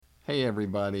Hey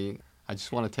everybody, I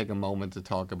just want to take a moment to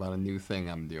talk about a new thing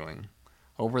I'm doing.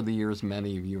 Over the years,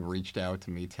 many of you have reached out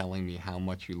to me telling me how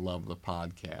much you love the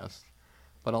podcast,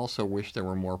 but also wish there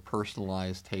were more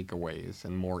personalized takeaways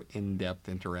and more in-depth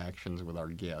interactions with our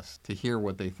guests to hear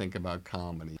what they think about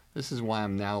comedy. This is why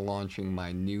I'm now launching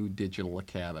my new digital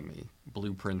academy,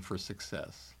 Blueprint for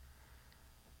Success.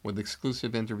 With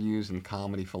exclusive interviews and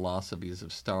comedy philosophies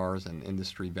of stars and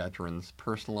industry veterans,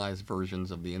 personalized versions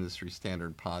of the industry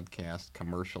standard podcast,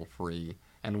 commercial-free,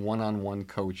 and one-on-one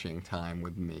coaching time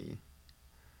with me.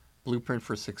 Blueprint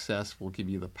for Success will give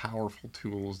you the powerful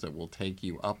tools that will take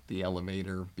you up the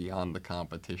elevator beyond the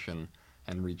competition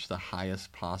and reach the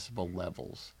highest possible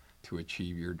levels to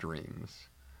achieve your dreams.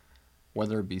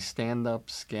 Whether it be stand-up,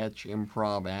 sketch,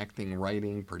 improv, acting,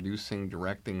 writing, producing,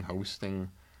 directing,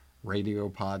 hosting, radio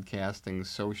podcasting,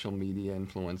 social media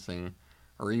influencing,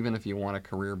 or even if you want a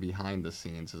career behind the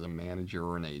scenes as a manager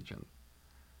or an agent.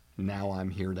 Now I'm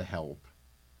here to help,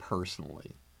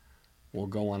 personally. We'll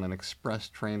go on an express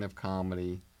train of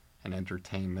comedy and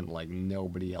entertainment like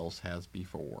nobody else has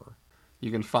before.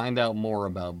 You can find out more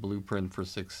about Blueprint for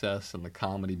Success and the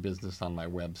comedy business on my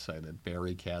website at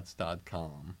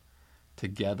barrykatz.com.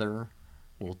 Together,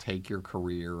 we'll take your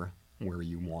career where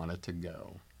you want it to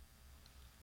go.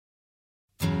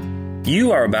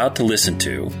 You are about to listen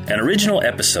to an original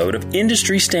episode of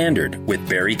Industry Standard with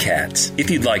Barry Katz. If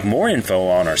you'd like more info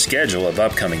on our schedule of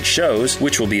upcoming shows,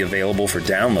 which will be available for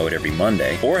download every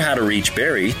Monday, or how to reach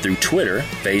Barry through Twitter,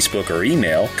 Facebook, or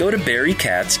email, go to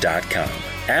barrykatz.com.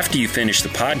 After you finish the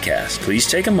podcast, please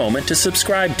take a moment to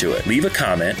subscribe to it, leave a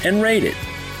comment, and rate it,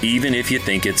 even if you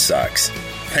think it sucks.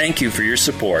 Thank you for your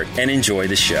support and enjoy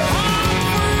the show.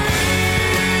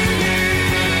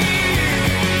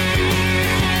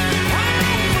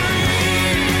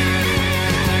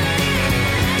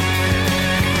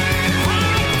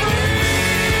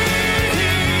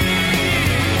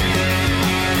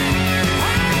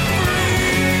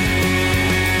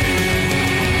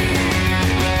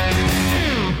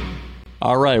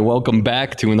 All right, welcome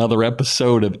back to another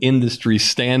episode of Industry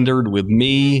Standard with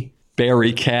me,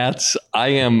 Barry Katz. I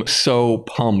am so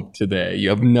pumped today. You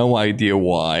have no idea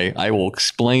why. I will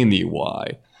explain to you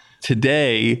why.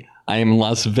 Today, I am in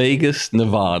Las Vegas,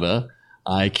 Nevada.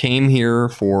 I came here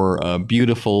for a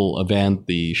beautiful event,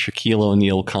 the Shaquille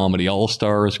O'Neal Comedy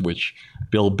All-Stars, which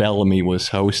Bill Bellamy was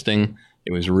hosting.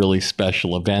 It was a really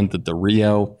special event at the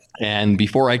Rio. And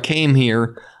before I came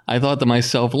here, I thought to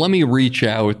myself, let me reach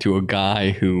out to a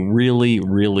guy who really,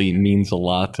 really means a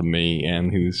lot to me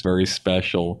and who's very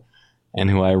special and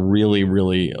who I really,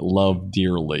 really love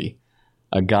dearly.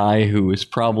 A guy who is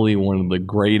probably one of the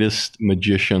greatest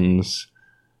magicians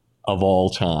of all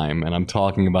time. And I'm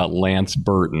talking about Lance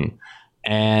Burton.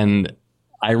 And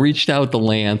I reached out to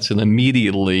Lance and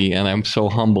immediately, and I'm so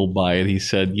humbled by it, he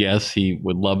said, yes, he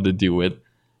would love to do it.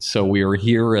 So we are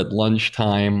here at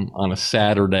lunchtime on a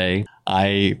Saturday.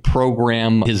 I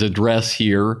program his address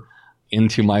here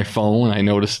into my phone. I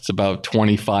noticed it's about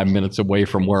 25 minutes away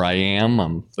from where I am.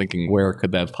 I'm thinking, where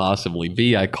could that possibly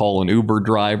be? I call an Uber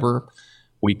driver.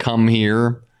 We come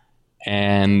here,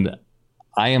 and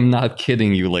I am not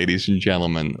kidding you, ladies and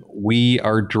gentlemen. We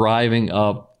are driving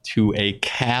up to a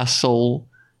castle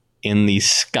in the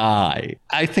sky.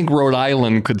 I think Rhode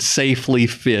Island could safely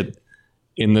fit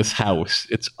in this house.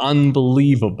 It's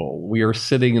unbelievable. We are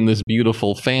sitting in this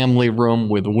beautiful family room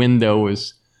with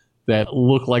windows that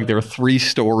look like they're 3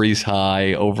 stories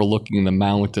high, overlooking the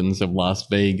mountains of Las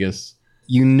Vegas.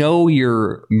 You know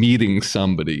you're meeting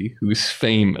somebody who's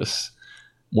famous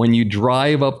when you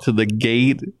drive up to the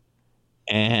gate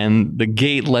and the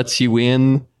gate lets you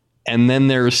in, and then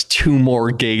there's 2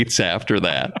 more gates after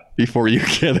that before you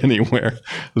get anywhere.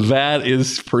 That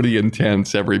is pretty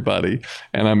intense, everybody.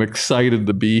 And I'm excited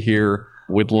to be here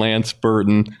with Lance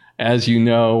Burton. As you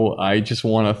know, I just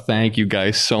want to thank you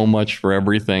guys so much for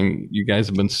everything. You guys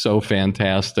have been so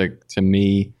fantastic to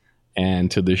me and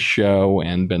to the show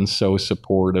and been so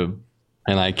supportive.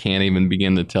 And I can't even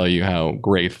begin to tell you how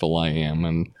grateful I am.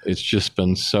 And it's just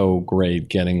been so great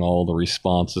getting all the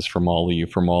responses from all of you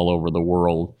from all over the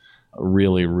world.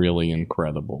 Really, really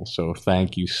incredible. So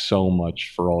thank you so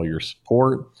much for all your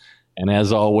support. And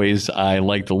as always, I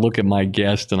like to look at my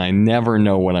guest and I never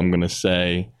know what I'm going to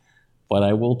say. But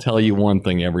I will tell you one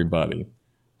thing, everybody.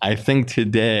 I think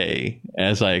today,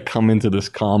 as I come into this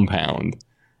compound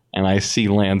and I see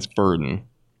Lance Burton,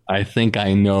 I think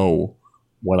I know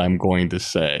what I'm going to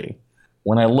say.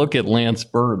 When I look at Lance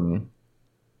Burton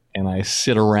and I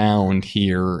sit around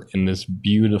here in this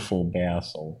beautiful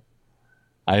castle,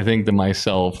 I think to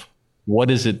myself, what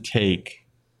does it take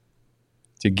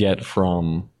to get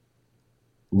from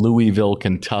Louisville,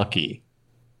 Kentucky,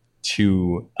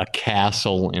 to a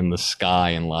castle in the sky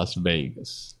in Las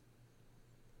Vegas.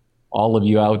 All of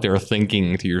you out there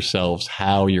thinking to yourselves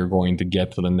how you're going to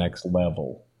get to the next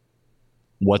level.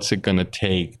 What's it going to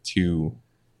take to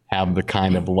have the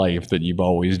kind of life that you've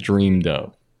always dreamed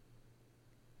of?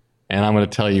 And I'm going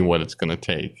to tell you what it's going to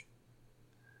take.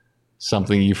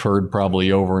 Something you've heard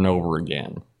probably over and over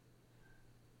again.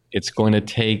 It's going to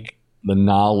take the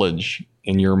knowledge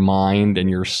in your mind and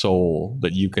your soul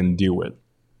that you can do it.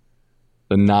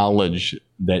 The knowledge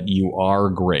that you are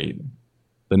great.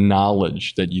 The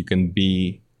knowledge that you can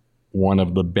be one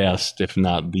of the best, if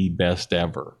not the best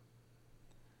ever.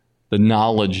 The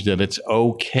knowledge that it's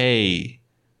okay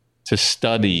to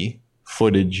study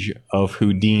footage of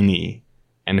Houdini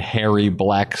and Harry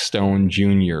Blackstone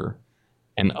Jr.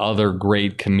 and other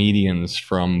great comedians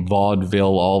from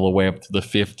vaudeville all the way up to the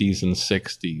 50s and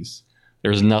 60s.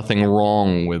 There's nothing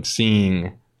wrong with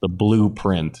seeing the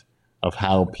blueprint of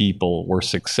how people were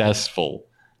successful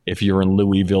if you're in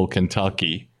Louisville,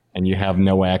 Kentucky, and you have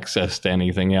no access to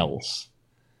anything else.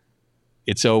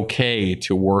 It's okay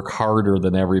to work harder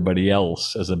than everybody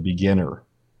else as a beginner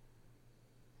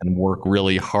and work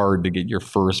really hard to get your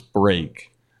first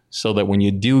break, so that when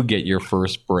you do get your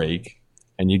first break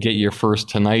and you get your first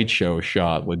Tonight Show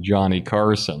shot with Johnny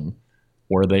Carson,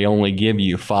 where they only give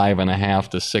you 5.5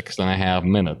 to 6.5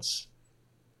 minutes,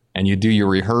 and you do your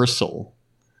rehearsal,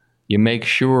 you make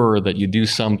sure that you do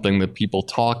something that people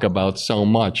talk about so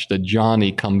much that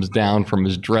Johnny comes down from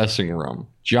his dressing room.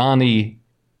 Johnny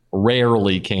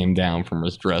rarely came down from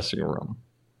his dressing room.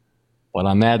 But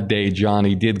on that day,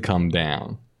 Johnny did come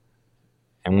down.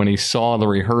 And when he saw the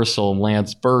rehearsal of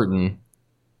Lance Burton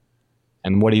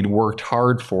and what he'd worked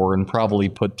hard for and probably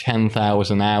put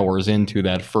 10,000 hours into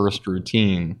that first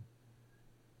routine,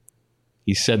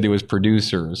 he said to his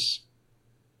producers,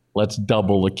 let's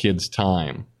double the kid's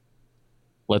time.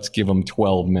 Let's give him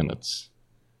 12 minutes.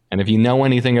 And if you know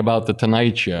anything about The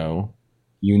Tonight Show,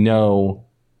 you know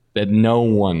that no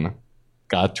one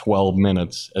got 12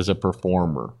 minutes as a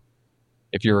performer.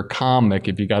 If you're a comic,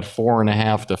 if you got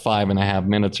 4.5 to 5.5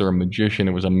 minutes or a magician,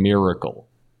 it was a miracle.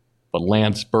 But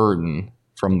Lance Burton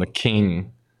from The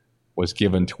King was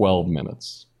given 12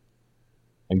 minutes.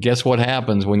 And guess what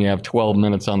happens when you have 12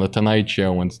 minutes on The Tonight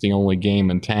Show and it's the only game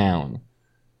in town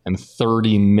and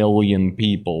 30 million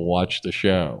people watch the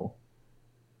show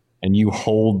and you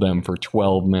hold them for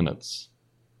 12 minutes?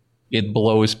 It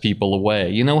blows people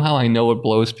away. You know how I know it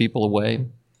blows people away?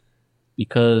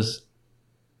 Because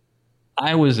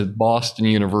I was at Boston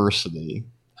University.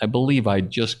 I believe I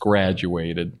just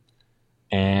graduated,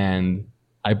 and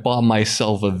I bought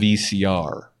myself a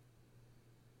VCR,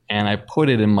 and I put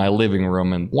it in my living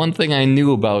room. And one thing I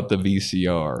knew about the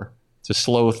VCR, to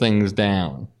slow things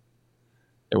down,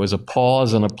 there was a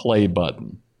pause and a play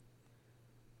button.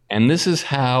 And this is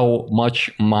how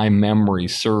much my memory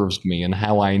serves me and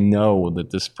how I know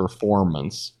that this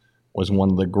performance was one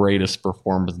of the greatest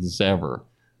performances ever.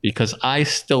 Because I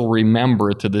still remember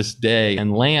it to this day.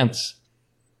 And Lance,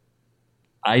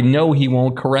 I know he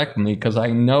won't correct me because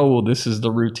I know this is the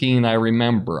routine I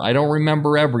remember. I don't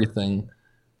remember everything,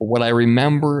 but what I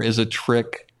remember is a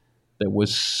trick that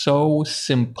was so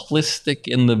simplistic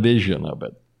in the vision of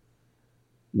it,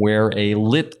 where a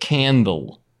lit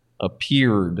candle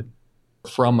appeared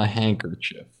from a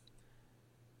handkerchief.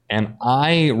 And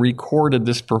I recorded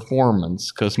this performance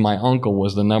because my uncle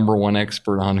was the #1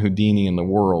 expert on Houdini in the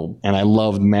world, and I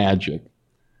loved magic.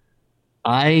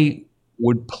 I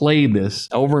would play this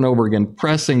over and over again,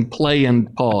 pressing play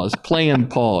and pause, play and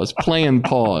pause, play and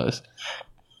pause,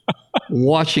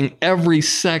 watching every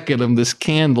second of this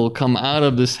candle come out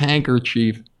of this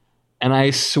handkerchief. And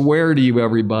I swear to you,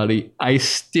 everybody, I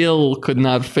still could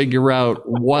not figure out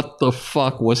what the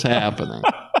fuck was happening.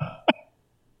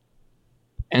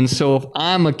 And so if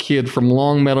I'm a kid from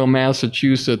Longmeadow,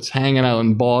 Massachusetts, hanging out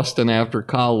in Boston after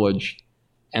college,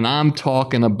 and I'm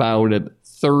talking about it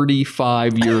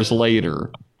 35 years later,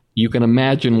 you can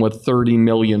imagine what 30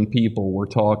 million people were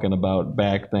talking about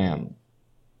back then.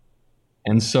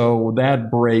 And so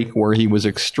that break where he was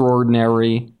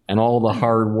extraordinary and all the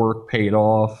hard work paid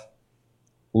off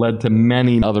led to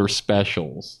many other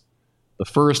specials. The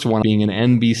first one being an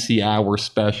NBC Hour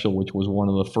special, which was one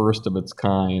of the first of its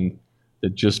kind,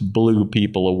 that just blew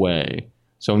people away.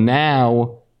 So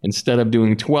now, instead of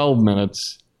doing 12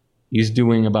 minutes, he's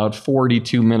doing about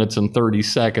 42 minutes and 30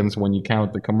 seconds when you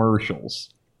count the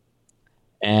commercials.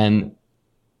 And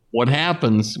what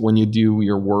happens when you do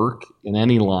your work in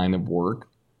any line of work,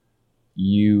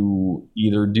 you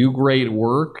either do great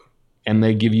work and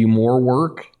they give you more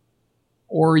work,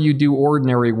 or you do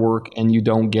ordinary work and you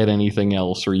don't get anything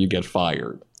else or you get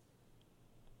fired.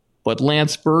 But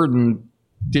Lance Burton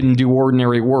didn't do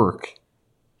ordinary work,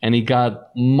 and he got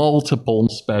multiple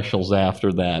specials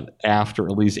after that, after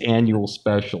these annual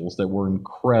specials that were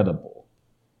incredible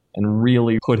and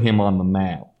really put him on the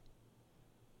map.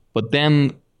 But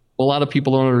then a lot of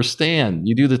people don't understand.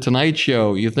 You do the Tonight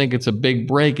Show, you think it's a big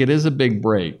break. It is a big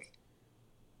break.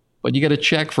 But you get a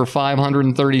check for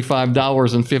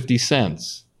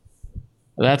 $535.50.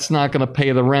 That's not going to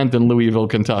pay the rent in Louisville,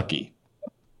 Kentucky.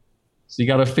 So you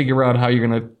got to figure out how you're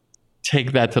going to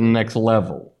take that to the next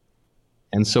level.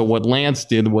 And so what Lance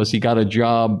did was he got a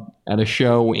job at a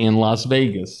show in Las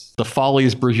Vegas, the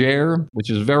Folies Bergère, which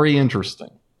is very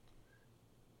interesting.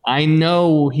 I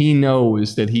know he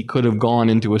knows that he could have gone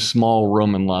into a small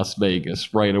room in Las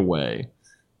Vegas right away.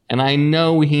 And I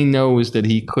know he knows that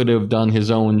he could have done his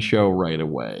own show right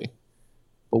away.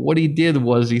 But what he did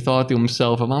was he thought to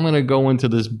himself, if I'm going to go into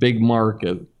this big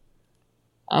market,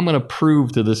 I'm going to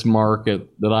prove to this market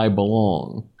that I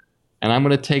belong. And I'm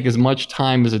going to take as much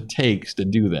time as it takes to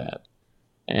do that.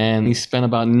 And he spent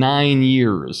about 9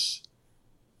 years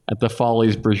at the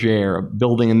Folies Bergère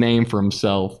building a name for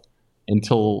himself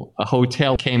until a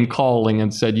hotel came calling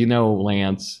and said,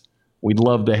 Lance, we'd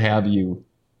love to have you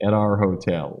at our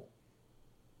hotel.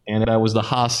 And that was the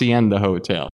Hacienda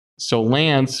Hotel. So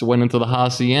Lance went into the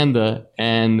Hacienda,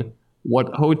 and what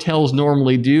hotels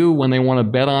normally do when they want to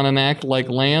bet on an act like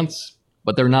Lance,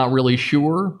 but they're not really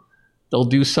sure, they'll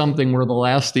do something where they'll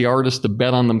ask the artist to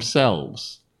bet on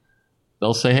themselves.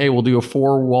 They'll say, hey, we'll do a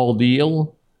 4-wall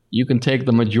deal. You can take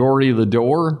the majority of the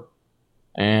door,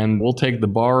 and we'll take the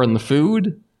bar and the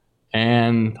food,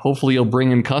 and hopefully you'll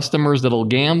bring in customers that'll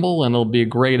gamble, and it'll be a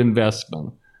great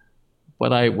investment.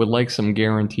 But I would like some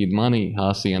guaranteed money,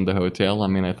 Hacienda Hotel. I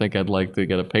mean, I think I'd like to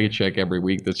get a paycheck every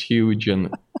week that's huge.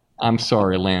 And I'm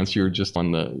sorry, Lance, you're just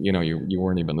on the, you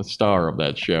weren't even the star of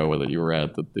that show that you were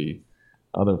at the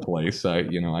other place. I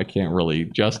can't really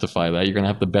justify that. You're going to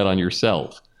have to bet on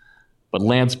yourself. But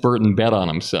Lance Burton bet on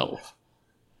himself.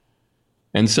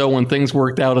 And so when things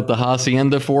worked out at the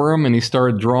Hacienda for him and he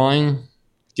started drawing,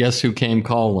 guess who came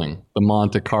calling? The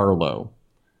Monte Carlo.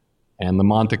 And the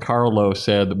Monte Carlo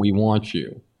said, we want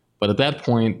you. But at that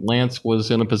point, Lance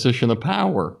was in a position of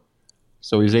power.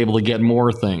 So he's able to get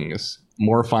more things,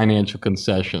 more financial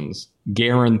concessions,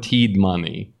 guaranteed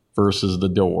money versus the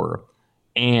door,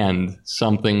 and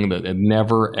something that had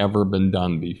never, ever been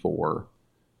done before.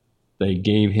 They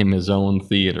gave him his own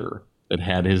theater that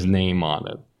had his name on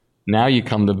it. Now you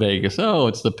come to Vegas, oh,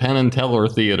 it's the Penn and Teller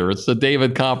Theater, it's the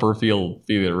David Copperfield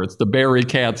Theater, it's the Barry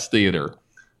Katz Theater.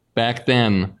 Back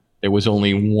then, there was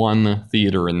only one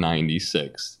theater in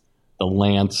 96, the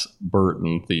Lance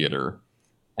Burton Theater.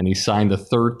 And he signed a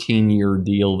 13-year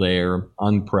deal there,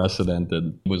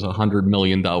 unprecedented. It was a $100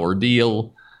 million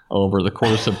deal over the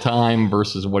course of time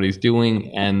versus what he's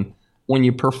doing. And when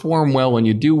you perform well and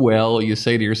you do well, you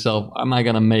say to yourself, am I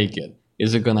going to make it?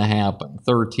 Is it going to happen?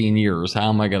 13 years. How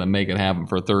am I going to make it happen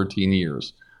for 13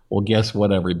 years? Well, guess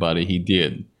what, everybody? He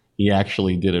did. He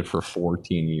actually did it for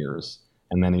 14 years.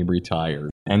 And then he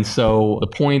retired. And so the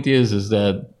point is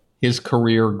that his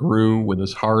career grew with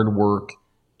his hard work,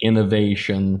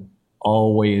 innovation,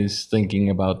 always thinking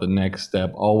about the next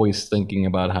step, always thinking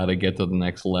about how to get to the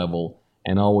next level,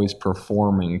 and always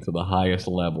performing to the highest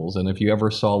levels. And if you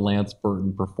ever saw Lance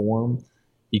Burton perform,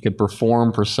 he could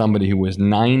perform for somebody who was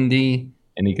 90,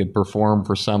 and he could perform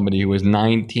for somebody who was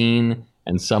 19,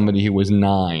 and somebody who was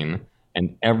 9.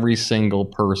 And every single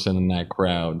person in that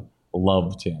crowd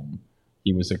loved him.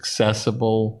 He was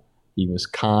accessible, he was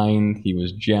kind, he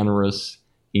was generous.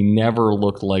 He never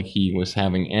looked like he was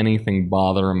having anything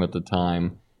bother him at the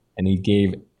time, and he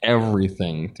gave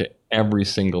everything to every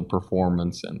single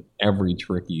performance and every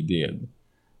trick he did.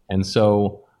 And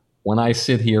so when I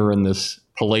sit here in this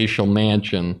palatial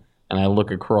mansion and I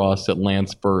look across at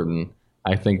Lance Burton,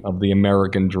 I think of the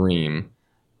American dream.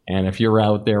 And if you're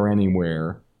out there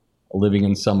anywhere, living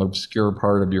in some obscure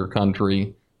part of your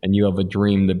country, and you have a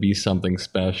dream to be something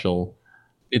special,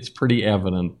 it's pretty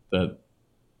evident that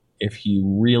if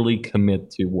you really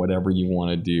commit to whatever you want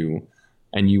to do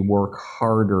and you work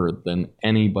harder than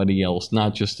anybody else,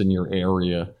 not just in your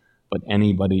area, but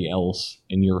anybody else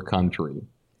in your country,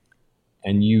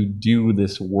 and you do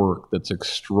this work that's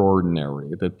extraordinary,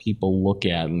 that people look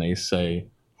at and they say,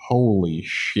 holy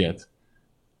shit,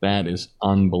 that is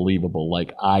unbelievable,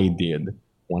 like I did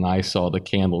when I saw the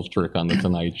candles trick on The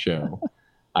Tonight Show.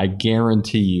 I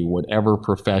guarantee you, whatever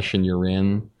profession you're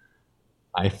in,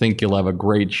 I think you'll have a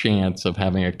great chance of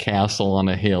having a castle on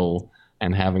a hill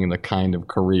and having the kind of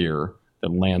career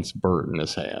that Lance Burton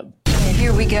has had.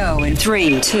 Here we go in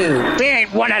 3, 2. We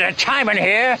ain't one at a time in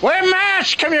here. We're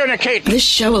mass communicating. This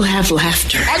show will have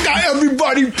laughter. I got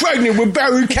everybody pregnant with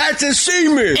Barry Katz and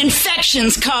semen.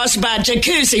 Infections caused by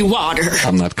jacuzzi water.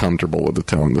 I'm not comfortable with the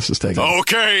tone this is taking.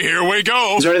 Okay, here we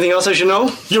go. Is there anything else I should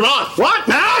know? You're on. What?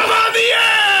 Now I'm on the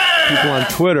air! People on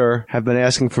Twitter have been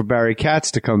asking for Barry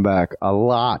Katz to come back a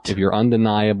lot. If you're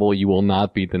undeniable, you will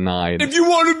not be denied. If you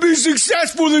want to be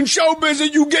successful in show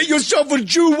business, you get yourself a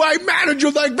Jew white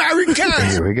manager like Barry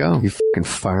Katz. Here we go. You fucking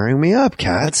firing me up,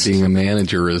 Katz. Being a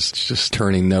manager is just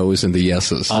turning no's into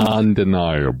yeses.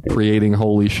 Undeniable. Creating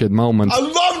holy shit moments. I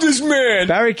love this man.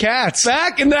 Barry Katz.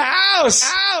 Back in the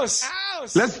house.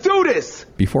 Let's do this.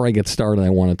 Before I get started, I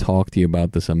want to talk to you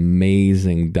about this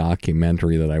amazing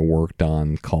documentary that I worked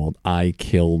on called I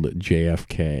Killed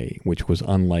JFK, which was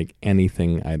unlike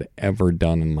anything I'd ever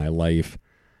done in my life.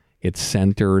 It's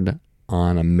centered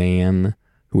on a man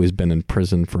who has been in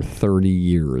prison for 30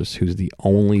 years, who's the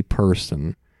only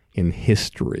person in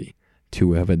history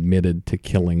to have admitted to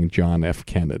killing John F.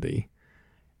 Kennedy.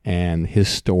 And his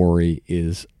story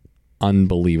is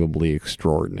unbelievably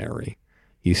extraordinary.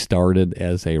 He started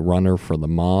as a runner for the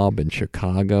mob in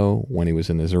Chicago when he was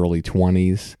in his early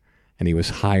 20s, and he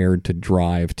was hired to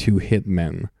drive 2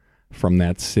 hitmen from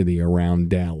that city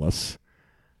around Dallas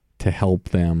to help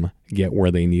them get where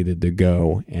they needed to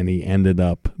go, and he ended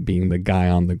up being the guy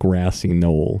on the grassy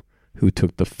knoll who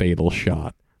took the fatal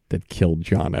shot that killed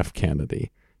John F. Kennedy.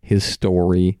 His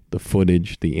story, the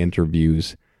footage, the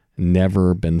interviews,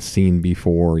 never been seen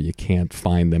before. You can't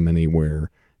find them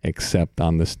anywhere except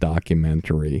on this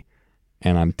documentary.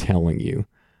 And I'm telling you,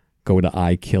 go to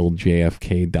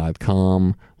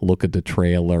ikilljfk.com, look at the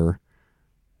trailer,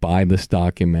 buy this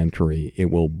documentary.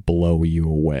 It will blow you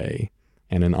away.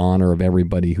 And in honor of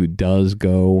everybody who does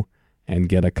go and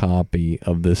get a copy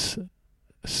of this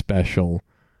special,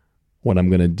 what I'm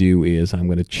going to do is I'm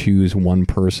going to choose one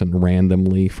person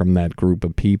randomly from that group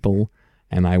of people,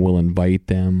 and I will invite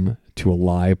them to a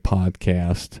live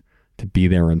podcast to be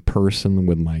there in person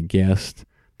with my guest,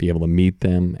 be able to meet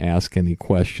them, ask any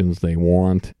questions they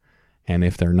want. And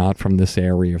if they're not from this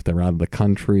area, if they're out of the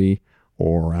country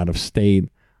or out of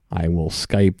state, I will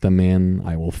Skype them in,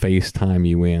 I will FaceTime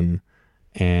you in,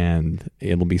 and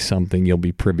it'll be something you'll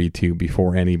be privy to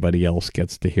before anybody else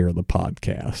gets to hear the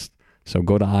podcast. So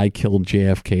go to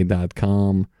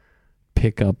ikilljfk.com,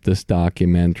 pick up this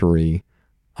documentary.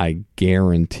 I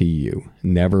guarantee you,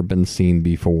 never been seen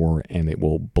before, and it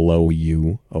will blow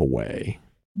you away.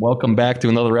 Welcome back to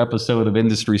another episode of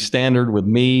Industry Standard with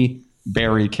me,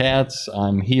 Barry Katz.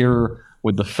 I'm here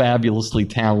with the fabulously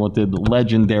talented,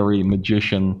 legendary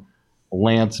magician,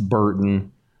 Lance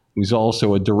Burton, who's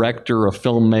also a director, a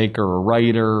filmmaker, a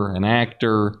writer, an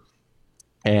actor.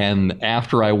 And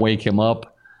after I wake him up,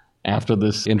 after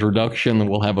this introduction,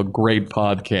 we'll have a great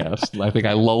podcast. I think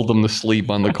I lulled him to sleep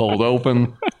on the cold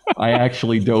open. I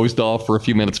actually dozed off for a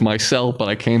few minutes myself, but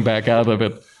I came back out of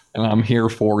it, and I'm here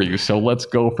for you. So let's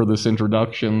go for this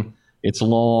introduction. It's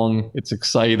long. It's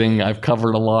exciting. I've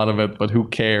covered a lot of it, but who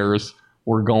cares?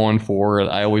 We're going for it.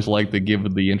 I always like to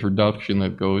give the introduction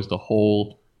that goes the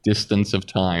whole distance of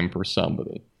time for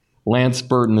somebody. Lance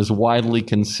Burton is widely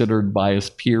considered by his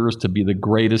peers to be the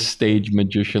greatest stage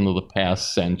magician of the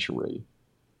past century.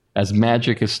 As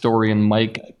magic historian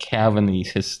Mike Cavaney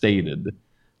has stated,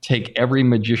 take every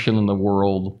magician in the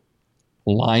world,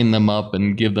 line them up,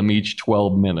 and give them each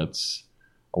 12 minutes.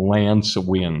 Lance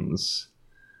wins.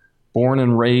 Born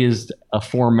and raised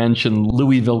aforementioned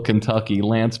Louisville, Kentucky,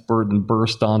 Lance Burton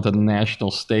burst onto the national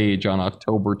stage on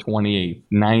October 28,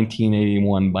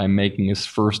 1981 by making his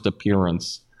first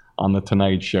appearance on The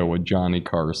Tonight Show with Johnny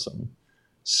Carson.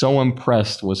 So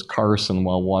impressed was Carson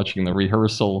while watching the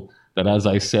rehearsal that, as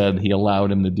I said, he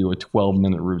allowed him to do a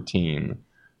 12-minute routine.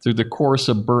 Through the course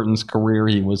of Burton's career,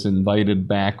 he was invited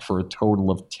back for a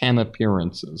total of 10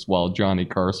 appearances while Johnny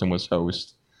Carson was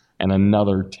host, and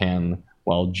another 10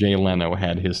 while Jay Leno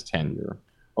had his tenure.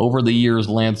 Over the years,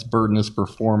 Lance Burton has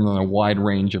performed on a wide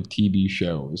range of TV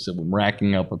shows,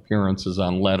 racking up appearances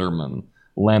on Letterman,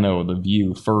 Leno, The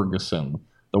View, Ferguson,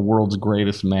 The World's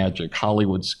Greatest Magic,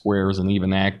 Hollywood Squares, and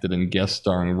even acted in guest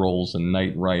starring roles in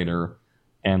Knight Rider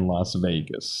and Las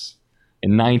Vegas.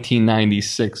 In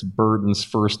 1996, Burton's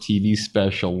first TV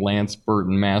special, Lance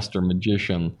Burton Master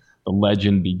Magician, The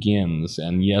Legend Begins,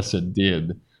 and yes, it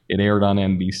did. It aired on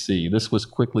NBC. This was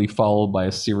quickly followed by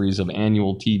a series of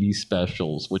annual TV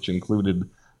specials, which included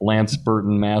Lance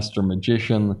Burton Master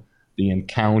Magician, The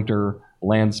Encounter,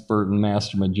 Lance Burton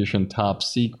Master Magician Top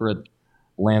Secret,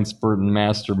 Lance Burton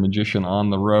Master Magician On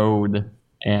the Road,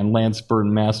 and Lance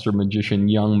Burton Master Magician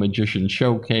Young Magician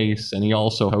Showcase. And he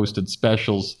also hosted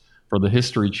specials for the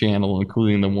History Channel,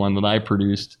 including the one that I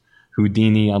produced,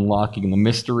 Houdini Unlocking the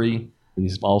Mystery.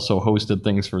 He's also hosted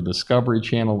things for Discovery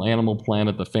Channel, Animal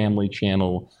Planet, The Family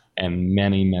Channel, and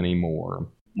many, many more.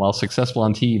 While successful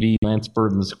on TV, Lance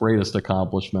Burton's greatest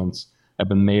accomplishments have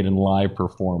been made in live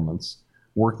performance.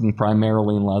 Working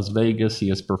primarily in Las Vegas, he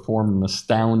has performed an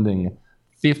astounding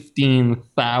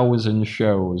 15,000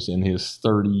 shows in his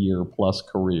 30-year-plus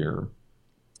career.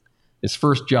 His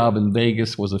first job in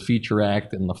Vegas was a feature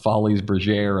act in the Folies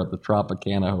Bergère at the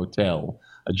Tropicana Hotel,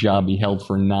 a job he held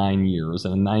for 9 years.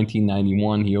 And in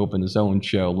 1991, he opened his own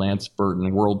show, Lance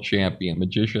Burton, World Champion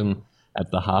Magician,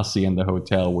 at the Hacienda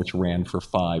Hotel, which ran for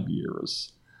 5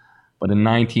 years. But in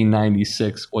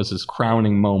 1996 was his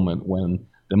crowning moment when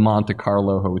the Monte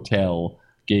Carlo Hotel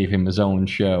gave him his own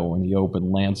show, and he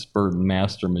opened Lance Burton,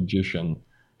 Master Magician,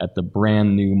 at the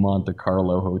brand new Monte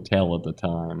Carlo Hotel at the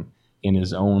time, in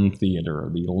his own theater,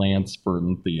 the Lance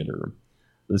Burton Theater.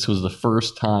 This was the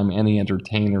first time any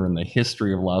entertainer in the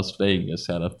history of Las Vegas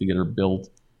had a theater built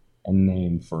and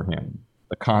named for him.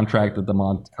 The contract at the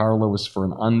Monte Carlo was for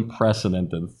an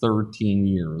unprecedented 13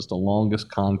 years, the longest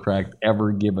contract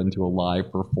ever given to a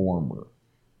live performer,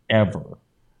 ever.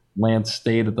 Lance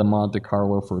stayed at the Monte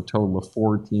Carlo for a total of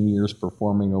 14 years,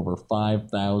 performing over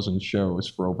 5,000 shows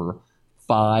for over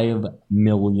 5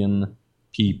 million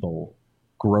people,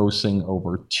 grossing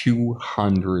over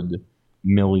 $200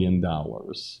 million.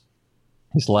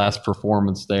 His last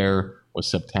performance there was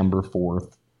September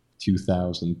 4th,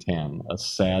 2010, a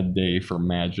sad day for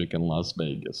magic in Las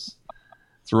Vegas.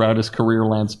 Throughout his career,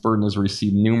 Lance Burton has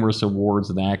received numerous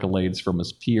awards and accolades from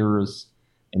his peers.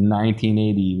 In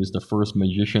 1980, he was the first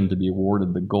magician to be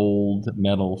awarded the gold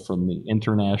medal from the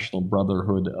International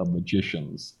Brotherhood of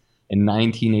Magicians. In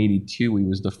 1982, he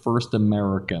was the first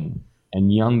American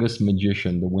and youngest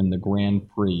magician to win the Grand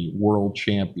Prix World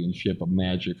Championship of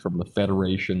Magic from the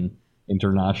Fédération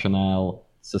Internationale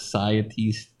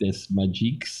Sociétés des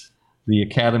Magiques. The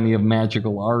Academy of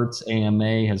Magical Arts,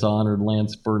 AMA, has honored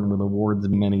Lance Burton with awards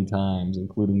many times,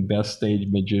 including Best Stage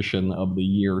Magician of the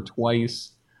Year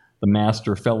twice, the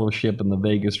Master Fellowship in the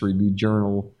Vegas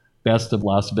Review-Journal, Best of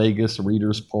Las Vegas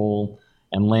Readers Poll,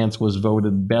 and Lance was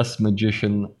voted Best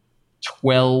Magician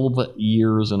 12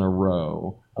 years in a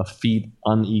row, a feat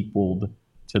unequaled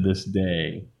to this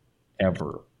day,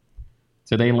 ever.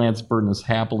 Today, Lance Burton is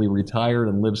happily retired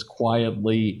and lives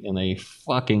quietly in a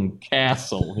fucking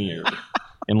castle here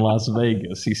in Las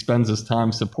Vegas. He spends his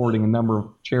time supporting a number of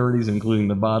charities, including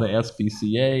Nevada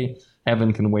SPCA,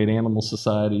 Heaven Can Wait Animal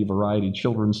Society, Variety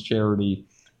Children's Charity,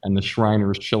 and the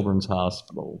Shriners Children's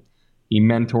Hospital. He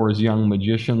mentors young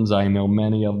magicians. I know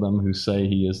many of them who say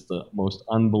he is the most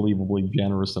unbelievably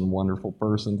generous and wonderful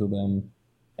person to them.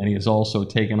 And he has also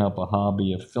taken up a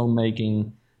hobby of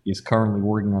filmmaking. He is currently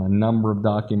working on a number of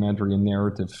documentary and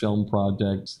narrative film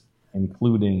projects,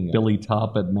 including Billy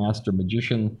Toppet, Master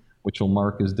Magician, which will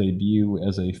mark his debut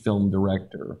as a film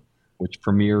director, which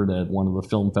premiered at one of the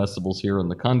film festivals here in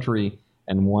the country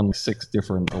and won 6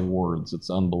 different awards. It's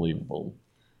unbelievable.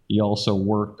 He also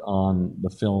worked on the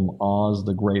film Oz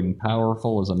the Great and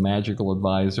Powerful as a magical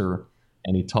advisor,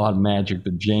 and he taught magic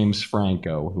to James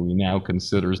Franco, who he now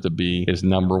considers to be his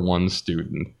 #1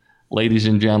 student. Ladies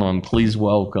and gentlemen, please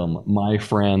welcome my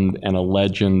friend and a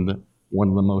legend, one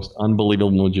of the most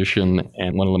unbelievable magician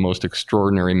and one of the most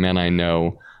extraordinary men I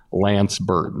know, Lance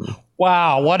Burton.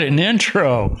 Wow, what an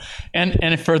intro.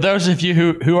 And for those of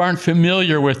you who aren't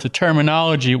familiar with the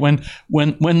terminology, when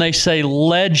they say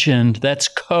legend, that's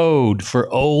code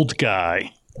for old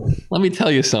guy. Let me tell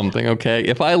you something, okay?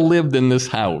 If I lived in this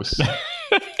house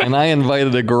and I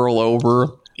invited a girl over,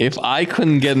 if I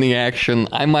couldn't get in the action,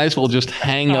 I might as well just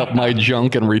hang up my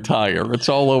junk and retire. It's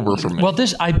all over for me. Well,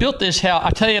 I built this house.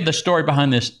 I'll tell you the story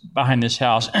behind this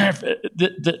house.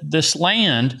 This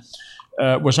land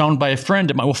was owned by a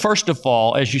friend of mine. Well, first of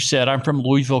all, as you said, I'm from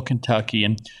Louisville, Kentucky,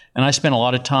 and I spent a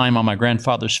lot of time on my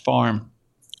grandfather's farm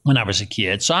when I was a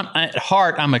kid. So at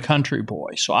heart, I'm a country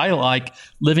boy. So I like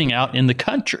living out in the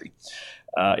country,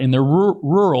 in the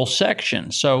rural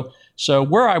section. So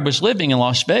where I was living in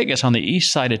Las Vegas on the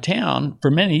east side of town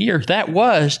for many years, that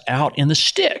was out in the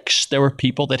sticks. There were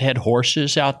people that had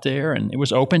horses out there, and it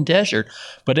was open desert.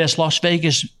 But as Las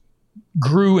Vegas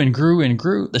grew and grew and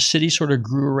grew, the city sort of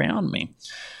grew around me.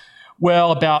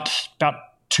 Well, about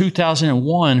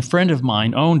 2001, a friend of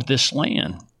mine owned this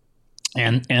land,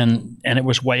 and it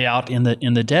was way out in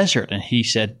the desert. And he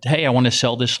said, "Hey, I want to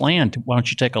sell this land. Why don't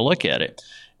you take a look at it?"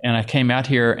 And I came out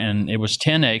here, and it was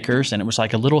 10 acres, and it was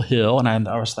like a little hill. And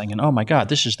I was thinking, oh, my God,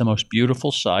 this is the most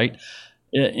beautiful site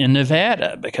in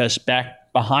Nevada, because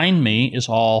back behind me is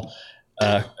all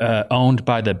owned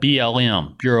by the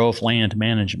BLM, Bureau of Land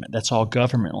Management. That's all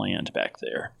government land back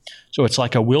there. So it's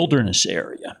like a wilderness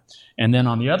area. And then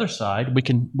on the other side, we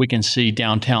can see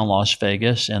downtown Las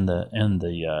Vegas and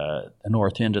the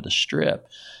north end of the Strip.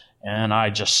 And I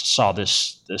just saw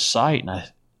this site,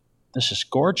 and this is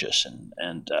gorgeous,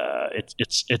 and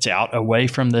it's out away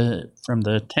from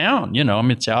the town. You know, I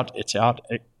mean, it's out.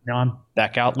 Now I'm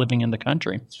back out living in the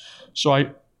country. So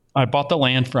I bought the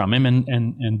land from him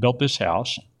and built this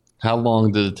house. How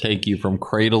long did it take you from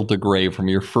cradle to grave, from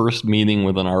your first meeting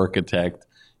with an architect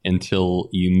until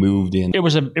you moved in? It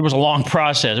was a long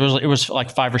process. It was like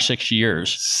 5 or 6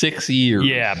 years. 6 years.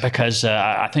 Yeah, because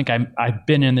I think I've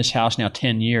been in this house now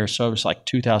 10 years, so it was like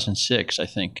 2006, I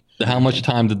think. How much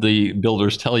time did the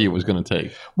builders tell you it was going to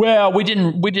take? Well, we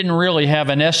didn't really have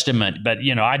an estimate, but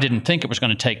I didn't think it was going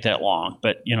to take that long.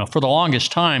 But for the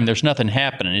longest time, there's nothing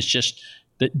happening. It's just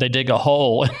they dig a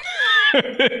hole,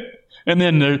 and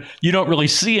then you don't really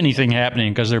see anything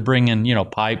happening because they're bringing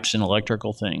pipes and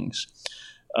electrical things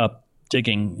up,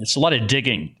 digging. It's a lot of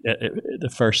digging the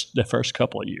first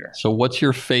couple of years. So what's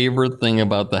your favorite thing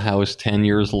about the house 10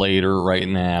 years later right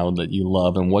now that you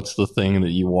love, and what's the thing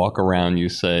that you walk around you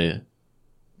say,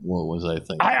 what was I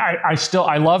thinking?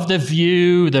 I love the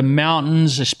view, the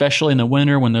mountains, especially in the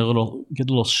winter when they get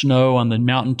a little snow on the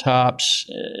mountaintops.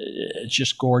 It's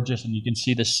just gorgeous, and you can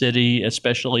see the city,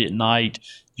 especially at night.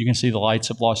 You can see the lights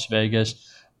of Las Vegas.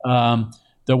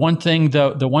 The one thing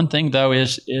though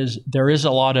is there is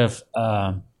a lot of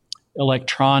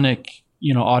electronic,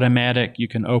 automatic. You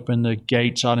can open the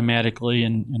gates automatically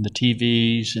and the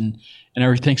TVs and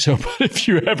everything. So, but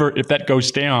if that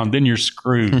goes down, then you're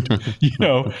screwed.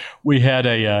 We had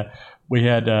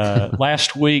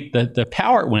last week the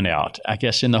power went out, I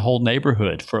guess, in the whole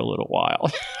neighborhood for a little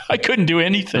while. I couldn't do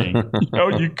anything.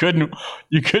 You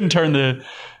couldn't turn the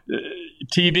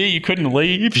TV. You couldn't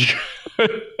leave.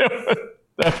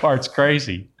 That part's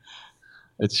crazy.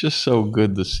 It's just so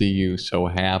good to see you so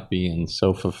happy and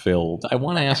so fulfilled. I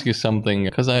want to ask you something,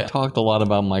 because I talked a lot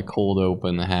about my cold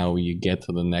open, how you get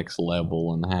to the next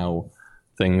level and how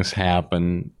things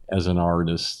happen as an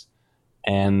artist.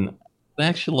 And I'd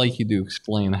actually like you to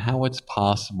explain how it's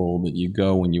possible that you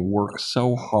go and you work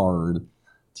so hard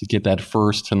to get that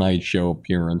first Tonight Show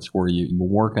appearance where you've been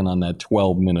working on that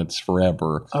 12 minutes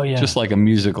forever. Oh, yeah. Just like a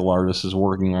musical artist is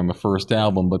working on the first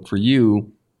album. But for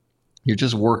you, you're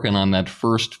just working on that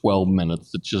first 12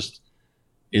 minutes that just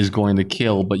is going to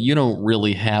kill, but you don't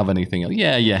really have anything else.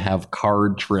 Yeah, you have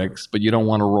card tricks, but you don't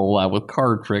want to roll out with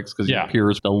card tricks because your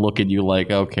peers, they'll look at you like,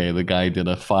 okay, the guy did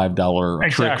a $5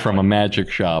 trick from a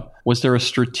magic shop. Was there a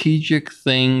strategic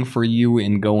thing for you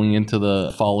in going into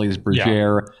the Folies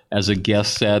Bergère as a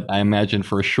guest set? I imagine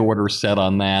for a shorter set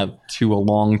on that to a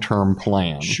long-term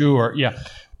plan. Sure, yeah.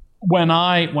 When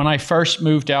I first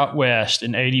moved out west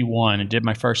in '81 and did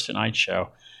my first Tonight Show,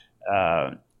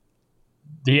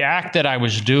 the act that I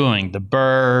was doing, the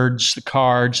birds, the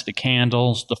cards, the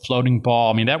candles, the floating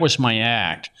ball, I mean, that was my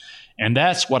act. And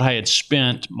that's what I had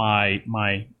spent my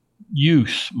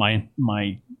youth, my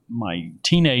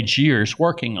teenage years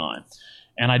working on.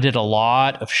 And I did a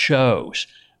lot of shows.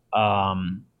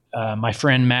 My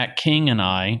friend Matt King and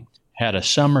I had a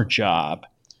summer job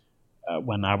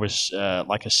when I was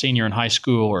like a senior in high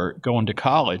school or going to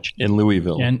college. In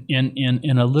Louisville. And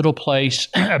in a little place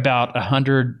about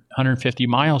 150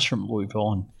 miles from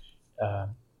Louisville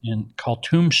and called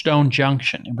Tombstone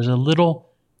Junction. It was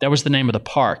that was the name of the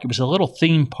park. It was a little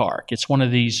theme park. It's one of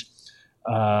these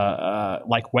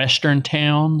like Western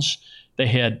towns. They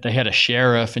had a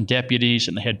sheriff and deputies,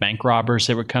 and they had bank robbers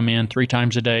that would come in 3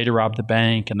 times a day to rob the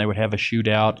bank, and they would have a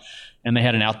shootout. And they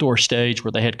had an outdoor stage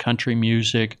where they had country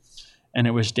music. And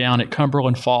it was down at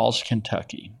Cumberland Falls,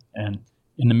 Kentucky, and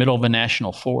in the middle of a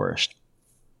national forest.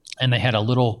 And they had a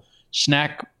little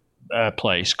snack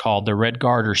place called the Red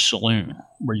Garter Saloon,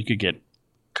 where you could get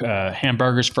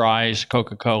hamburgers, fries,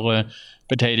 Coca-Cola,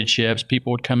 potato chips.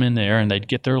 People would come in there, and they'd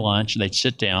get their lunch, and they'd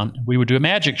sit down. And we would do a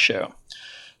magic show.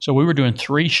 So we were doing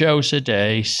 3 shows a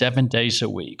day, 7 days a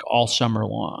week, all summer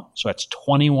long. So that's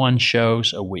 21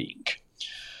 shows a week.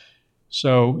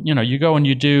 So, you go and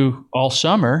you do all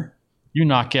summer, you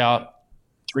knock out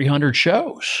 300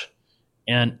 shows.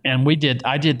 And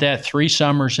I did that 3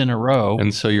 summers in a row.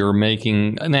 And so you're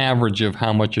making an average of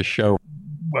how much a show?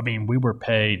 I mean, we were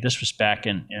paid, this was back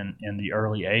in the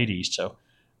early 80s. So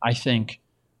I think,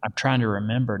 I'm trying to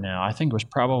remember now, I think it was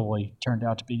probably turned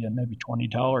out to be maybe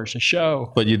 $20 a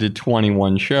show. But you did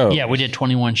 21 shows. Yeah, we did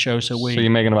 21 shows a week. So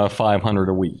you're making about $500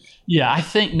 a week. Yeah, I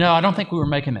don't think we were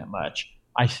making that much.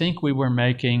 I think we got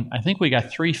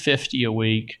 $350 a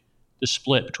week to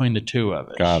split between the 2 of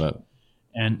us. Got it.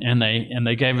 and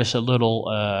they gave us a little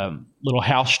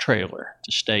house trailer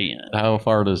to stay in. How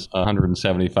far does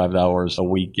 $175 a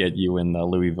week get you in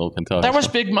Louisville, Kentucky? That was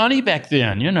big money back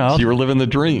then, you know. So you were living the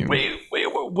dream.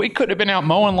 We could have been out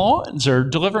mowing lawns or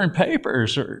delivering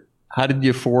papers. Or how did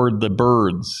you afford the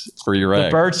birds for your eggs?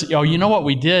 The birds. Oh, you know what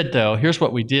we did though? Here's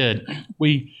what we did.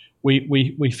 We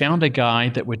found a guy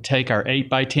that would take our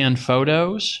 8x10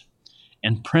 photos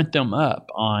and print them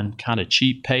up on kind of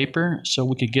cheap paper so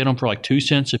we could get them for like 2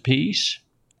 cents a piece.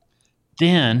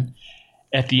 Then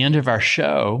at the end of our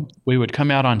show, we would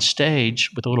come out on stage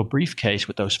with a little briefcase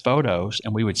with those photos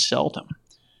and we would sell them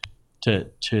to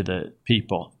the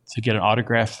people to get an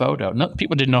autographed photo. No,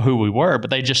 people didn't know who we were, but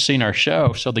they just seen our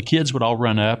show. So the kids would all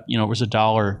run up, it was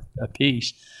 $1 a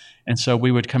piece. And so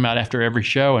we would come out after every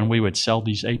show and we would sell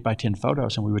these 8x10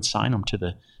 photos and we would sign them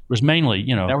it was mainly,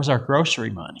 that was our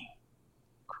grocery money.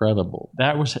 Incredible.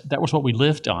 That was what we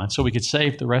lived on, so we could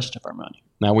save the rest of our money.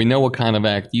 Now we know what kind of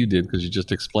act you did because you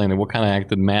just explained it. What kind of act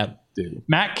did Matt do?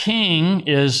 Matt King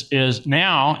is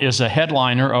a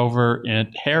headliner over at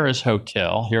Harrah's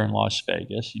Hotel here in Las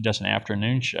Vegas. He does an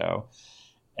afternoon show,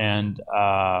 and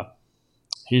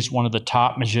he's one of the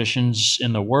top magicians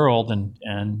in the world, and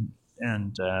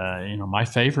my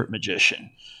favorite magician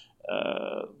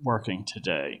working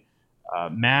today.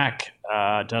 Mac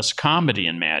does comedy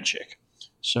and magic.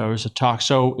 So it was a talk.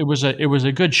 So it was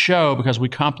a good show because we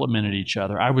complimented each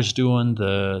other. I was doing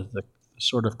the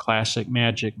sort of classic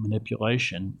magic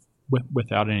manipulation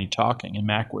without any talking, and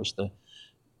Mac was the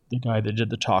guy that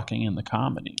did the talking and the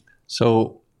comedy.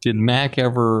 So did Mac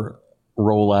ever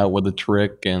roll out with a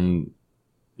trick and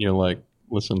you're like,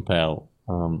 listen, pal,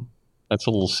 that's a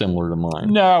little similar to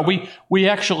mine? No, we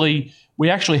actually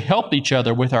helped each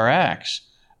other with our acts,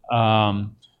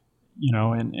 and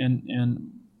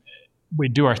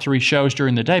we'd do our 3 shows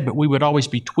during the day, but we would always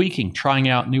be tweaking, trying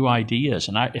out new ideas.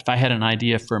 And if I had an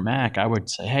idea for Mac, I would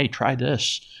say, hey, try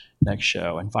this next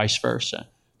show, and vice versa.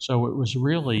 So it was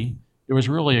really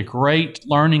a great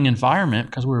learning environment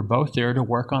because we were both there to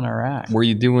work on our act. Were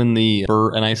you doing the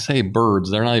bird? And I say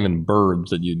birds, they're not even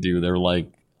birds that you do. They're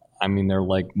like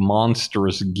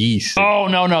monstrous geese. Oh,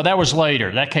 no, that was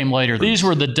later. That came later. These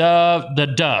were the doves.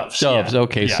 Doves, yeah.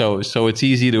 Okay. Yeah. So it's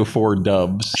easy to afford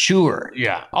doves. Sure,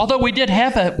 yeah. Although we did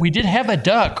have a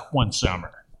duck one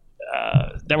summer.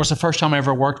 That was the first time I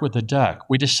ever worked with a duck.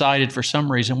 We decided for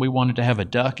some reason we wanted to have a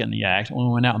duck in the act, and we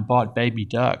went out and bought baby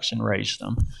ducks and raised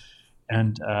them.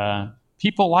 And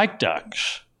people like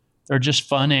ducks. They're just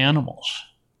fun animals.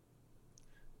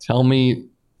 Tell me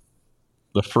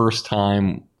the first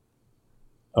time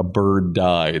a bird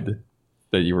died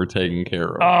that you were taking care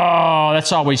of. Oh,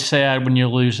 that's always sad when you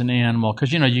lose an animal because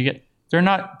they're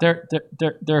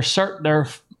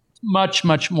much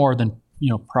more than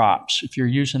props. If you're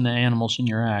using the animals in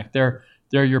your act, they're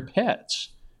your pets,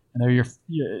 and they're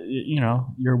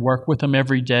your work with them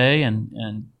every day,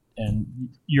 and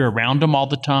you're around them all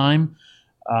the time.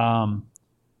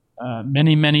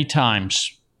 Many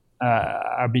times,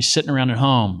 I'd be sitting around at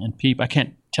home and I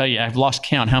can't tell you, I've lost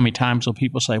count how many times will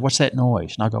people say, what's that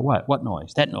noise? And I'll go, what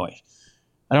noise? That noise.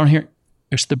 I don't hear,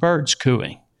 it's the birds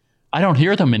cooing. I don't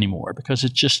hear them anymore because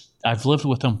I've lived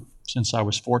with them since I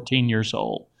was 14 years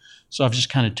old. So I've just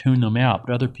kind of tuned them out,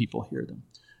 but other people hear them.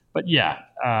 But yeah,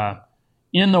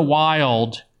 in the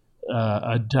wild,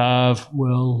 a dove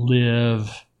will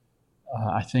live,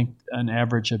 I think, an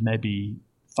average of maybe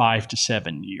 5 to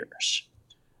 7 years.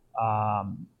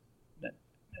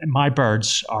 My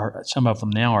birds some of them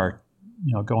now are,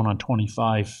 going on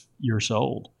 25 years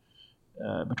old,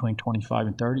 between 25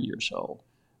 and 30 years old.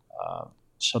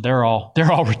 So they're all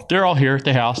here at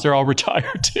the house. They're all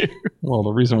retired too. Well,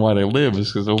 the reason why they live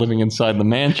is because they're living inside the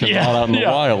mansion, not out in the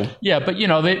wild. Yeah, but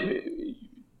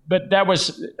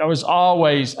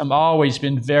I'm always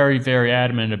been very, very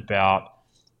adamant about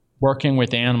working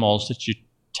with animals that you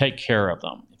take care of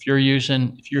them. If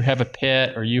you have a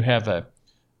pet or you have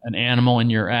an animal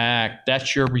in your act,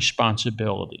 that's your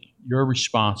responsibility. You're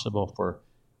responsible for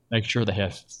make sure they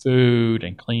have food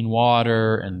and clean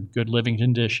water and good living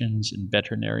conditions and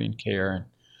veterinarian care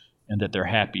and that they're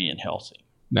happy and healthy.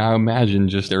 Now imagine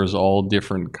there's all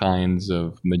different kinds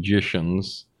of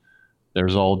magicians.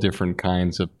 There's all different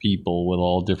kinds of people with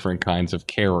all different kinds of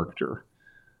character.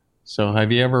 So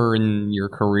have you ever in your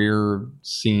career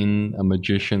seen a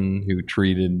magician who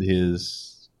treated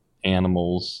his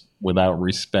animals without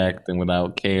respect and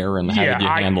without care, and how did you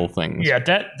handle things? Yeah,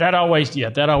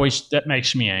 that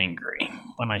makes me angry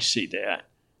when I see that.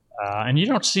 And you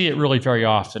don't see it really very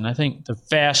often. I think the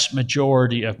vast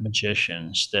majority of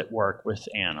magicians that work with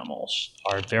animals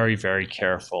are very, very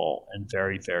careful and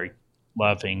very, very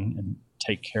loving and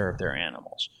take care of their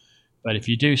animals. But if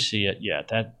you do see it, yeah,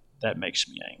 that makes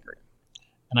me angry.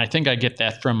 And I think I get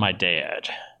that from my dad.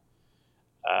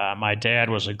 My dad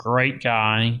was a great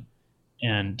guy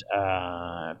and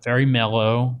very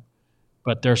mellow,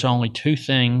 but there's only two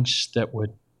things that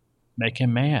would make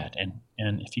him mad.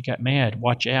 And if you got mad,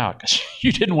 watch out, because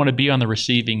you didn't want to be on the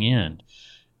receiving end.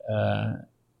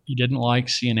 He didn't like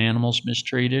seeing animals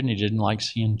mistreated, and he didn't like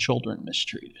seeing children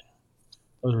mistreated.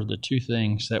 Those were the two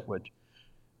things that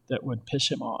would piss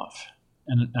him off.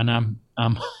 And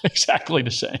I'm exactly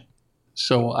the same.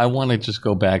 So I want to just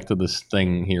go back to this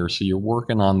thing here. So you're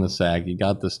working on this act. You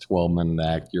got this 12-minute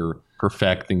act. You're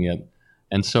perfecting it.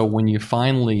 And so when you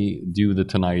finally do the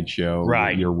Tonight Show,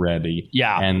 right, you're ready.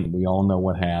 Yeah. And we all know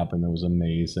what happened. It was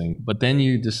amazing. But then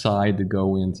you decide to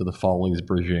go into the Folies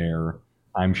Bergère.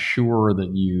 I'm sure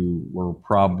that you were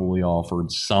probably offered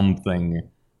something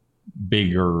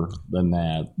bigger than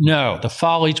that. No, the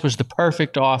Follies was the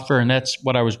perfect offer, and that's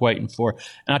what I was waiting for.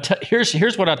 And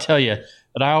here's what I'll tell you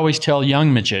that I always tell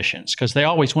young magicians, because they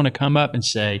always want to come up and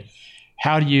say,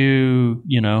 how do you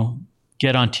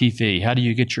get on TV? How do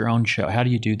you get your own show? How do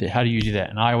you do that? How do you do that?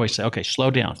 And I always say, okay,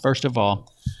 slow down. First of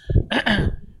all,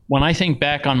 when I think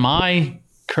back on my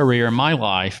career, my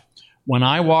life, when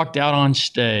I walked out on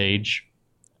stage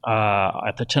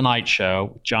at the Tonight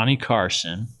Show, Johnny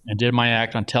Carson, and did my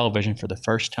act on television for the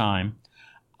first time,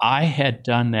 I had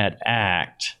done that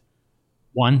act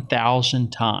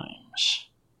 1,000 times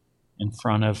in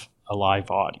front of a live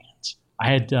audience.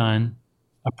 I had done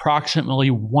approximately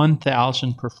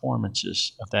 1,000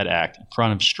 performances of that act in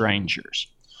front of strangers.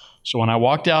 So when I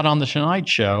walked out on the Tonight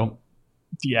Show,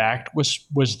 the act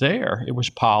was there. It was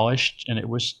polished, and it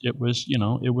was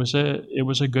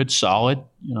a good, solid,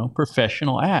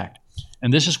 professional act.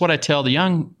 And this is what I tell the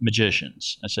young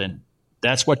magicians. I said,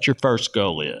 that's what your first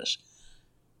goal is.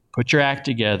 Put your act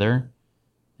together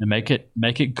and make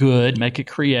it good, make it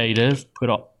creative,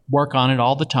 work on it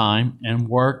all the time, and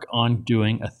work on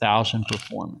doing 1,000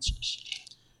 performances.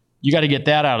 You got to get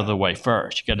that out of the way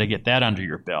first. You got to get that under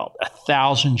your belt.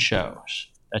 1,000 shows.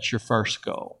 That's your first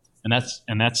goal. And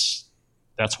that's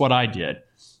what I did.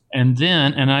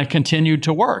 And I continued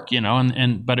to work,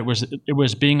 but it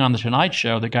was being on the Tonight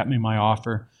Show that got me my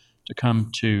offer to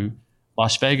come to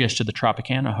Las Vegas to the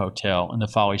Tropicana Hotel in the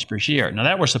Folies Bergère. Now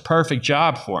that was the perfect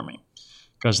job for me,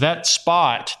 because that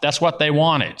spot, that's what they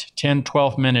wanted, 10,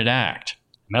 12-minute act.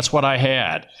 And that's what I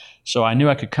had. So I knew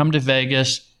I could come to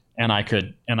Vegas and I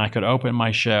could open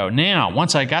my show. Now,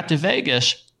 once I got to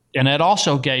Vegas, and it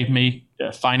also gave me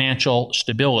financial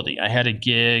stability. I had a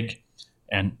gig,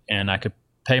 and I could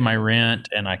pay my rent,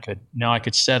 and I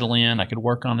could settle in. I could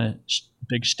work on a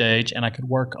big stage, and I could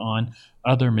work on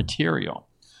other material.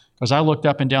 Because I looked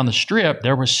up and down the Strip,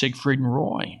 there was Siegfried and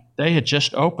Roy. They had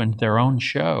just opened their own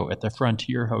show at the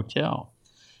Frontier Hotel,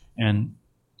 and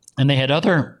they had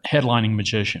other headlining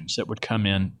magicians that would come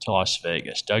in to Las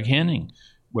Vegas. Doug Henning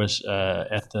was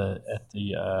at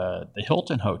the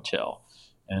Hilton Hotel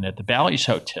and at the Bally's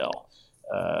Hotel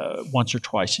once or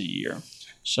twice a year.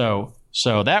 So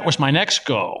that was my next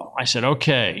goal. I said,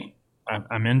 okay,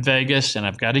 I'm in Vegas and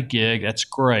I've got a gig. That's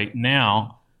great.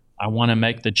 Now I want to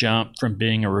make the jump from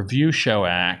being a review show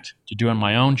act to doing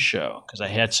my own show, because I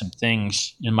had some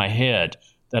things in my head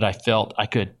that I felt I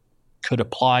could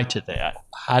apply to that.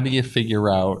 How do you figure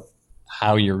out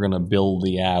how you're going to build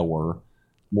the hour?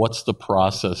 What's the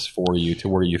process for you to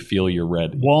where you feel you're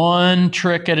ready? One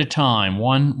trick at a time,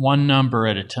 one number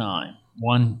at a time,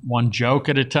 one joke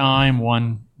at a time,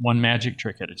 one magic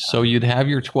trick at a time. So you'd have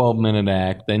your 12-minute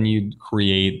act, then you'd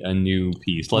create a new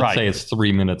piece. Let's say it's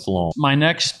 3 minutes long. My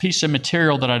next piece of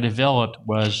material that I developed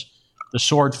was the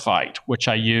sword fight, which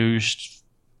I used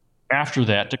after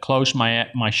that to close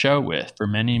my show with for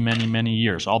many, many, many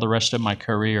years, all the rest of my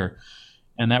career.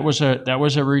 And that was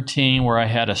a routine where I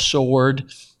had a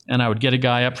sword, and I would get a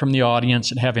guy up from the audience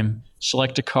and have him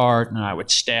select a card, and I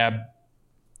would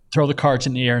throw the cards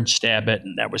in the air and stab it,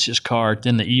 and that was his card.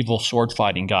 Then the evil sword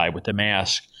fighting guy with the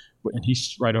mask, and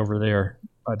he's right over there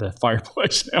by the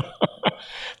fireplace now.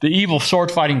 The evil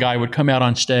sword fighting guy would come out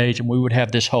on stage, and we would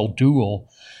have this whole duel,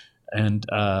 and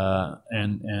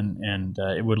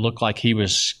it would look like he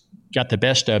got the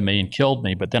best of me and killed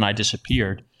me, but then I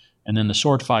disappeared. And then the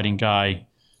sword fighting guy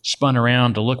spun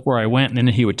around to look where I went, and then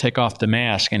he would take off the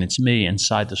mask, and it's me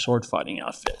inside the sword fighting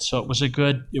outfit. So it was a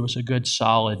good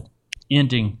solid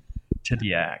ending to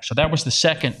the act. So that was the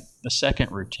second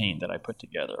routine that I put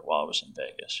together while I was in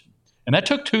Vegas. And that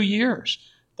took 2 years.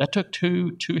 That took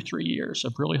 2 or 3 years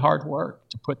of really hard work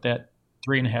to put that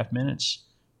 3.5 minutes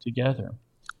together.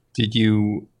 Did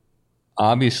you,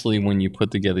 obviously when you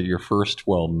put together your first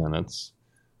 12 minutes,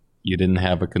 You didn't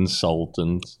have a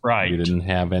consultant. Right. You didn't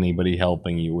have anybody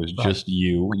helping you. It was just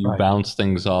you. You Right. bounced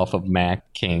things off of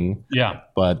Mac King. Yeah.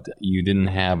 But you didn't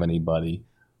have anybody.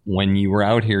 When you were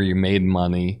out here, you made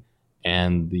money.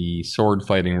 And the sword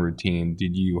fighting routine,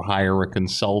 did you hire a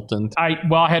consultant? I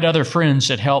had other friends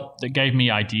that helped, that gave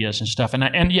me ideas and stuff. And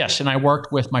I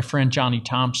worked with my friend Johnny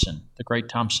Thompson, the great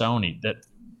Thompsoni, that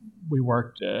we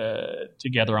worked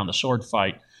together on the sword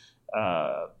fight.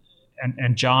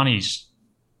 And Johnny's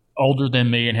older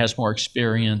than me and has more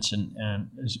experience and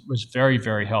was very,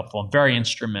 very helpful and very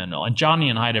instrumental. And Johnny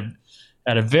and I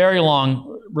had a very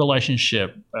long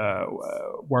relationship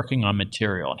working on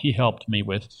material. And he helped me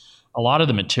with a lot of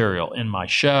the material in my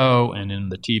show and in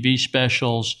the TV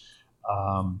specials.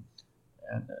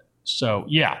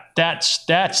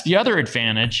 That's the other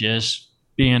advantage is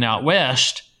being out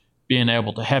west, being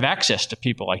able to have access to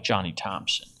people like Johnny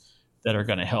Thompson that are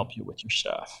going to help you with your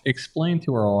stuff. Explain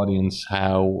to our audience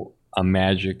how a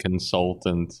magic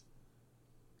consultant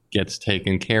gets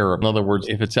taken care of. In other words,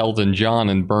 if it's Elton John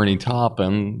and Bernie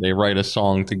Taupin, they write a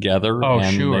song together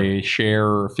they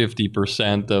share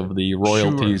 50% of the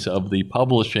royalties of the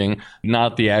publishing,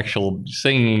 not the actual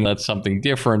singing. That's something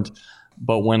different.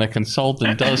 But when a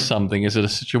consultant does something, is it a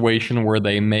situation where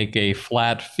they make a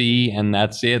flat fee and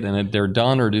that's it and they're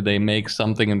done, or do they make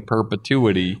something in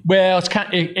perpetuity? Well,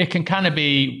 it can kind of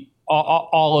be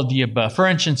all of the above. For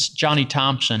instance, Johnny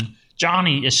Thompson.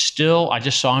 Johnny is still, I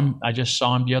just saw him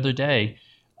the other day,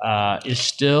 is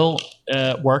still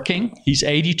working. He's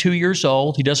 82 years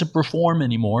old. He doesn't perform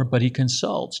anymore, but he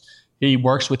consults. He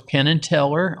works with Penn and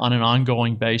Teller on an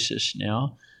ongoing basis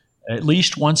now. At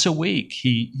least once a week,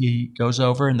 he goes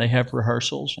over and they have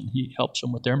rehearsals and he helps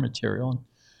them with their material.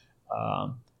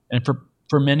 And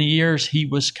for many years, he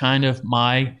was kind of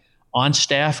my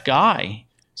on-staff guy.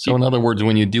 So in other words,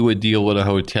 when you do a deal with a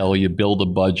hotel, you build a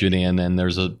budget in and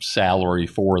there's a salary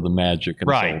for the magic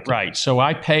consultant. Right. So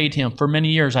I paid him, for many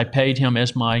years, I paid him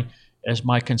as my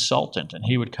consultant. And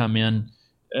he would come in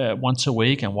once a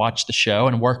week and watch the show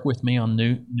and work with me on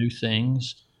new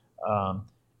things.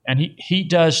 And he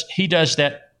does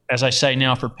that, as I say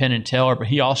now, for Penn and Teller, but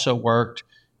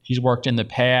he's worked in the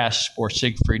past for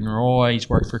Siegfried and Roy. He's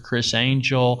worked for Chris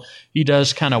Angel. He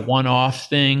does kind of one-off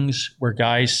things where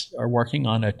guys are working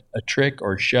on a trick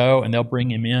or a show, and they'll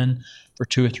bring him in for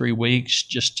 2 or 3 weeks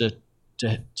just to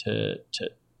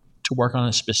work on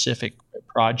a specific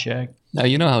project. Now,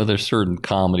 you know how there's certain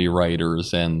comedy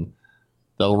writers, and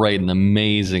they'll write an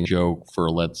amazing joke for,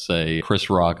 let's say, Chris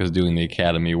Rock is doing the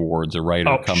Academy Awards. A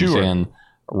writer comes in,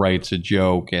 writes a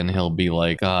joke, and he'll be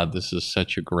like, God, this is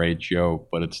such a great joke,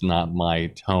 but it's not my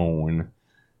tone.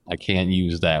 I can't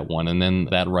use that one. And then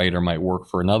that writer might work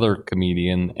for another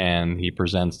comedian, and he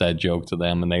presents that joke to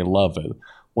them, and they love it.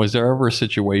 Was there ever a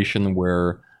situation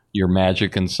where your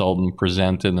magic consultant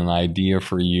presented an idea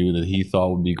for you that he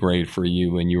thought would be great for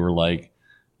you, and you were like,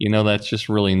 that's just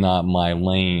really not my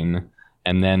lane?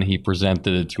 And then he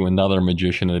presented it to another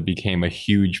magician, and it became a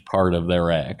huge part of their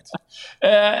act.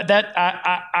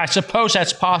 I suppose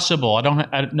that's possible.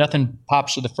 Nothing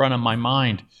pops to the front of my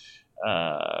mind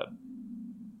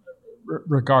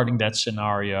regarding that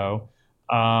scenario.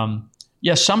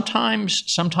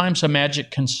 Sometimes a magic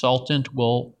consultant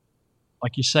will,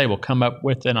 like you say, will come up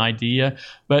with an idea.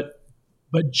 But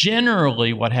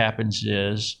generally, what happens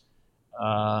is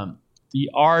the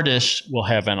artist will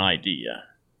have an idea.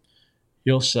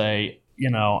 He'll say,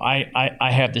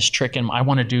 I have this trick and I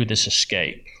want to do this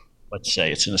escape. Let's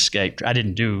say it's an escape. I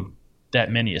didn't do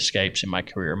that many escapes in my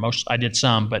career. I did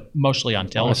some, but mostly on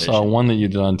television. I saw one that you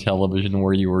did on television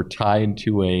where you were tied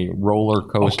to a roller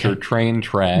coaster train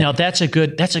track. Now that's a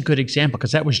good example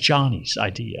because that was Johnny's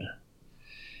idea.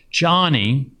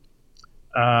 Johnny,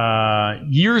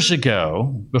 years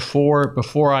ago,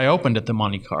 before I opened at the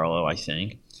Monte Carlo, I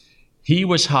think, he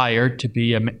was hired to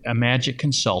be a magic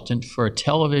consultant for a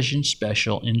television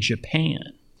special in Japan.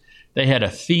 They had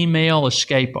a female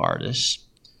escape artist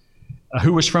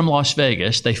who was from Las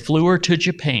Vegas. They flew her to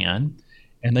Japan,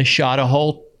 and they shot a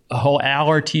whole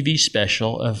hour TV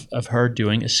special of her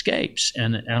doing escapes.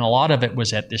 And a lot of it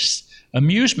was at this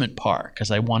amusement park because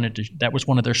that was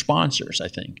one of their sponsors, I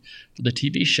think, for the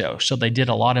TV show. So they did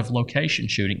a lot of location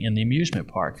shooting in the amusement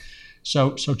park.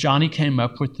 So Johnny came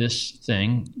up with this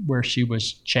thing where she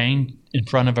was chained in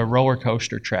front of a roller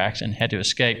coaster tracks and had to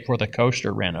escape before the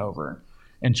coaster ran over.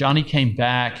 And Johnny came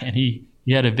back and he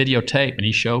had a videotape and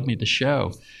he showed me the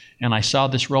show. And I saw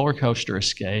this roller coaster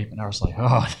escape and I was like,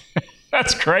 oh,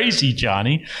 that's crazy,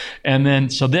 Johnny. And then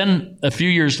a few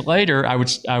years later, I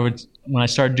would when I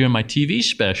started doing my TV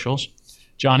specials,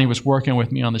 Johnny was working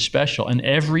with me on the special. And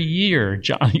every year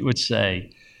Johnny would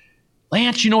say,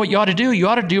 Lance, you know what you ought to do? You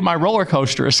ought to do my roller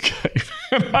coaster escape.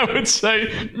 And I would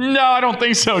say, no, I don't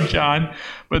think so, John.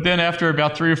 But then after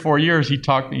about 3 or 4 years, he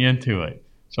talked me into it.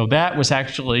 So that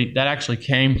actually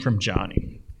came from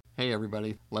Johnny. Hey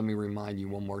everybody, let me remind you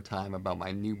one more time about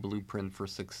my new Blueprint for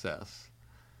Success.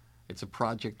 It's a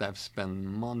project I've spent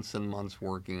months and months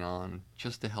working on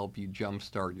just to help you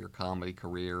jumpstart your comedy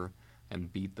career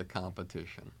and beat the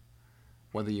competition.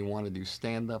 Whether you want to do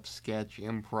stand-up, sketch,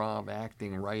 improv,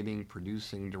 acting, writing,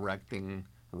 producing, directing,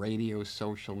 radio,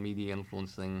 social media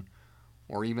influencing,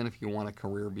 or even if you want a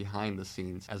career behind the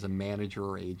scenes as a manager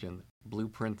or agent,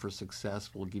 Blueprint for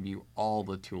Success will give you all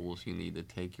the tools you need to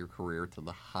take your career to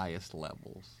the highest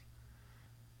levels.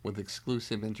 With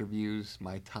exclusive interviews,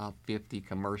 my top 50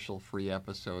 commercial-free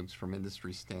episodes from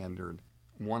Industry Standard,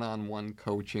 one-on-one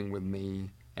coaching with me,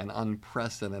 and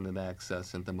unprecedented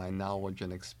access into my knowledge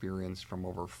and experience from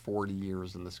over 40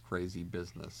 years in this crazy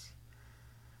business.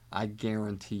 I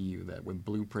guarantee you that with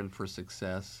Blueprint for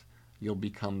Success, you'll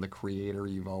become the creator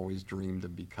you've always dreamed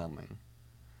of becoming.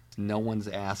 No one's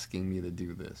asking me to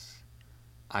do this.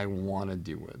 I want to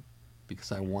do it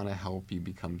because I want to help you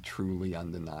become truly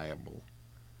undeniable.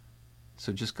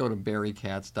 So just go to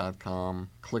barrykatz.com,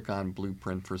 click on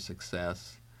Blueprint for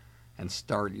Success, and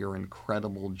start your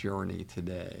incredible journey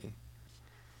today.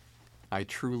 I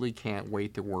truly can't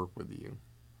wait to work with you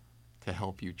to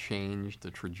help you change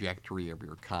the trajectory of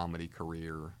your comedy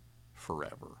career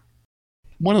forever.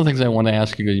 One of the things I want to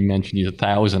ask you, you mentioned you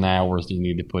 1,000 hours that you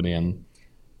need to put in.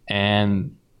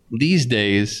 And these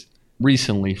days,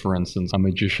 recently, for instance, a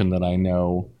magician that I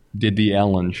know did the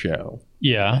Ellen show.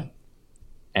 Yeah.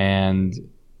 And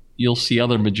you'll see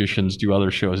other magicians do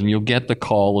other shows, and you'll get the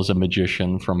call as a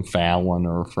magician from Fallon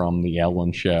or from the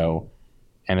Ellen show,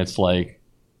 and it's like,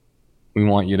 we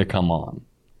want you to come on.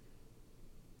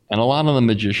 And a lot of the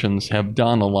magicians have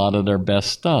done a lot of their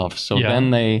best stuff, so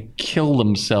then they kill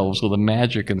themselves with a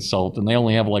magic consultant. They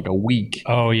only have like a week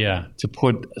to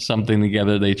put something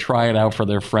together. They try it out for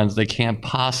their friends. They can't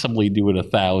possibly do it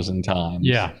 1,000 times.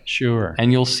 Yeah, sure.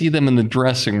 And you'll see them in the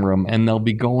dressing room, and they'll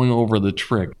be going over the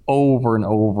trick over and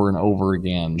over and over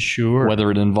again. Sure.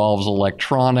 Whether it involves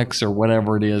electronics or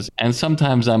whatever it is. And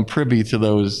sometimes I'm privy to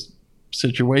those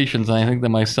situations, and I think to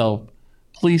myself,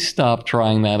 please stop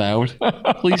trying that out.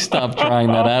 Please stop trying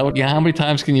that out. Yeah, how many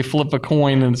times can you flip a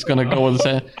coin and it's going to go with the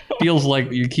same? Feels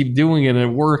like you keep doing it and it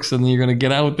works, and then you're going to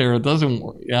get out there. It doesn't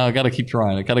work. Yeah, I got to keep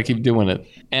trying. I got to keep doing it.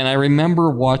 And I remember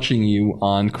watching you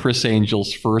on Criss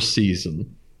Angel's first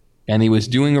season, and he was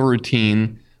doing a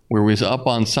routine where he was up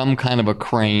on some kind of a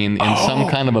crane in some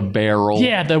kind of a barrel.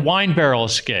 Yeah, the wine barrel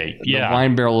escape. The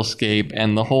wine barrel escape.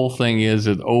 And the whole thing is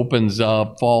it opens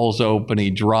up, falls open,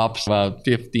 he drops about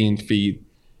 15 feet.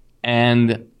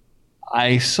 And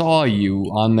I saw you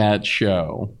on that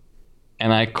show,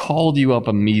 and I called you up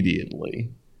immediately.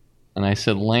 And I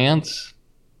said, Lance,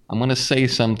 I'm going to say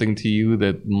something to you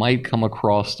that might come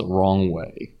across the wrong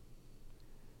way.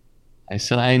 I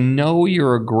said, I know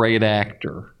you're a great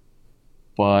actor,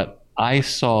 but I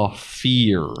saw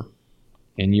fear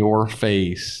in your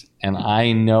face, and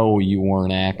I know you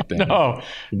weren't acting. No.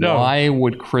 Why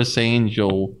would Criss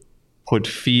Angel put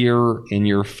fear in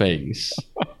your face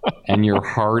and your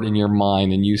heart and your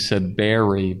mind? And you said,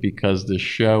 Barry, because the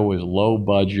show is low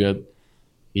budget.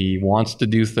 He wants to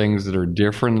do things that are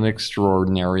different and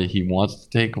extraordinary. He wants to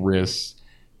take risks.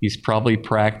 He's probably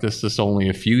practiced this only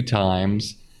a few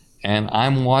times. And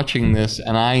I'm watching this,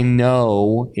 and I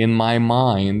know in my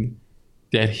mind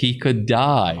that he could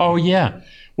die. Oh, yeah.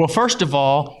 Well, first of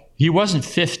all, he wasn't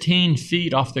 15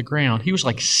 feet off the ground. He was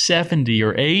like 70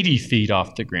 or 80 feet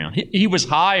off the ground. He was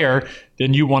higher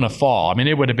than you want to fall. I mean,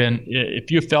 it would have been, if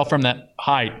you fell from that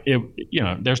height,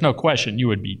 there's no question you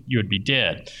would be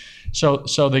dead. So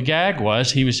the gag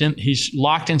was he's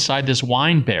locked inside this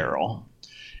wine barrel,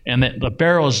 and the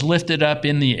barrel is lifted up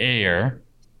in the air,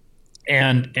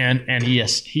 and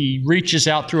he reaches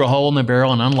out through a hole in the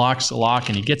barrel and unlocks the lock,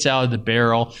 and he gets out of the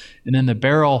barrel, and then the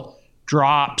barrel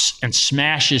drops and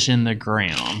smashes in the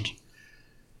ground.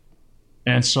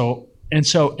 But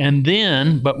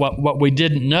what we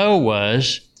didn't know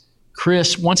was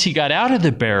Criss, once he got out of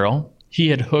the barrel, he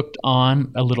had hooked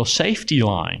on a little safety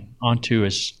line onto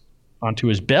his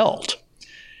belt.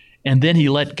 And then he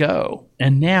let go.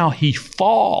 And now he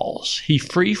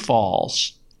free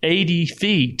falls 80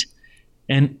 feet.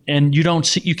 And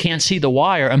you can't see the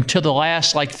wire until the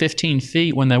last like 15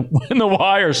 feet when the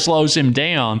wire slows him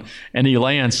down and he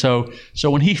lands. So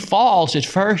when he falls, at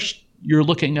first you're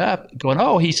looking up going,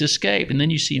 oh, he's escaped, and then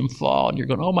you see him fall and you're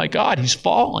going, oh my God, he's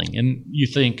falling, and you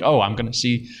think, oh, I'm going to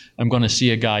see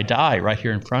a guy die right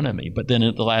here in front of me. But then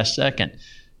at the last second,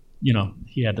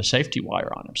 he had the safety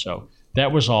wire on him. So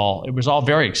it was all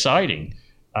very exciting.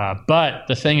 But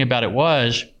the thing about it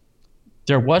was,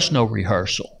 there was no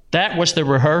rehearsal. That was the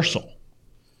rehearsal.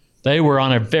 They were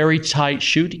on a very tight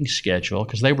shooting schedule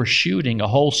because they were shooting a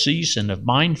whole season of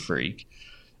Mind Freak,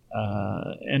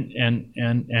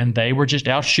 and they were just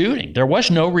out shooting. There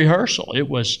was no rehearsal. It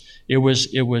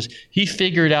was. He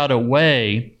figured out a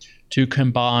way to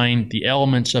combine the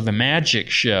elements of a magic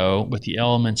show with the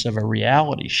elements of a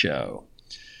reality show.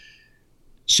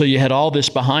 So you had all this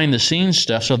behind the scenes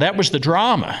stuff. So that was the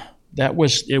drama. That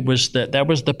was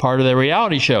the part of the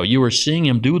reality show. You were seeing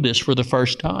him do this for the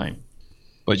first time.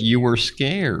 But you were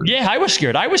scared. Yeah, I was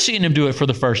scared. I was seeing him do it for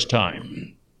the first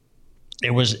time.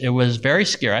 It was very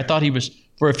scary. I thought he was,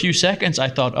 for a few seconds, I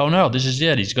thought, oh no, this is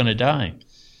it. He's going to die.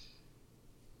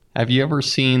 Have you ever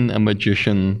seen a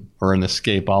magician or an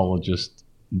escapologist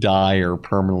die or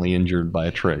permanently injured by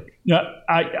a trick?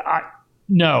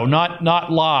 No,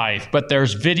 not live, but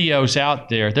there's videos out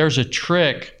there. There's a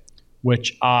trick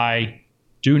which I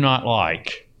do not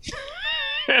like.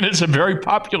 And it's a very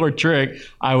popular trick.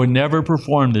 I would never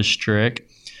perform this trick.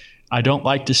 I don't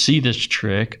like to see this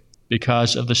trick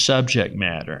because of the subject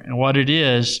matter. And what it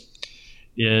is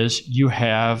you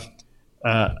have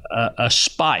a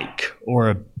spike or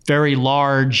a very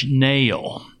large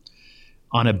nail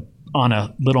on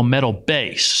a little metal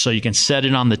base, so you can set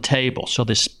it on the table. So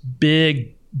this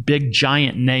big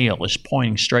giant nail is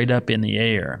pointing straight up in the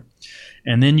air.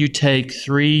 And then you take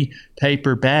 3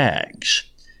 paper bags,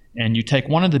 and you take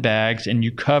one of the bags and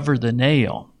you cover the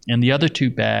nail, and the other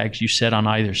 2 bags you set on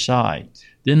either side.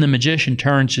 Then the magician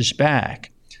turns his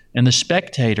back, and the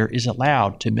spectator is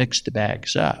allowed to mix the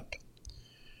bags up.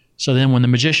 So then when the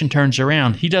magician turns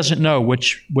around, he doesn't know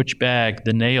which bag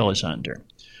the nail is under,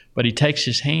 but he takes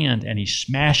his hand and he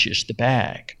smashes the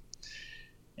bag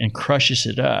and crushes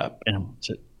it up. And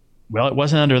well, it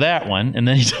wasn't under that one. And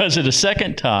then he does it a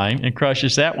second time and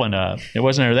crushes that one up. It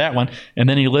wasn't under that one. And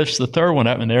then he lifts the third one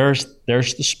up, and there's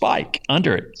the spike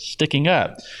under it sticking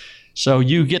up. So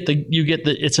you get the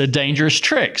it's a dangerous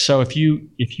trick. So if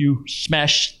you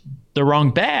smash the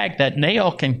wrong bag, that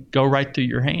nail can go right through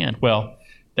your hand. Well,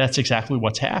 that's exactly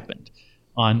what's happened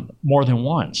on more than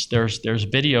once. There's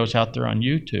videos out there on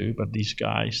YouTube of these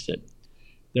guys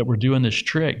that were doing this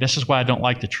trick. This is why I don't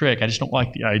like the trick. I just don't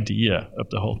like the idea of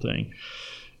the whole thing.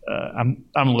 I'm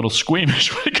a little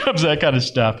squeamish when it comes to that kind of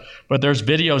stuff. But there's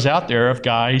videos out there of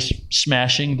guys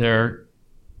smashing their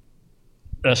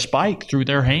spike through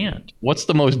their hand. What's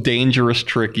the most dangerous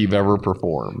trick you've ever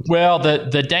performed? Well,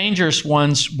 the dangerous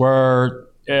ones were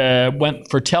went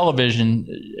for television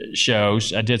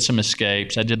shows. I did some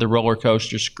escapes. I did the roller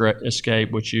coaster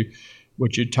escape, which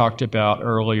you talked about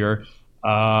earlier.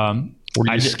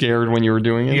 Were you scared when you were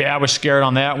doing it? Yeah, I was scared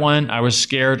on that one. I was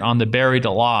scared on the Buried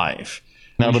Alive.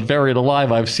 Now, the Buried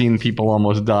Alive, I've seen people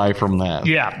almost die from that.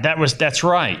 Yeah, that's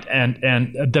right.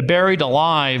 And the Buried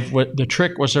Alive, the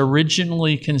trick was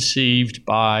originally conceived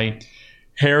by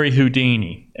Harry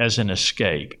Houdini as an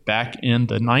escape. Back in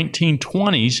the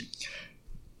 1920s,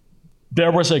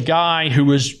 there was a guy who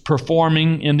was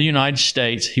performing in the United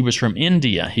States. He was from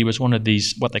India. He was one of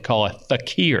these, what they call a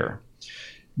fakir.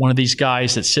 One of these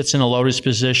guys that sits in a lotus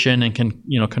position and can,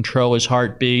 control his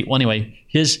heartbeat. Well, anyway,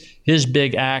 his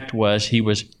big act was he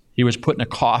was put in a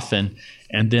coffin,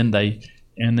 and then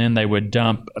they would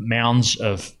dump mounds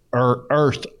of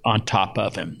earth on top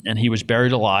of him, and he was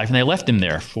buried alive. And they left him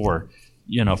there for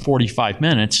 45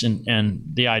 minutes, and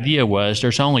the idea was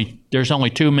there's only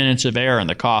 2 minutes of air in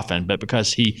the coffin, but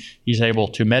because he's able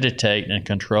to meditate and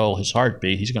control his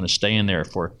heartbeat, he's going to stay in there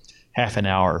for half an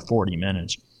hour or 40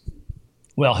 minutes.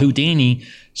 Well, Houdini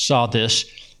saw this,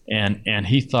 and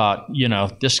he thought,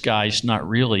 this guy's not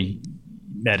really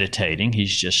meditating.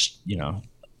 He's just,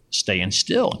 staying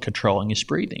still and controlling his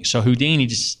breathing. So Houdini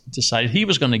decided he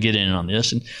was going to get in on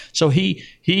this. And so he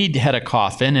had a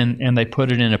coffin, and they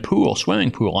put it in a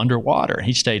swimming pool underwater.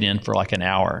 He stayed in for like an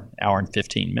hour and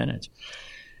 15 minutes.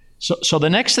 So the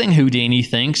next thing Houdini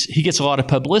thinks, he gets a lot of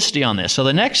publicity on this. So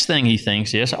the next thing he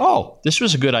thinks is, oh, this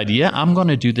was a good idea. I'm going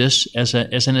to do this as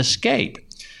an escape.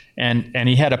 And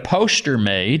he had a poster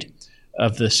made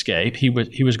of the escape. He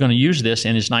was going to use this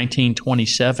in his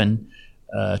 1927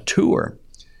 tour.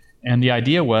 And the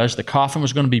idea was the coffin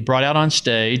was going to be brought out on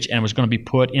stage and was going to be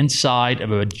put inside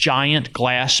of a giant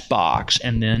glass box,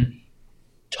 and then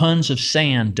tons of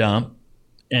sand dumped.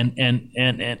 And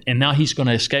now he's going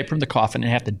to escape from the coffin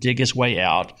and have to dig his way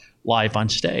out live on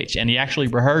stage. And he actually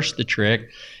rehearsed the trick,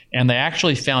 and they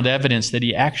actually found evidence that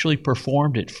he actually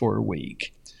performed it for a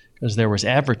week because there was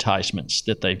advertisements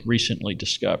that they recently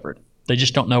discovered. They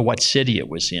just don't know what city it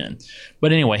was in.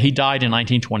 But anyway, he died in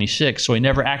 1926, so he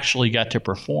never actually got to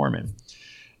perform him.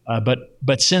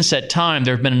 But since that time,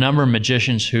 there have been a number of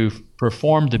magicians who've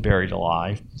performed the Buried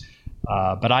Alive.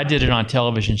 But I did it on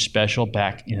television special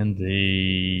back in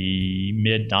the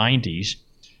mid-'90s,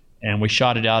 and we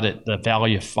shot it out at the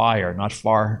Valley of Fire, not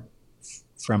far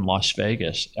from Las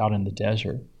Vegas, out in the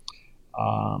desert.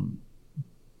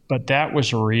 But that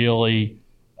was really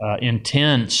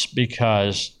intense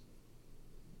because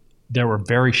there were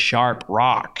very sharp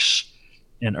rocks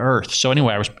and earth. So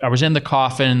anyway, I was in the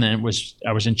coffin, and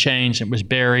I was in chains. It was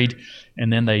buried,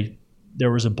 and then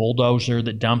there was a bulldozer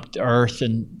that dumped earth,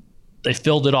 and they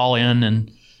filled it all in,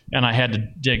 and I had to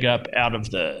dig up out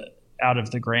of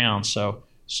the ground. So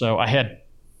I had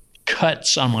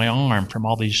cuts on my arm from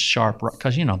all these sharp,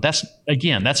 because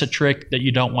that's a trick that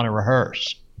you don't want to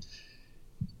rehearse.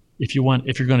 If you're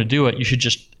going to do it, you should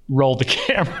just roll the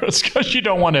cameras, because you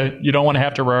don't want to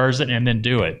have to rehearse it and then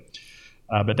do it.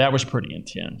 But that was pretty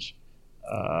intense.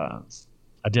 I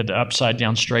did the upside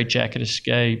down straitjacket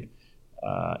escape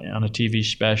on a TV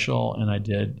special, and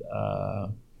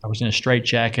I was in a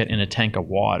straitjacket in a tank of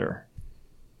water,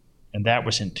 and that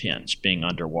was intense, being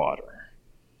underwater.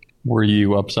 Were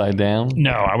you upside down?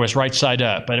 No, I was right side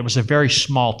up, but it was a very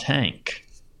small tank.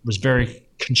 It was very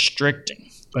constricting.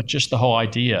 But just the whole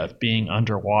idea of being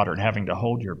underwater and having to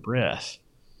hold your breath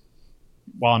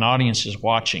while an audience is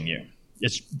watching you,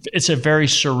 it's a very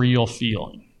surreal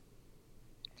feeling.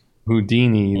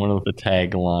 Houdini, one of the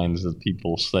taglines that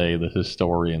people say, the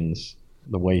historians,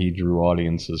 the way he drew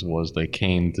audiences was they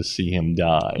came to see him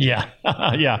die. Yeah,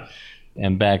 yeah.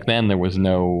 And back then there was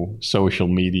no social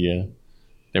media.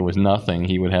 There was nothing.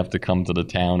 He would have to come to the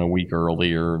town a week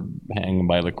earlier, hanging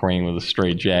by the crane with a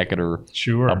straitjacket or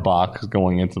a box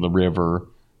going into the river.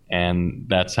 And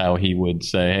that's how he would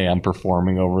say, "Hey, I'm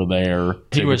performing over there."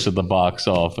 He was at the box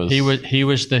office. He was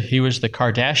the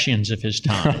Kardashians of his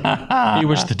time. He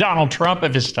was the Donald Trump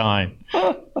of his time.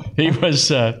 He was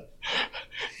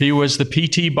the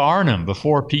P.T. Barnum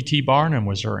before P.T. Barnum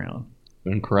was around.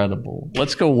 Incredible.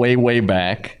 Let's go way, way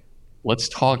back. Let's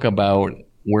talk about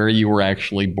where you were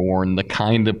actually born, the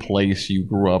kind of place you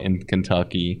grew up in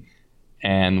Kentucky,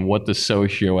 and what the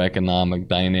socioeconomic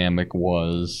dynamic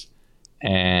was,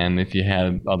 and if you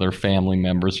had other family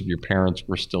members, if your parents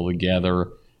were still together,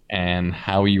 and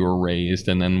how you were raised,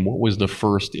 and then what was the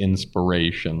first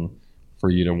inspiration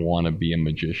for you to want to be a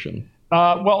magician?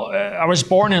 I was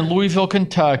born in Louisville,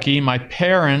 Kentucky. My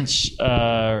parents,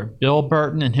 Bill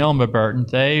Burton and Hilma Burton,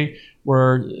 they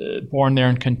were born there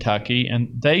in Kentucky, and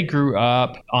they grew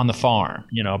up on the farm,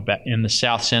 in the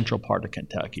south central part of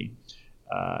Kentucky,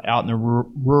 out in the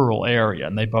rural area.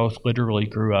 And they both literally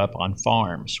grew up on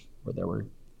farms where there were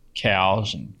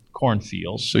cows and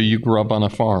cornfields. So you grew up on a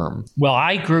farm? Well,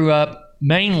 I grew up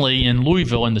mainly in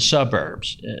Louisville in the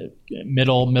suburbs,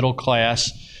 middle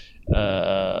class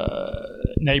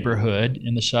neighborhood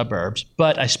in the suburbs.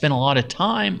 But I spent a lot of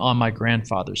time on my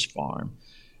grandfather's farm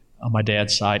on my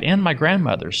dad's side, and my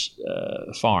grandmother's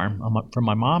farm from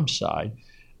my mom's side.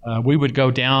 We would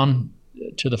go down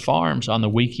to the farms on the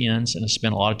weekends, and I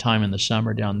spent a lot of time in the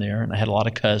summer down there, and I had a lot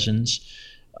of cousins.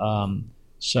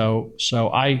 So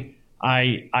I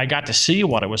got to see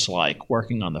what it was like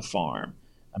working on the farm.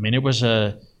 I mean, it was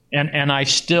and I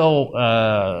still,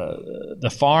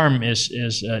 the farm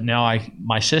is now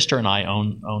my sister and I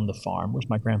own the farm. It was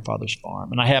my grandfather's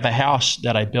farm. And I have a house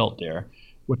that I built there,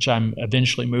 which I'm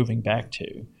eventually moving back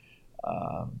to.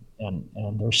 And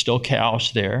there's still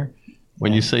cows there.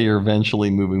 When you say you're eventually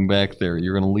moving back there,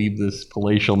 you're going to leave this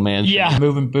palatial mansion? Yeah,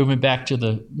 moving back to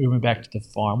the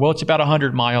farm. Well, it's about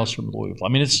 100 miles from Louisville. I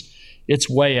mean, it's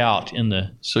way out in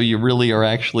the. So you really are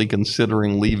actually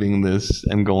considering leaving this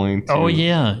and going to. Oh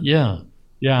yeah.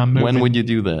 I'm moving. When would you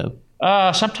do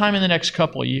that? Sometime in the next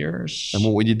couple of years. And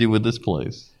what would you do with this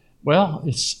place? Well,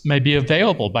 it's maybe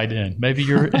available by then. Maybe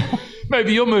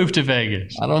you'll move to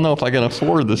Vegas. I don't know if I can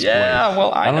afford this place. Yeah,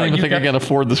 well, I don't even think I can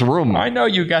afford this room. I know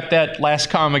you got that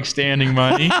last comic standing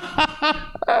money.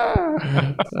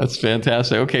 That's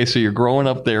fantastic. Okay, so you're growing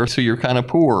up there, so you're kind of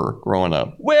poor growing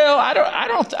up. Well,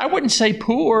 I wouldn't say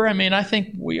poor. I mean, I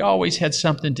think we always had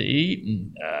something to eat,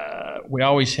 and we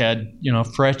always had,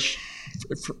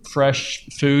 fresh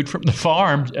food from the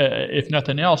farm, if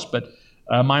nothing else. But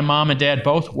my mom and dad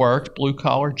both worked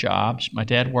blue-collar jobs. My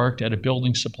dad worked at a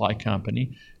building supply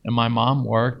company, and my mom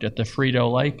worked at the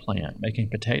Frito-Lay plant making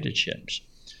potato chips.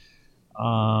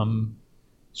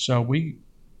 So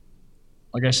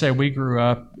like I say, I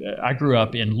grew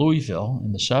up in Louisville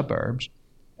in the suburbs,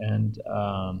 and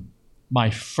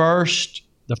the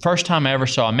first time I ever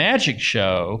saw a magic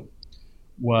show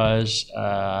was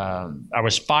I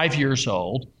was 5 years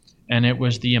old, and it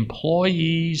was the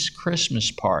employees'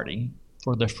 Christmas party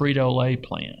for the Frito-Lay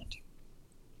plant.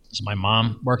 So my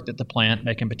mom worked at the plant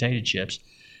making potato chips,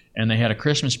 and they had a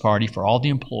Christmas party for all the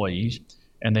employees.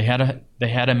 And they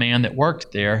had a man that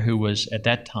worked there who was at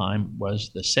that time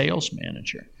was the sales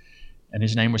manager, and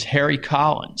his name was Harry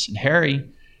Collins. And Harry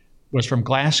was from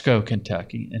Glasgow,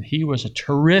 Kentucky, and he was a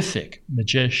terrific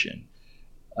magician,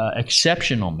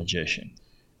 exceptional magician.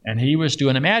 And he was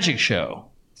doing a magic show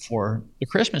for the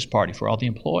Christmas party for all the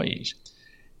employees.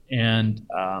 And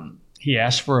he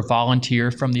asked for a volunteer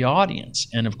from the audience.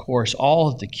 And of course, all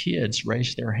of the kids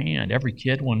raised their hand. Every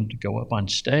kid wanted to go up on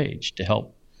stage to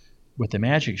help with the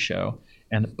magic show.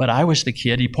 But I was the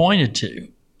kid he pointed to.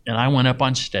 And I went up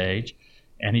on stage,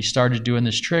 and he started doing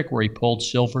this trick where he pulled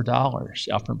silver dollars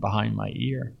out from behind my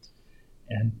ear.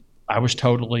 And I was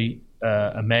totally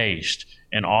amazed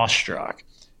and awestruck.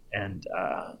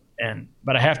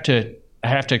 But I have to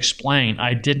explain,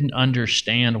 I didn't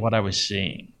understand what I was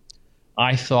seeing.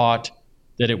 I thought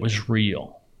that it was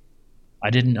real.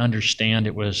 I didn't understand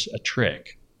it was a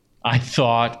trick. I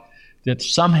thought that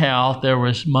somehow there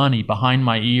was money behind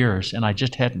my ears, and I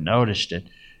just hadn't noticed it.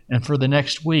 And for the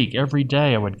next week, every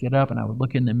day I would get up and I would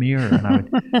look in the mirror, and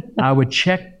I would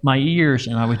check my ears,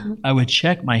 and I would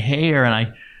check my hair,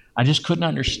 and I just couldn't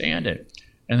understand it.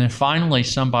 And then finally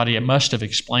somebody must have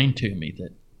explained to me that,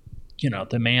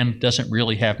 the man doesn't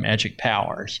really have magic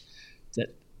powers,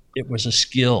 that it was a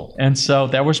skill. And so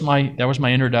that was my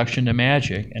introduction to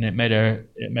magic, and it made a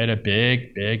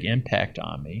big impact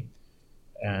on me.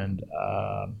 And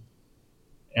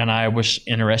I was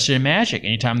interested in magic.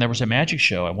 Anytime there was a magic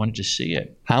show, I wanted to see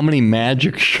it. How many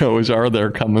magic shows are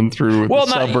there coming through the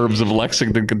suburbs of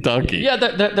Lexington, Kentucky? Yeah,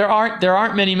 there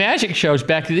aren't many magic shows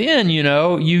back then.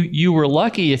 You were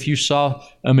lucky if you saw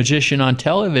a magician on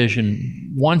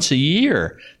television once a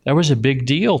year. That was a big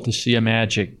deal to see a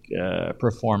magic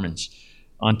performance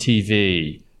on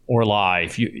TV or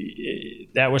live.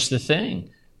 That was the thing.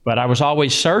 But I was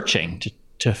always searching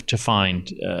to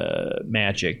find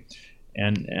magic.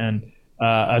 And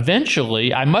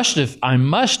eventually, I must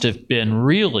have been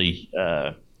really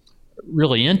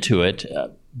into it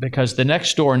because the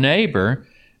next door neighbor,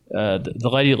 the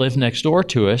lady who lived next door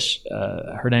to us,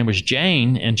 her name was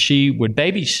Jane, and she would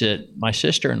babysit my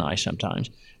sister and I sometimes.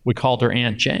 We called her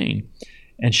Aunt Jane,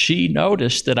 and she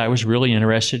noticed that I was really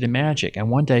interested in magic.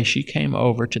 And one day, she came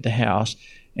over to the house,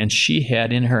 and she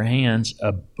had in her hands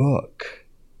a book.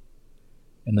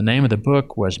 And the name of the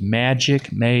book was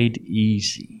Magic Made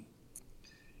Easy.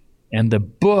 And the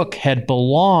book had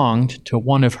belonged to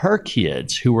one of her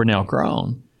kids who were now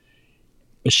grown.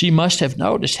 But she must have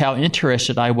noticed how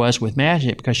interested I was with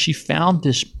magic because she found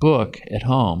this book at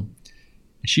home.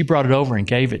 And she brought it over and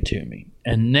gave it to me.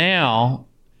 And now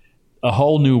a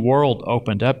whole new world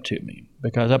opened up to me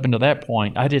because up until that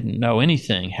point, I didn't know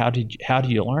anything. How do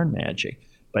you learn magic?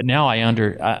 But now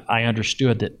I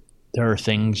understood that there are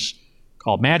things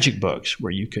called magic books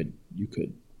where you could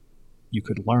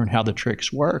learn how the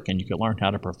tricks work and you could learn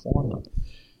how to perform them.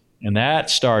 And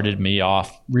that started me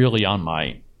off really on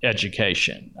my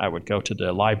education. I would go to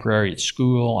the library at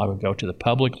school, I would go to the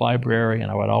public library,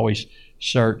 and I would always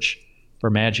search for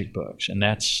magic books. And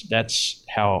that's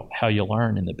how you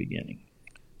learn in the beginning.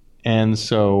 And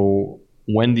so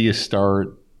when do you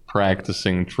start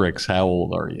practicing tricks? How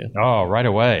old are you? Oh, right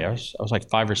away. I was like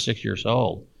 5 or 6 years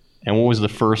old. And what was the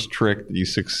first trick that you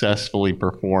successfully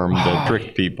performed that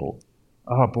tricked people?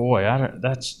 Oh boy,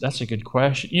 that's a good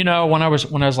question. When I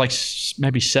was like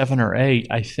maybe 7 or 8,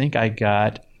 I think I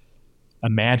got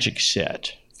a magic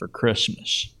set for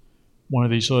Christmas. One of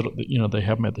these little, they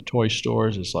have them at the toy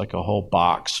stores. It's like a whole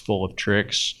box full of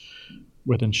tricks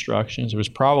with instructions. It was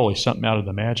probably something out of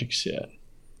the magic set.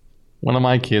 One of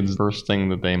my kids, first thing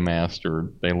that they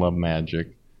mastered, they love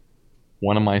magic.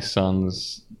 One of my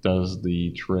sons does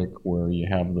the trick where you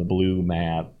have the blue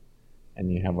mat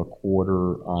and you have a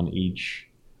quarter on each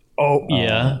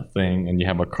thing, and you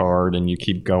have a card and you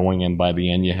keep going, and by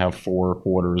the end you have 4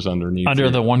 quarters underneath.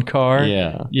 Under the one card?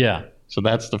 Yeah. Yeah. So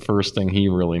that's the first thing he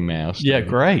really mastered. Yeah,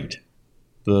 great.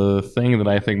 The thing that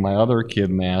I think my other kid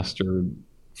mastered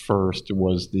first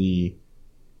was the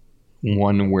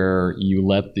one where you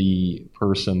let the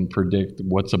person predict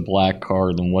what's a black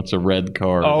card and what's a red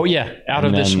card. Oh, yeah. Out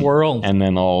of this world. And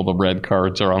then all the red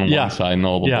cards are on one side and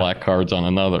all the black cards on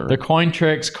another. The coin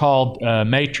trick's called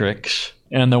Matrix.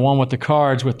 And the one with the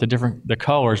cards with the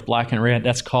colors, black and red,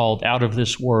 that's called Out of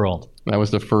This World. That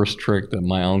was the first trick that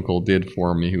my uncle did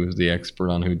for me, who was the expert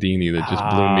on Houdini, that just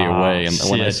blew me away. And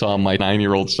when I saw my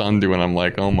 9-year-old son do it, I'm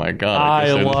like, oh my God.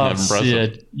 I love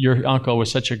Sid. Your uncle was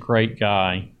such a great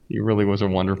guy. He really was a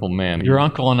wonderful man. Your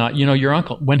uncle and I, your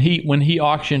uncle, when he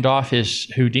auctioned off his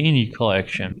Houdini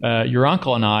collection, your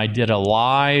uncle and I did a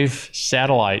live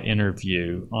satellite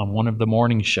interview on one of the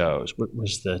morning shows. What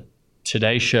was the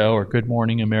Today Show or Good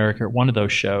Morning America, one of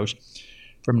those shows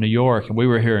from New York, and we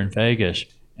were here in Vegas.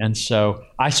 And so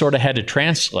I sort of had to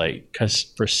translate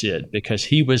for Sid because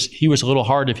he was a little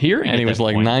hard of hearing, and he was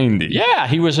like 90. Yeah,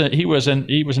 he was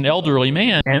an elderly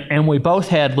man, and we both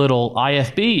had little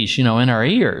IFBs, in our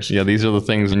ears. Yeah, these are the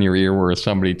things in your ear where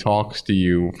somebody talks to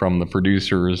you from the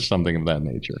producers, something of that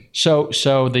nature. So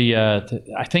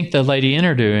I think the lady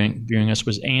interviewing us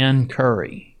was Ann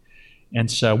Curry,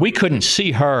 and so we couldn't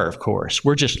see her. Of course,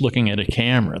 we're just looking at a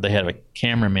camera. They had a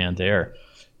cameraman there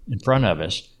in front of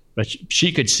us. But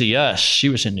she could see us. She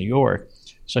was in New York.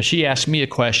 So she asked me a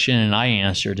question, and I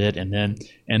answered it. And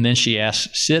then she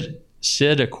asked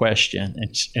Sid a question,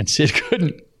 and Sid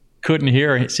couldn't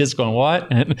hear it. Sid's going,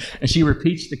 what? And she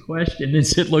repeats the question, and then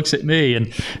Sid looks at me.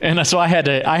 And so I had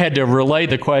to relay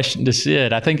the question to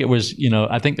Sid. I think it was,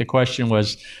 I think the question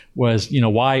was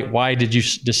why did you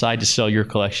decide to sell your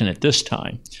collection at this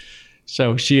time?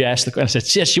 So she asked the question. I said,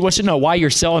 Sid, she wants to know why you're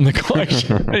selling the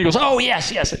collection. And he goes, oh,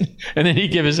 yes. And then he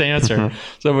gave his answer.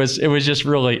 So it was just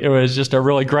a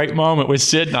really great moment with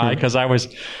Sid and I because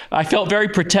I felt very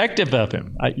protective of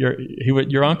him.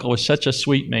 Your uncle was such a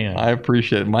sweet man. I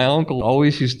appreciate it. My uncle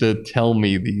always used to tell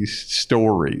me these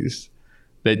stories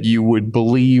that you would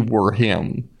believe were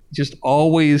him. Just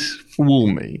always fool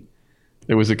me.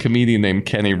 There was a comedian named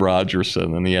Kenny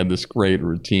Rogerson, and he had this great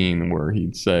routine where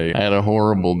he'd say, I had a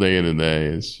horrible day today.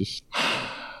 It's just,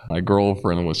 my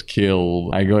girlfriend was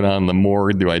killed. I go down to the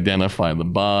morgue to identify the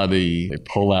body. They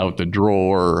pull out the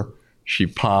drawer. She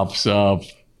pops up.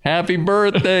 Happy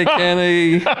birthday,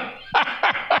 Kenny.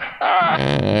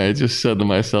 I just said to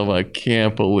myself, I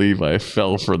can't believe I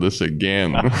fell for this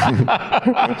again.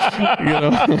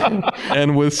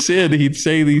 And with Sid, he'd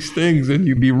say these things and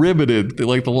you'd be riveted.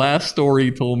 Like the last story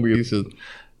he told me, he said,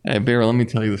 hey, Barry, let me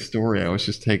tell you the story. I was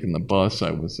just taking the bus.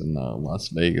 I was in Las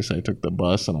Vegas. I took the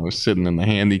bus and I was sitting in the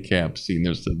handicap seat.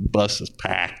 And the bus is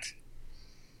packed.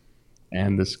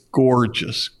 And this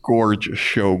gorgeous, gorgeous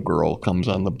showgirl comes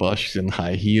on the bus. She's in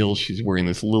high heels. She's wearing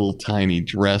this little tiny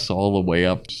dress all the way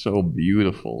up. So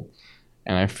beautiful.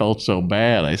 And I felt so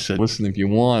bad. I said, listen, if you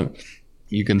want,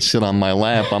 you can sit on my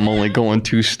lap. I'm only going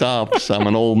 2 stops. I'm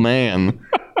an old man.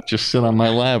 Just sit on my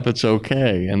lap. It's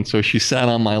okay. And so she sat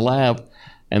on my lap.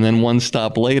 And then 1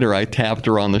 stop later, I tapped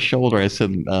her on the shoulder. I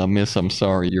said, Miss, I'm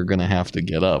sorry. You're going to have to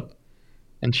get up.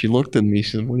 And she looked at me.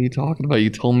 She said, what are you talking about?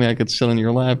 You told me I could sit on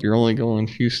your lap. You're only going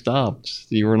a few stops.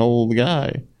 You're an old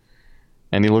guy.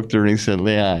 And he looked at her and he said,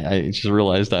 yeah, I just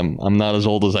realized I'm not as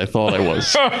old as I thought I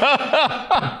was.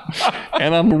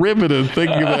 And I'm riveted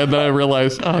thinking of that. And then I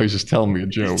realized, oh, he's just telling me a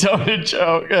joke. Telling a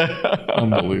joke.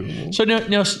 Unbelievable. So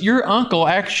now your uncle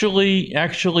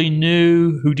actually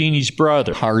knew Houdini's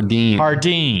brother.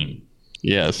 Hardin.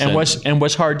 Yes. And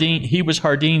was Hardin, he was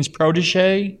Hardin's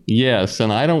protege? Yes.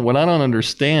 And what I don't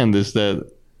understand is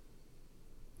that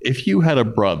if you had a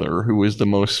brother who was the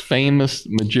most famous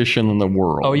magician in the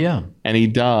world. Oh, yeah. And he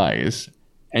dies,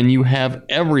 and you have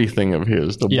everything of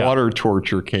his, the water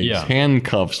torture case,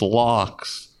 handcuffs,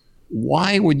 locks,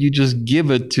 why would you just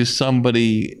give it to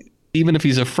somebody, even if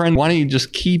he's a friend? Why don't you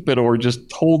just keep it or just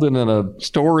hold it in a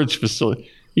storage facility?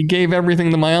 He gave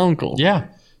everything to my uncle. Yeah,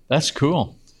 that's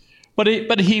cool. But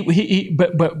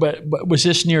was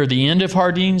this near the end of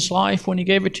Hardin's life when he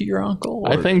gave it to your uncle?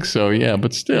 Or? I think so, yeah.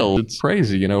 But still, it's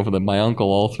crazy, for my uncle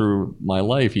all through my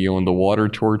life. He owned the water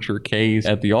torture case.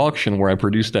 At the auction where I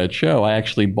produced that show, I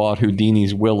actually bought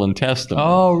Houdini's will and testament.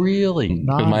 Oh, really?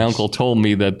 Because my uncle told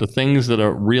me that the things that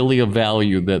are really of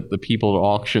value that the people at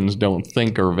auctions don't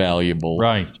think are valuable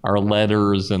are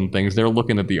letters and things. They're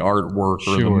looking at the artwork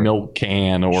or the milk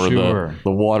can or the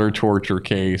water torture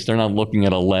case. They're not looking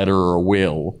at a letter or a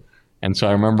will. And so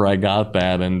I remember I got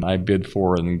that and I bid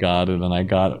for it and got it, and I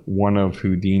got one of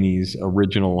Houdini's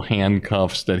original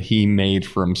handcuffs that he made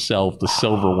for himself, the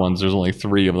silver ones. There's only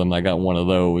 3 of them. I got one of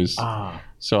those.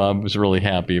 So I was really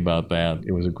happy about that.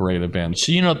 It was a great event.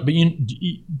 So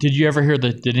did you ever hear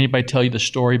did anybody tell you the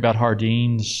story about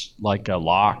Hardin's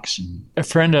locks? And a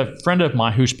friend of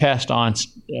mine who's passed on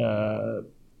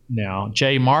now,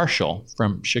 Jay Marshall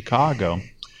from Chicago,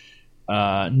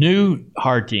 knew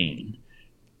Hardin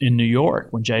in New York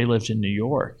when Jay lived in New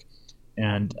York.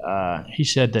 And he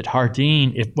said that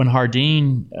when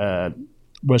Hardin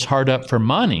was hard up for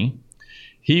money,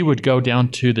 he would go down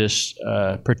to this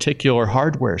particular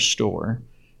hardware store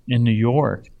in New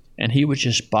York, and he would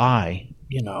just buy,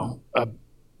 a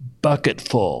bucket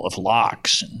full of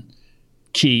locks and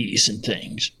keys and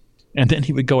things. And then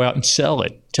he would go out and sell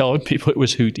it, telling people it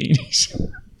was Houdini's.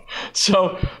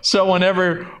 So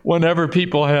whenever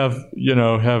people have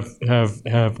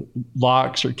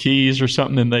locks or keys or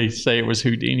something and they say it was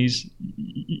Houdini's,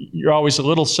 you're always a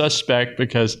little suspect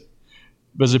because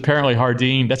apparently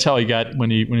Hardin, that's how he got, when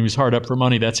he was hard up for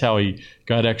money, that's how he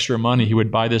got extra money. He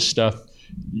would buy this stuff,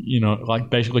 like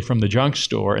basically from the junk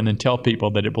store, and then tell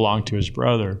people that it belonged to his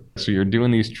brother. So you're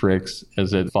doing these tricks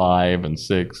as at 5 and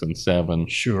 6 and 7.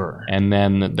 Sure. And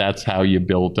then that's how you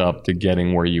built up to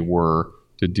getting where you were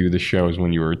to do the shows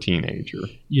when you were a teenager.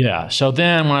 Yeah. So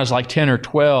then when I was like 10 or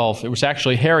 12, it was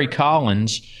actually Harry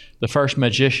Collins, the first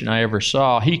magician I ever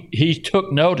saw. He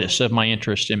took notice of my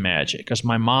interest in magic because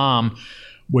my mom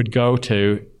would go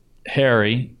to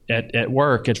Harry at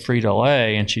work at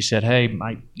Frito-Lay, and she said, "Hey,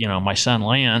 my son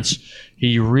Lance,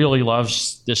 he really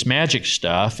loves this magic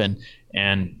stuff, and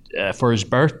for his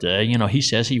birthday, he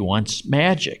says he wants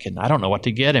magic, and I don't know what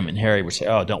to get him." And Harry would say,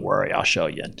 "Oh, don't worry, I'll show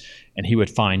you." And he would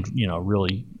find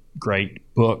really great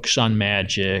books on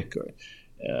magic, or,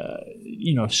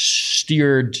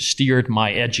 steered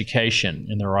my education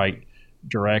in the right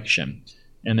direction.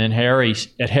 And then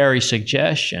at Harry's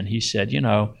suggestion, he said,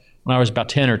 when I was about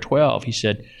 10 or 12, he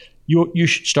said, you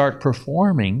should start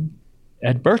performing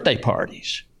at birthday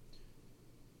parties.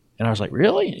 And I was like,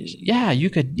 really? Yeah,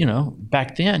 you could,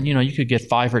 back then, you could get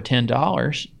 $5 or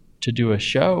 $10 to do a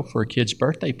show for a kid's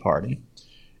birthday party.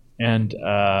 And,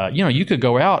 you could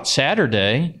go out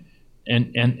Saturday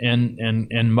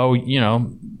and mow,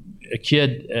 a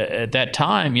kid at that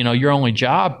time, your only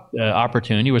job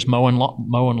opportunity was mowing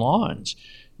lawns.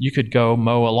 You could go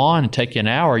mow a lawn and take you an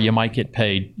hour. You might get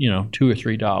paid, $2 or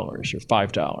 $3 or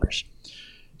 $5.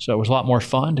 So it was a lot more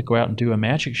fun to go out and do a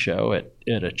magic show at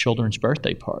a children's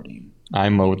birthday party. I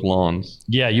mowed lawns.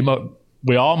 Yeah,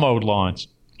 we all mowed lawns.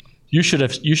 You should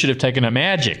have taken a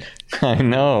magic. I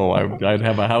know. I'd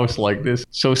have a house like this.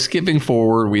 So skipping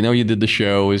forward, we know you did the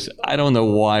shows. I don't know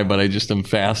why, but I just am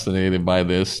fascinated by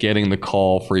this. Getting the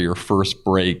call for your first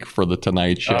break for The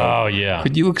Tonight Show. Oh, yeah.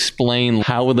 Could you explain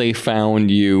how they found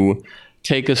you?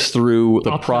 Take us through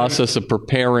the process of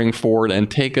preparing for it, and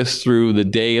take us through the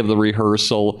day of the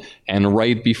rehearsal and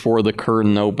right before the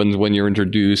curtain opens when you're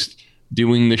introduced,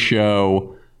 doing the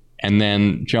show. And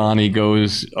then Johnny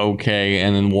goes, okay,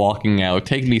 and then walking out.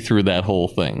 Take me through that whole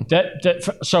thing.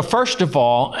 So first of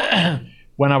all,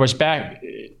 when I was back,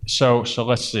 so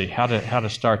let's see how to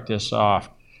start this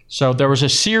off. So there was a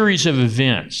series of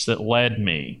events that led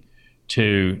me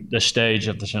to the stage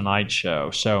of The Tonight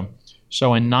Show. So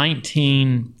in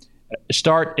it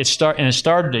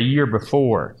started a year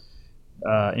before.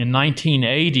 In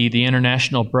 1980, the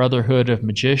International Brotherhood of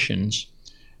Magicians,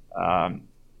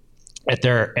 at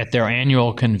their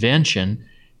annual convention,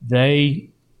 they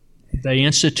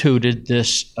instituted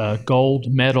this gold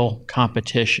medal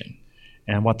competition.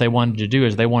 And what they wanted to do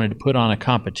is they wanted to put on a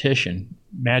competition,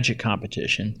 magic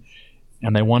competition,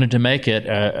 and they wanted to make it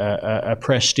a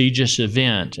prestigious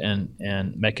event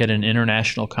and make it an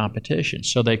international competition.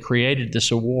 So they created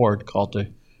this award called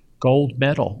the Gold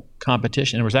Medal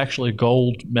Competition. It was actually a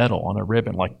gold medal on a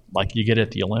ribbon like you get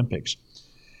at the Olympics.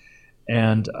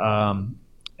 And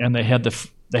they had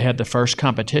the first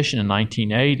competition in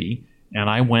 1980, and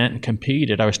I went and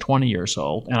competed. I was 20 years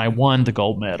old, and I won the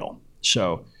gold medal.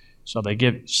 So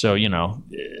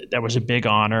that was a big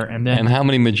honor. And how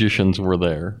many magicians were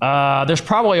there? There's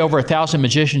probably over 1,000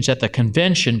 magicians at the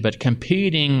convention, but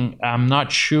competing, I'm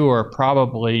not sure.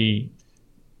 Probably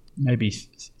maybe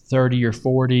 30 or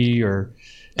 40, or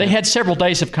they had several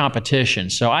days of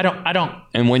competition. So I don't.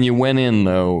 And when you went in,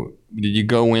 though, did you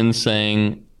go in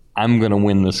saying, I'm going to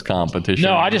win this competition?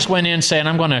 No, I just went in saying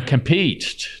I'm going to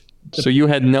compete. So you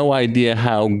had no idea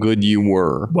how good you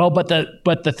were. Well, but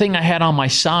the thing I had on my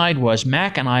side was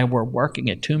Mac and I were working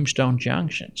at Tombstone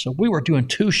Junction. So we were doing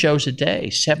 2 shows a day,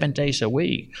 7 days a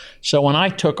week. So when I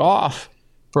took off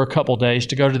for a couple days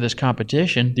to go to this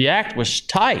competition, the act was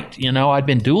tight. I'd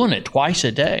been doing it twice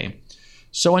a day.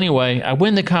 So anyway, I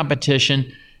win the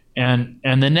competition, and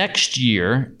the next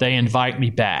year they invite me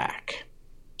back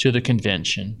to the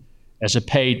convention as a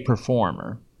paid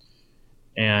performer,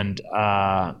 and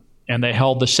they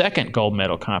held the second gold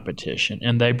medal competition,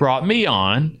 and they brought me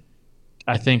on,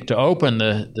 I think, to open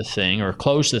the thing or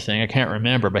close the thing. I can't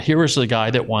remember, but here was the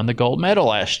guy that won the gold medal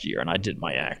last year, and I did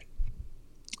my act.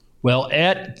 Well,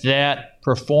 at that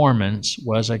performance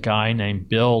was a guy named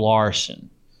Bill Larson.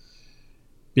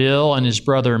 Bill and his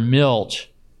brother Milt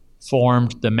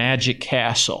formed the Magic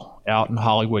Castle out in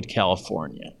Hollywood,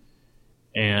 California.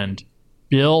 And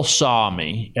Bill saw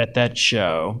me at that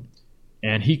show,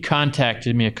 and he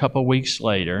contacted me a couple weeks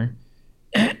later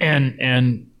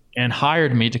and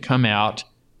hired me to come out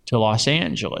to Los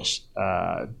Angeles.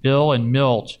 Bill and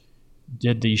Milt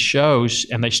did these shows,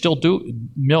 and they still do.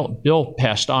 Bill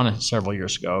passed on several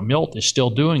years ago. Milt is still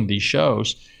doing these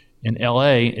shows in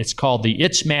L.A. It's called the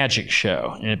It's Magic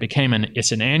Show, and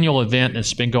it's an annual event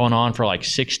that's been going on for like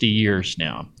 60 years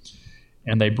now.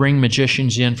 And they bring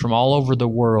magicians in from all over the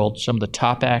world, some of the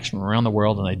top acts from around the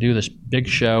world, and they do this big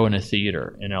show in a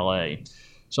theater in L.A.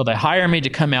 So they hire me to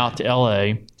come out to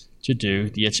L.A. to do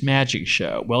the It's Magic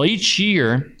Show. Well, each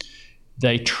year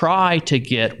they try to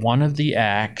get one of the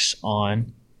acts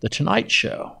on The Tonight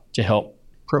Show to help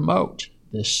promote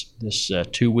this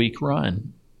 2-week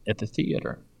run at the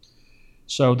theater.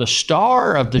 So the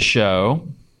star of the show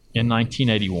in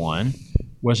 1981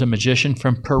 was a magician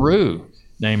from Peru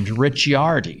named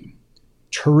Ricciardi,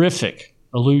 terrific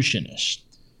illusionist.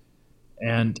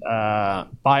 And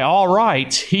by all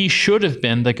rights, he should have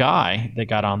been the guy that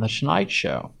got on The Tonight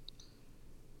Show.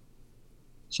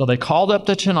 So they called up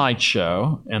The Tonight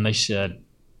Show, and they said,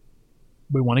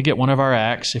 we want to get one of our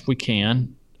acts, if we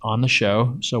can, on the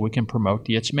show so we can promote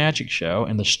the It's Magic Show.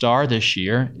 And the star this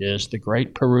year is the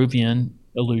great Peruvian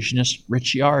illusionist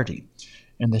Ricciardi.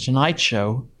 And The Tonight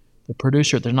Show, the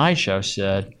producer of The Tonight Show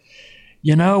said,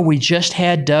 we just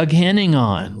had Doug Henning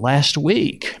on last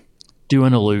week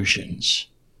doing illusions.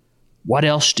 What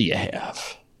else do you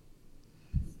have?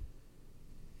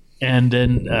 And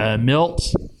then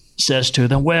Milt says to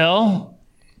them, well,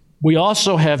 we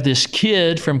also have this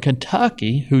kid from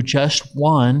Kentucky who just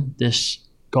won this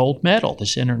gold medal,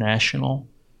 this international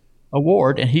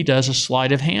award, and he does a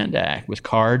sleight of hand act with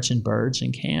cards and birds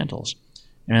and candles.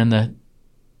 And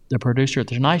the producer at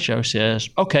The Tonight Show says,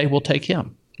 okay, we'll take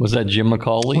him. Was that Jim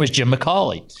McCauley? It was Jim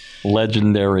McCauley.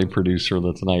 Legendary producer of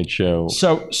The Tonight Show.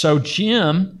 So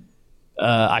Jim,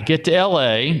 I get to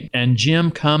L.A., and Jim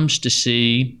comes to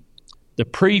see the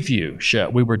preview show.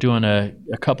 We were doing a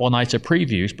couple of nights of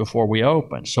previews before we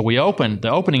opened. So we opened,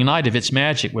 the opening night of It's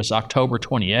Magic was October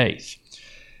 28th,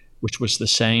 which was the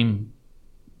same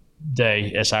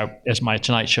day as my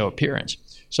Tonight Show appearance.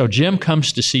 So Jim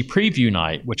comes to see preview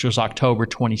night, which was October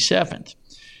 27th.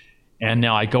 And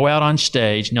now I go out on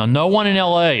stage. Now, no one in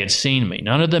L.A. had seen me.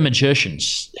 None of the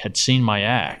magicians had seen my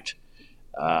act.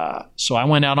 So I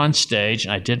went out on stage,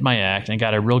 and I did my act, and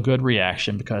got a real good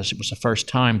reaction because it was the first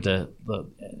time the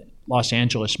Los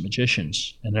Angeles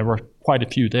magicians, and there were quite a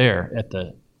few there at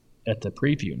the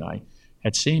preview night,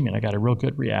 had seen me, and I got a real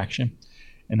good reaction.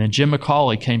 And then Jim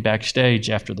McCauley came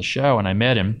backstage after the show, and I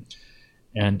met him.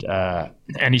 And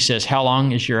he says, how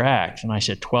long is your act? And I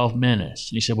said, 12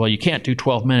 minutes. And he said, well, you can't do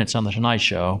 12 minutes on The Tonight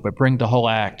Show, but bring the whole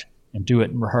act and do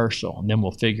it in rehearsal, and then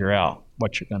we'll figure out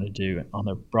what you're going to do on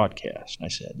the broadcast. And I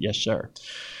said, yes, sir.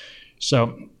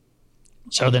 So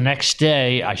the next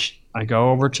day, I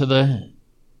go over to the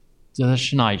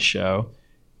Tonight Show,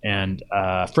 and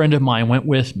a friend of mine went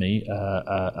with me,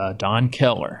 Don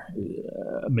Keller,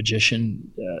 a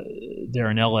magician there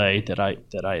in L.A. that I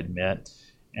had met.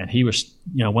 And he was,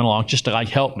 went along just to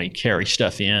help me carry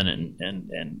stuff in and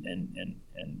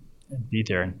be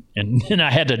there. And then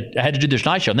I had to do this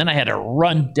night show. And then I had to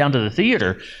run down to the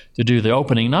theater to do the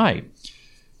opening night.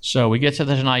 So we get to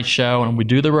the Tonight Show and we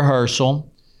do the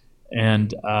rehearsal.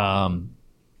 And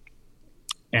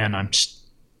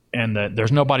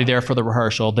there's nobody there for the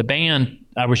rehearsal. The band,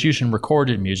 I was using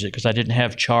recorded music because I didn't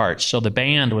have charts. So the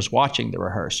band was watching the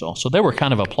rehearsal. So they were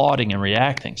kind of applauding and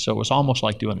reacting. So it was almost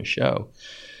like doing a show.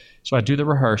 So I do the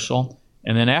rehearsal.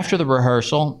 And then after the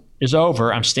rehearsal is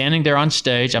over, I'm standing there on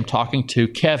stage. I'm talking to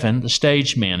Kevin, the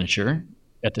stage manager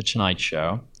at the Tonight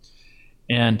Show.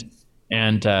 And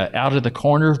out of the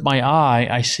corner of my eye,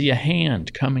 I see a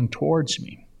hand coming towards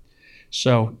me.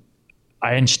 So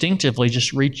I instinctively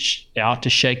just reach out to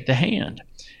shake the hand.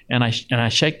 And I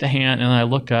shake the hand, and I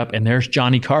look up, and there's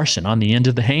Johnny Carson on the end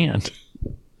of the hand.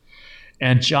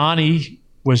 And Johnny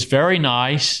was very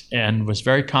nice and was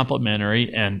very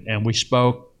complimentary, and we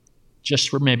spoke just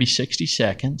for maybe 60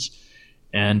 seconds.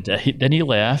 And then he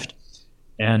left,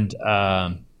 and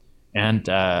I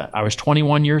was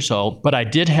 21 years old, but I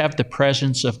did have the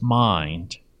presence of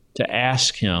mind to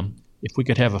ask him if we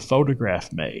could have a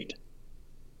photograph made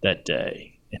that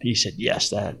day. And he said, yes,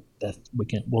 that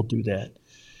we'll do that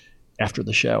after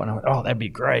the show. And I went, oh, that'd be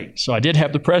great. So I did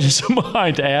have the presence of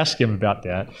mind to ask him about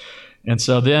that. And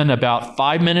so then about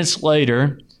 5 minutes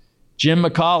later, Jim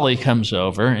McCauley comes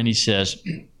over and he says,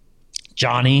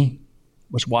 Johnny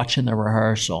was watching the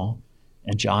rehearsal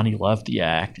and Johnny loved the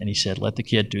act. And he said, let the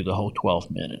kid do the whole 12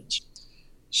 minutes.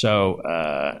 So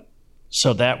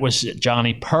that was it.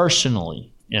 Johnny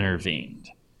personally intervened.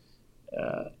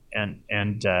 And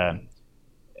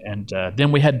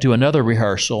then we had to do another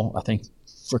rehearsal, I think,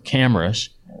 for cameras.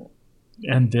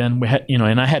 And then we had,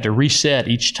 and I had to reset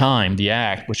each time the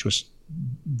act, which was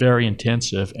very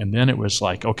intensive. And then it was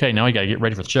like, okay, now I got to get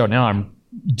ready for the show. Now I'm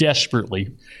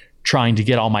desperately trying to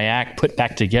get all my act put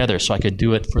back together so I could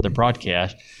do it for the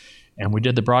broadcast. And we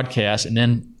did the broadcast. And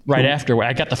then right after,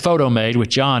 I got the photo made with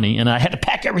Johnny, and I had to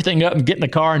pack everything up and get in the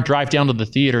car and drive down to the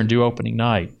theater and do opening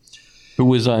night. Who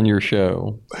was on your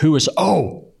show?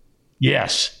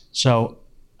 Yes. So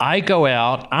I go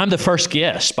out. I'm the first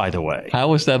guest, by the way.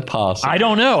 How is that possible? I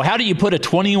don't know. How do you put a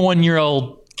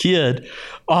 21-year-old kid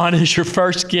on as your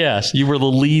first guest? You were the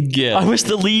lead guest. I was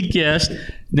the lead guest.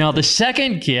 Now, the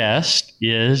second guest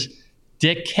is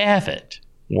Dick Cavett.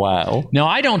 Wow. Now,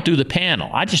 I don't do the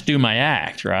panel. I just do my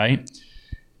act, right?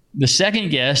 The second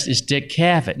guest is Dick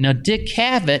Cavett. Now, Dick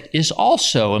Cavett is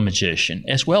also a magician,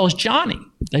 as well as Johnny.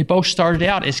 They both started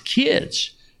out as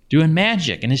kids doing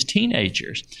magic and as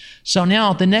teenagers. So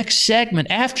now the next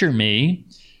segment after me,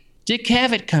 Dick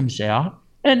Cavett comes out,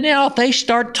 and now they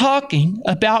start talking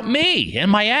about me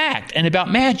and my act and about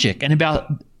magic and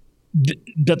about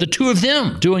the two of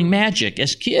them doing magic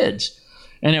as kids.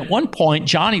 And at one point,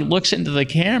 Johnny looks into the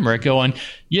camera going,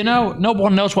 no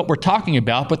one knows what we're talking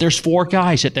about, but there's 4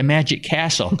 guys at the Magic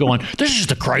Castle going, this is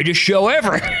the greatest show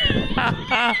ever.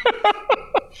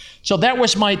 So that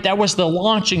was the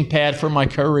launching pad for my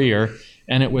career.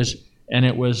 And it was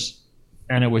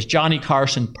Johnny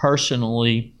Carson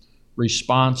personally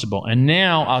responsible. And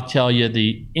now I'll tell you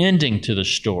the ending to the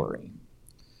story.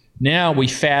 Now we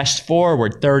fast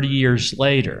forward 30 years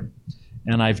later,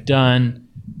 and I've done,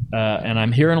 and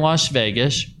I'm here in Las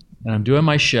Vegas, and I'm doing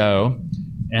my show.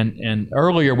 And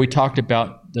earlier we talked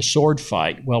about the sword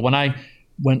fight. Well, when I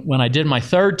did my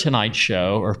fourth Tonight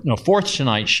Show,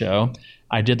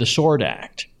 I did the sword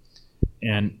act,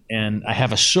 and I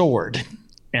have a sword,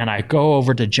 and I go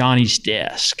over to Johnny's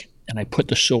desk, and I put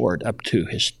the sword up to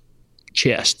his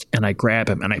chest, and I grab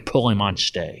him, and I pull him on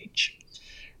stage,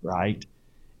 right?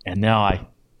 And now I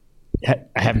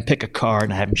have him pick a card,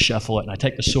 and I have him shuffle it, and I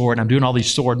take the sword, and I'm doing all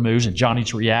these sword moves, and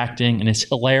Johnny's reacting, and it's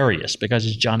hilarious because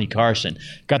it's Johnny Carson.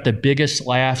 Got the biggest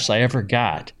laughs I ever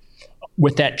got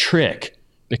with that trick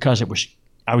because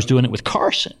I was doing it with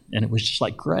Carson, and it was just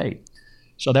like great.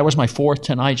 So that was my fourth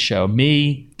Tonight Show.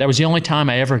 That was the only time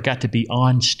I ever got to be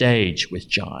on stage with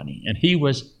Johnny. And he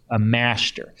was a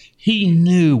master. He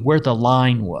knew where the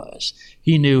line was.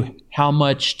 He knew how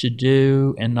much to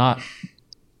do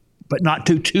but not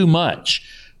do too much,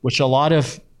 which a lot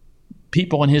of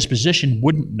people in his position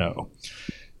wouldn't know.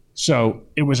 So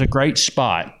it was a great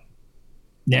spot.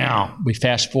 Now, we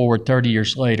fast forward 30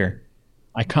 years later.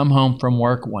 I come home from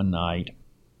work one night,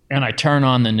 and I turn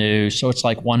on the news, so it's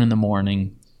like 1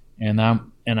 a.m, and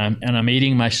I'm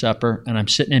eating my supper, and I'm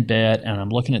sitting in bed, and I'm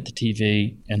looking at the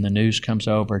TV, and the news comes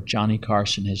over: Johnny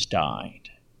Carson has died.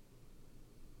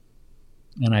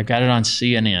 And I've got it on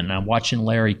CNN, and I'm watching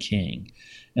Larry King,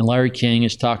 and Larry King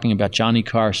is talking about Johnny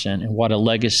Carson and what a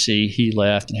legacy he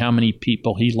left, and how many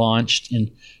people he launched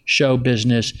in show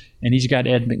business. And he's got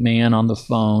Ed McMahon on the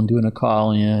phone doing a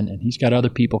call-in, and he's got other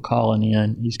people calling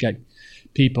in. He's got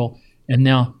people, and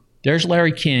now there's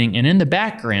Larry King, and in the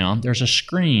background, there's a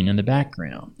screen in the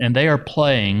background, and they are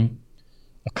playing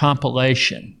a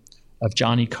compilation of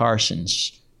Johnny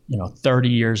Carson's, 30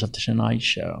 years of the Tonight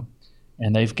Show.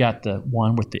 And they've got the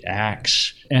one with the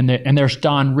axe, and there's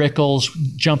Don Rickles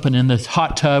jumping in the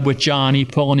hot tub with Johnny,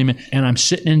 pulling him in. And I'm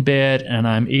sitting in bed, and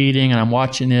I'm eating, and I'm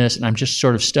watching this, and I'm just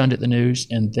sort of stunned at the news.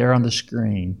 And there on the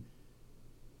screen,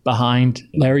 behind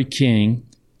Larry King,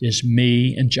 is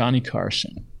me and Johnny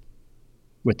Carson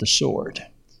with the sword,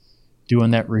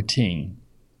 doing that routine.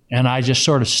 And I just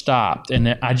sort of stopped,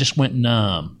 and I just went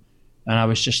numb. And I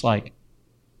was just like,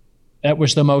 that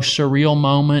was the most surreal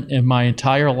moment in my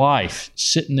entire life,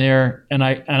 sitting there. And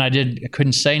I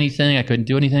couldn't say anything. I couldn't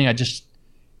do anything.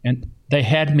 And they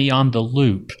had me on the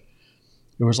loop.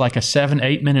 It was like a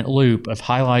 7-8 minute loop of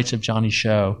highlights of Johnny's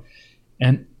show.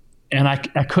 And I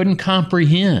couldn't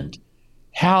comprehend,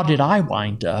 how did I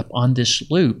wind up on this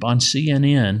loop on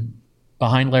CNN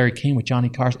behind Larry King with Johnny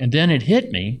Carson? And then it hit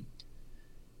me,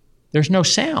 there's no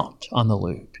sound on the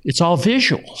loop. It's all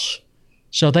visuals.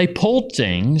 So they pulled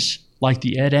things like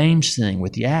the Ed Ames thing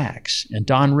with the axe, and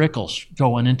Don Rickles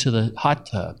going into the hot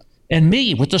tub, and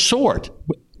me with the sword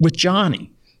with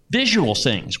Johnny. Visual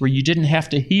things where you didn't have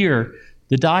to hear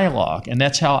the dialogue. And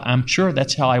that's how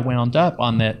I wound up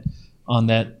on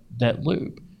that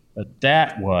loop. But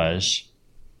that was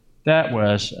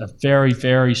a very,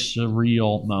 very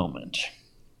surreal moment.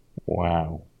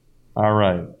 Wow. All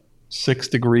right. 6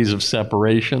 degrees of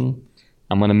separation.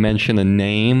 I'm going to mention a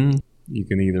name. You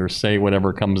can either say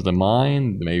whatever comes to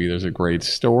mind. Maybe there's a great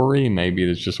story. Maybe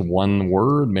it's just one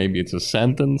word. Maybe it's a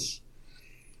sentence.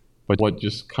 But what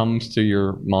just comes to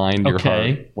your mind, your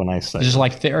heart, when I say this is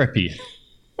like therapy.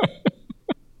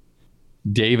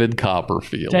 David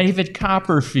Copperfield. David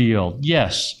Copperfield.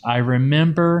 Yes, I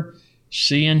remember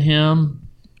seeing him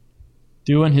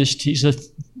doing he's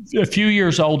a few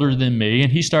years older than me,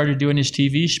 and he started doing his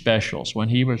TV specials when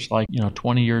he was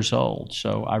 20 years old.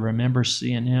 So I remember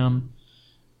seeing him.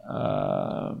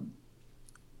 I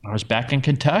was back in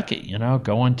Kentucky,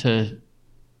 going to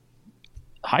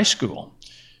high school,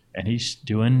 and he's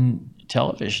doing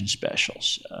television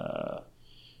specials.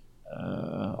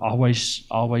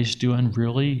 Always doing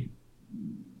really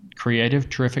creative,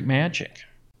 terrific magic.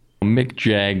 Mick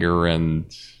Jagger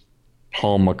and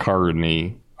Paul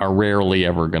McCartney are rarely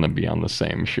ever going to be on the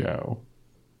same show.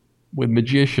 With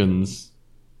magicians,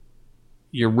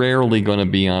 you're rarely going to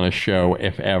be on a show,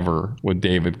 if ever, with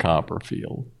David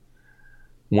Copperfield.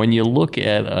 When you look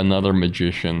at another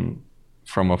magician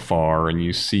from afar and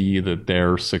you see that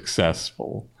they're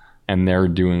successful and they're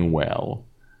doing well,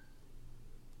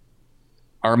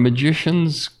 are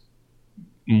magicians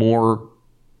more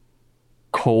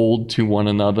cold to one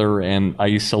another and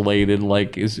isolated?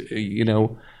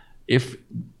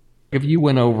 If you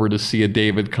went over to see a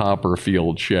David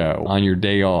Copperfield show on your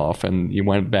day off and you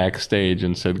went backstage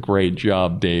and said, "Great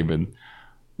job, David,"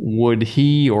 would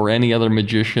he or any other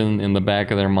magician in the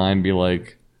back of their mind be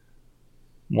like,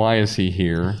 "Why is he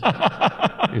here?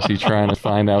 Is he trying to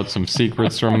find out some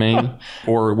secrets from me?"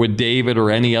 Or would David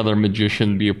or any other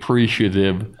magician be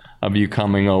appreciative of you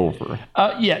coming over?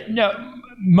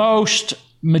 Most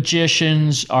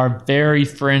magicians are very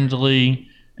friendly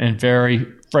and very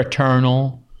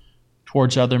fraternal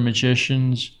towards other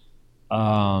magicians.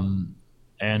 And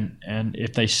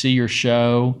if they see your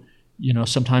show,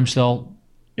 sometimes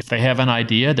if they have an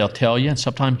idea, they'll tell you, and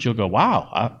sometimes you'll go,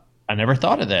 "Wow, I never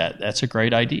thought of that. That's a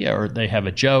great idea." Or they have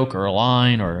a joke or a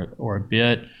line or a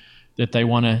bit that they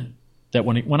want to.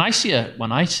 When I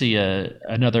see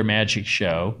another magic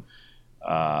show,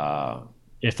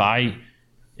 if I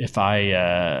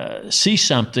see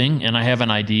something and I have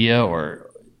an idea or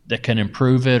that can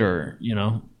improve it, or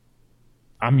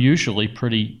I'm usually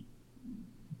pretty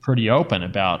open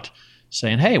about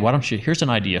saying, "Hey, why don't you? Here's an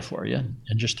idea for you,"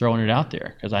 and just throwing it out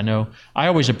there, because I know I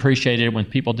always appreciated it when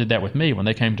people did that with me when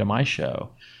they came to my show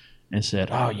and said,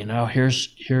 "Oh,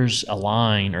 here's a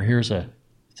line, or here's a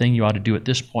thing you ought to do at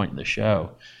this point in the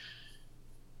show."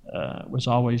 It was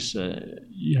always,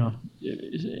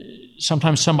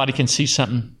 sometimes somebody can see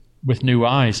something with new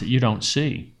eyes that you don't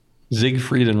see.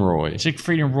 Siegfried and Roy.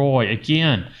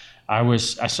 Again, I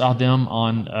saw them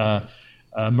on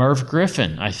Merv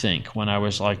Griffin, I think, when I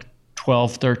was like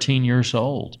 12, 13 years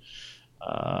old.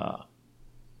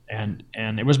 And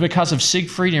it was because of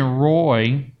Siegfried and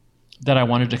Roy that I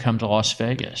wanted to come to Las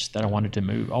Vegas, that I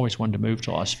always wanted to move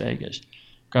to Las Vegas.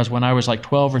 Because when I was like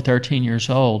 12 or 13 years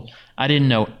old, I didn't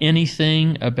know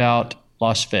anything about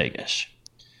Las Vegas,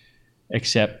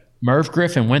 except Merv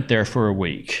Griffin went there for a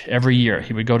week. Every year,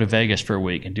 he would go to Vegas for a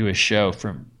week and do a show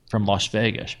from Las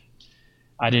Vegas.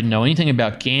 I didn't know anything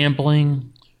about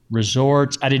gambling,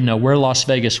 resorts. I didn't know where Las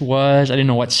Vegas was. I didn't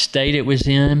know what state it was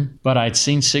in, but I'd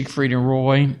seen Siegfried and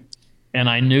Roy, and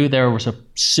I knew there was a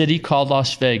city called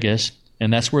Las Vegas,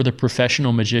 and that's where the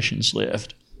professional magicians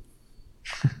lived.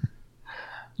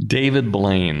 David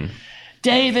Blaine.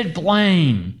 David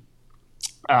Blaine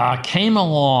came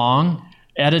along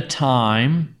at a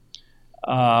time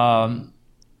and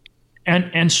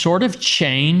sort of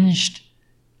changed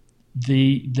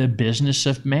the business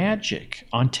of magic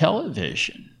on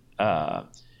television.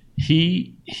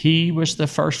 He was the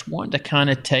first one to kind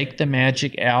of take the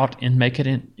magic out and make it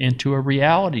into a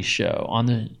reality show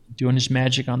doing his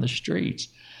magic on the streets.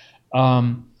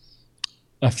 A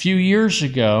few years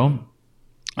ago,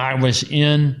 I was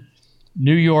in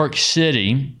New York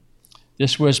City.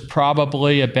 This was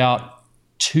probably about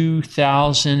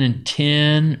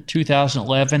 2010,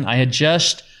 2011. I had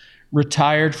just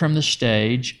retired from the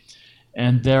stage,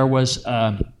 and there was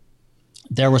a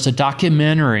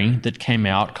documentary that came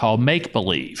out called Make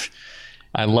Believe.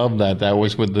 I love that. That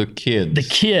was with the kids. The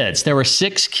kids. There were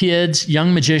 6 kids,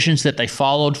 young magicians that they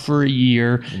followed for a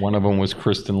year. One of them was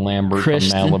Kristen Lambert from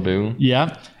Malibu.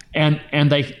 Yeah. And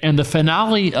the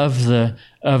finale of the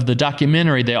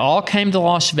documentary, they all came to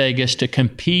Las Vegas to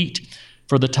compete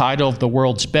for the title of the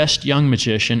world's best young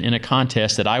magician in a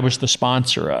contest that I was the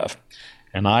sponsor of.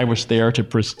 And I was there to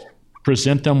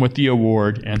present them with the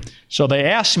award. And so they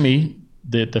asked me,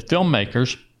 the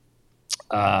filmmakers,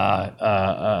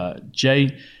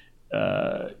 J.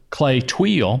 Clay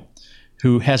Tweel,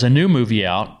 who has a new movie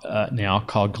out now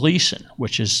called Gleason,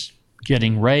 which is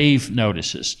getting rave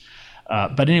notices.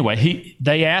 But anyway,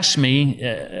 they asked me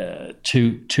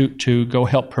to go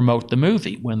help promote the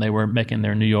movie when they were making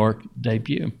their New York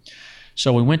debut.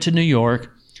 So we went to New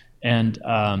York, and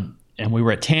we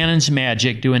were at Tannen's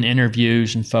Magic doing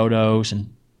interviews and photos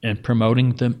and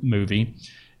promoting the movie.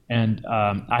 And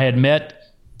I had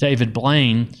met David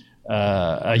Blaine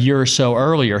a year or so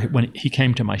earlier when he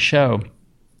came to my show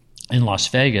in Las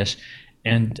Vegas,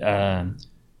 and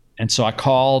so I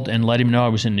called and let him know I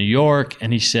was in New York,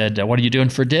 and he said, "What are you doing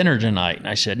for dinner tonight?" And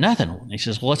I said, "Nothing." And he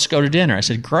says, "Well, let's go to dinner." I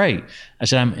said, "Great." I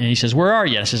said, and he says, "Where are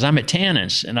you?" I says, "I'm at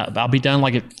Tannen's, and I'll be done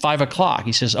like at 5 o'clock."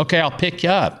 He says, "Okay, I'll pick you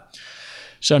up."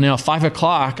 So now 5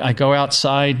 o'clock, I go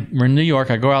outside. We're in New York.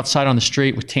 I go outside on the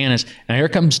street with Tannen's, and here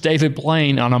comes David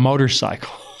Blaine on a motorcycle.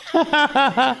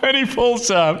 And he pulls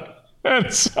up.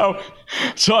 And so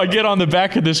I get on the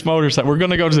back of this motorcycle. We're going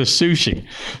to go to the sushi.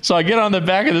 So I get on the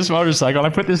back of this motorcycle,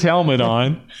 and I put this helmet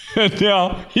on. And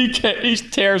now he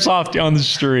tears off down the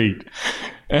street.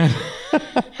 And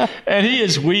he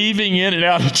is weaving in and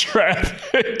out of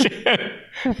traffic.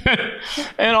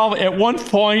 And at one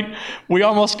point, we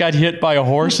almost got hit by a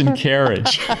horse and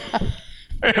carriage.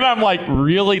 And I'm like,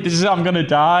 really? This is how I'm going to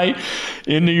die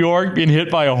in New York, being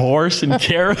hit by a horse and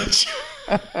carriage?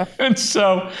 And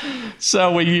so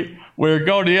we're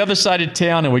going to the other side of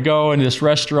town, and we go into this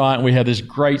restaurant, and we had this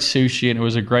great sushi, and it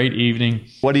was a great evening.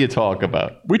 What do you talk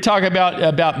about? We talk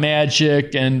about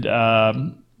magic and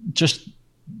just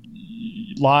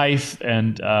life,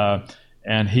 and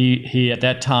he at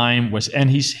that time was, and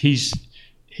he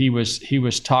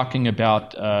was talking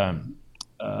about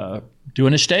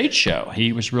doing a stage show.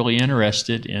 He was really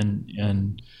interested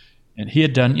in and he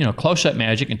had done, close-up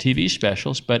magic and TV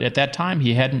specials, but at that time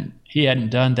he hadn't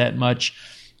done that much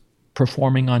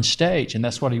performing on stage, and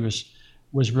that's what he was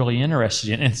really interested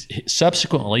in. And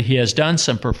subsequently, he has done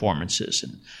some performances.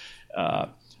 And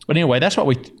but anyway, that's what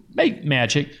we make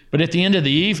magic. But at the end of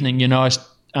the evening,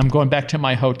 I'm going back to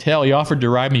my hotel. He offered to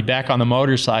ride me back on the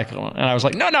motorcycle, and I was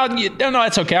like, no,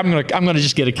 it's okay. I'm gonna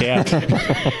just get a cab.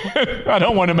 I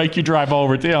don't want to make you drive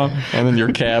over town. And then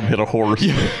your cab hit a horse.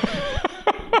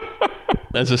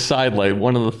 As a sidelight,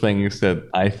 one of the things that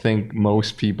I think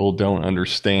most people don't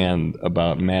understand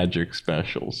about magic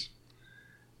specials,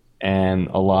 and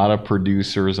a lot of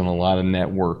producers and a lot of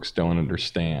networks don't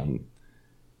understand,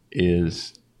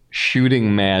 is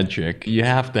shooting magic. You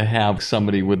have to have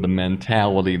somebody with the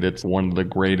mentality that's one of the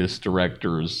greatest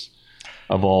directors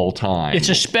of all time. It's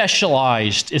a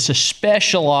specialized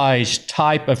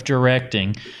type of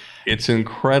directing. It's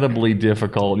incredibly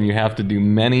difficult, and you have to do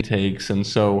many takes. And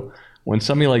so when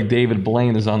somebody like David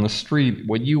Blaine is on the street,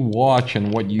 what you watch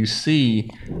and what you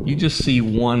see, you just see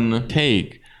one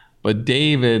take. But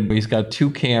David, he's got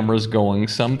 2 cameras going,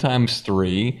 sometimes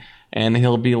 3, and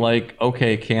he'll be like,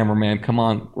 "Okay, cameraman, come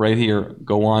on, right here,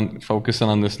 go on, focus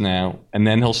on this now." And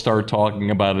then he'll start talking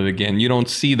about it again. You don't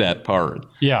see that part.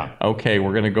 Yeah. Okay,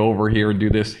 we're going to go over here and do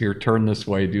this here, turn this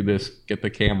way, do this, get the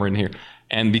camera in here.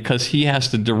 And because he has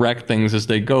to direct things as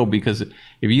they go, because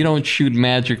if you don't shoot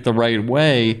magic the right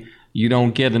way, you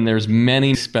don't get, and there's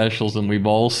many specials, and we've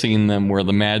all seen them, where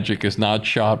the magic is not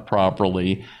shot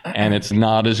properly, and it's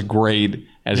not as great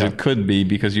as it could be,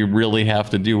 because you really have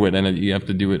to do it, and you have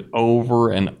to do it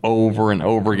over and over and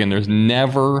over again. There's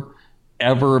never,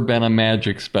 ever been a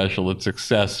magic special that's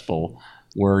successful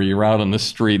where you're out on the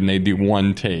street and they do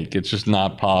one take. It's just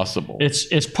not possible.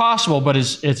 It's possible, but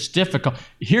it's difficult.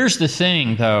 Here's the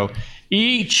thing, though.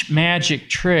 Each magic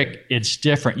trick, it's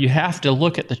different. You have to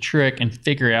look at the trick and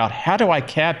figure out, how do I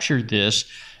capture this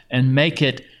and make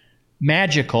it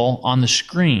magical on the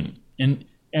screen? And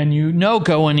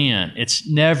going in, it's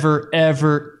never,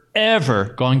 ever, ever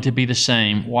going to be the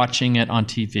same watching it on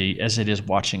TV as it is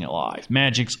watching it live.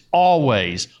 Magic's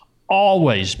always,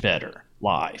 always better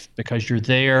live, because you're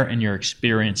there and you're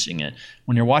experiencing it.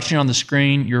 When you're watching it on the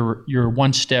screen, you're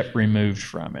one step removed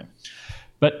from it.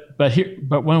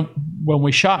 But when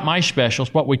we shot my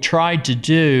specials, what we tried to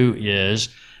do is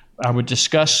we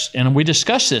discussed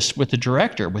this with the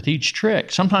director with each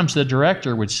trick. Sometimes the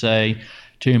director would say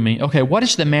to me, "Okay, what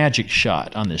is the magic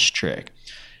shot on this trick?"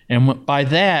 And by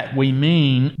that we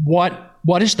mean what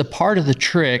is the part of the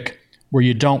trick where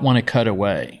you don't want to cut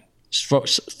away.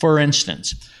 For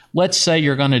instance, let's say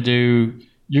you're going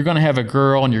to have a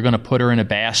girl and you're going to put her in a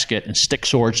basket and stick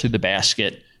swords through the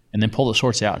basket and then pull the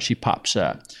swords out, and she pops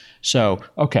up. So,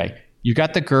 okay, you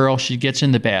got the girl, she gets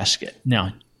in the basket.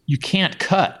 Now, you can't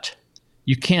cut.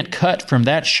 You can't cut from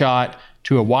that shot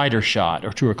to a wider shot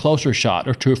or to a closer shot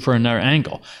or for another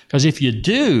angle. Because if you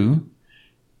do,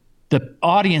 the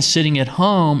audience sitting at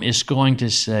home is going to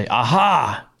say,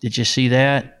 aha, did you see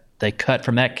that? They cut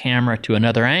from that camera to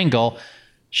another angle.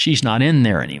 She's not in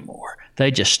there anymore. They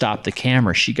just stopped the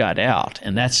camera. She got out,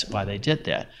 and that's why they did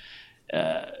that.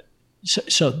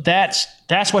 So that's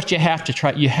what you have to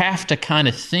try. You have to kind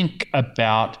of think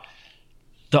about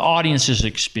the audience's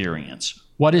experience.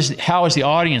 How is the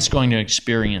audience going to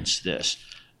experience this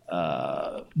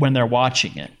when they're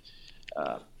watching it?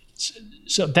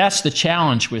 So that's the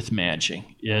challenge with magic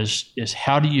is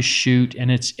how do you shoot,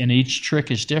 and each trick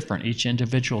is different. Each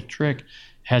individual trick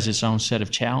has its own set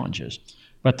of challenges.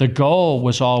 But the goal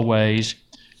was always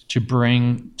to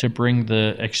bring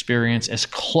the experience as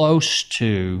close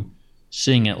to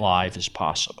seeing it live as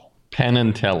possible. Penn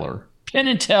and Teller. Penn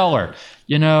and Teller.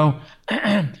 You know,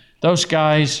 those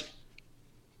guys,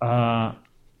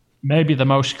 maybe the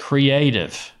most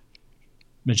creative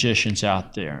magicians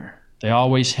out there. They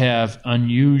always have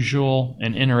unusual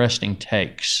and interesting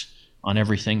takes on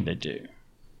everything they do.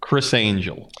 Criss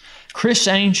Angel. Criss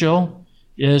Angel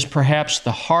is perhaps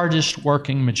the hardest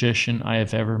working magician I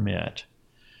have ever met.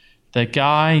 The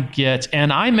guy gets,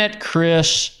 and I met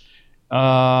Criss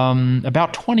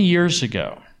about 20 years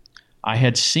ago. I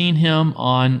had seen him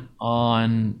on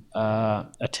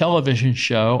a television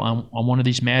show on one of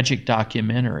these magic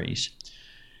documentaries,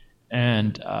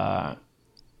 and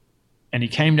he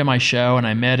came to my show, and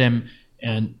I met him,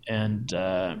 and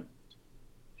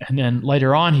then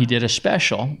later on he did a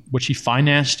special which he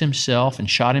financed himself and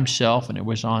shot himself, and it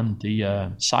was on the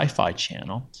Sci-Fi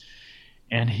Channel,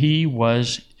 and he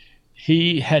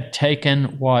had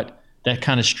taken that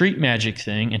kind of street magic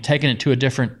thing and taken it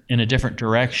in a different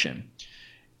direction.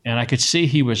 And I could see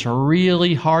he was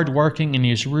really hardworking, and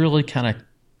he was really kind of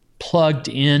plugged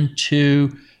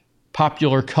into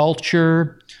popular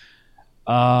culture.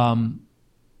 And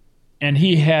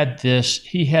he had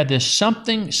this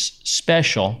something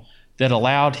special that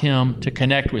allowed him to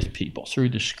connect with people through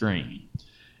the screen.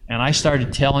 And I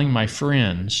started telling my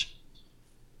friends,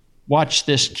 watch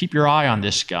this, keep your eye on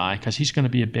this guy, because he's going to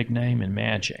be a big name in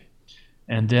magic.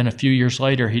 And then a few years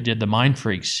later, he did the Mind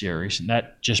Freaks series, and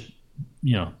that just,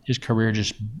 his career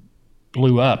just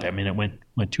blew up. I mean, it went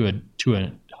to a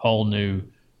whole new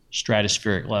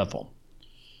stratospheric level.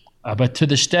 But to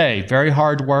this day, very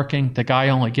hardworking. The guy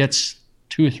only gets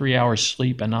 2 or 3 hours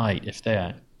sleep a night, if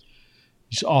that.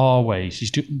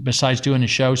 Besides doing his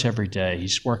shows every day,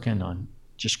 he's working on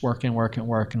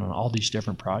all these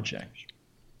different projects.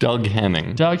 Doug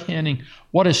Henning. Doug Henning,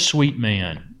 what a sweet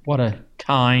man. What a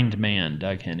kind man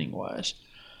Doug Henning was.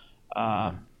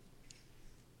 I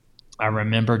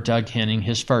remember Doug Henning,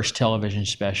 his first television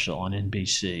special on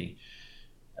NBC.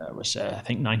 It was, I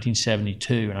think,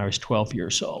 1972, and I was 12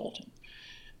 years old.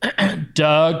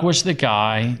 Doug was the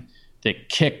guy that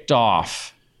kicked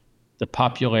off the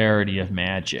popularity of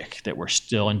magic that we're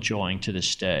still enjoying to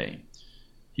this day.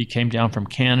 He came down from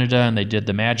Canada, and they did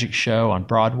the magic show on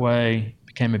Broadway.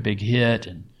 Became a big hit,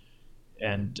 and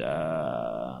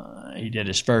he did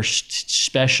his first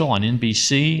special on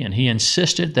NBC, and he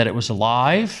insisted that it was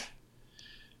live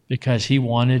because he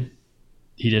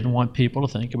didn't want people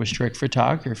to think it was trick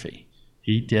photography.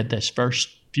 He did this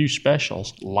first few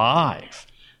specials live,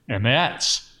 and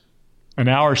that's an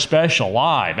hour special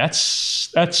live.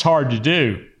 That's hard to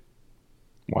do.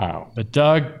 Wow. But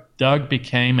Doug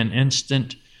became an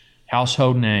instant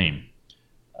household name.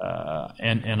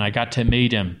 And I got to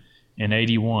meet him in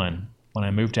 81 when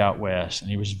I moved out west,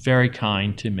 and he was very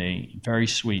kind to me, very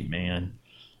sweet man.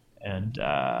 And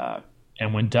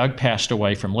when Doug passed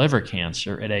away from liver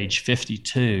cancer at age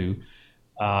 52,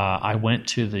 I went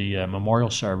to the memorial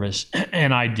service,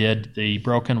 and I did the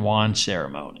broken wand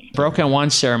ceremony. Broken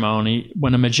wand ceremony,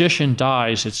 when a magician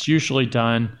dies, it's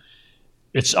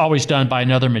always done by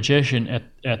another magician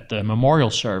at the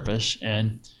memorial service,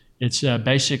 and it's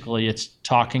basically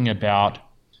talking about,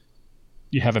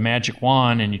 you have a magic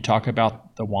wand, and you talk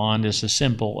about the wand as a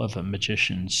symbol of a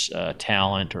magician's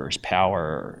talent or his power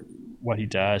or what he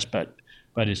does, but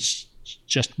it's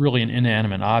just really an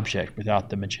inanimate object without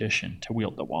the magician to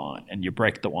wield the wand, and you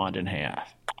break the wand in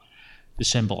half to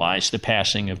symbolize the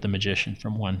passing of the magician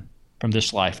from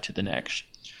this life to the next.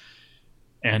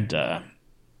 And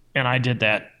I did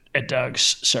that at Doug's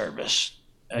service.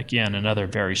 Again, another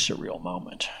very surreal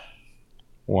moment.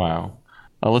 Wow.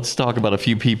 Let's talk about a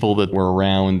few people that were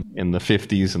around in the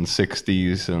 50s and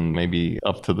 60s and maybe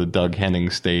up to the Doug Henning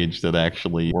stage that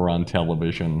actually were on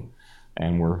television.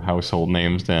 and were household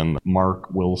names then. Mark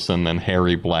Wilson and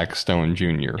Harry Blackstone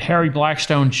Jr. Harry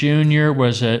Blackstone Jr.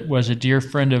 was a dear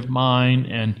friend of mine,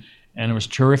 and was a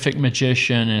terrific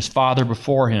magician. And his father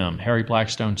before him, Harry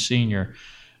Blackstone Sr.,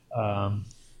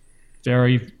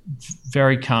 very,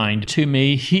 very kind to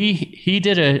me. He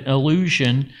did an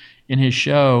illusion in his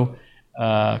show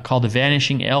called The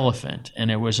Vanishing Elephant,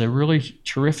 and it was a really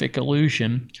terrific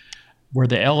illusion where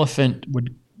the elephant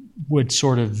would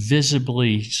sort of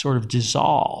visibly sort of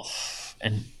dissolve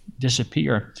and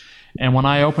disappear. And when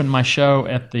I opened my show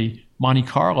at the Monte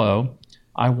Carlo,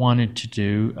 I wanted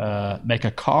to make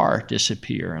a car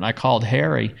disappear, and I called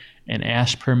Harry and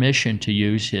asked permission to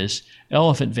use his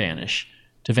elephant vanish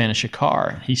to vanish a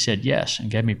car. He said yes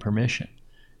and gave me permission.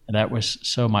 And that was,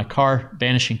 so my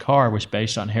vanishing car was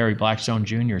based on Harry Blackstone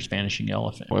Jr.'s Vanishing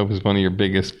Elephant. What was one of your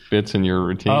biggest bits in your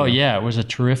routine? Oh, yeah, it was a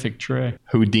terrific trick.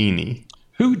 Houdini.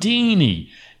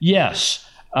 Yes.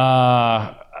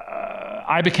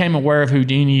 I became aware of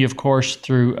Houdini, of course,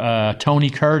 through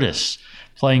Tony Curtis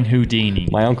playing Houdini.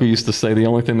 My uncle used to say the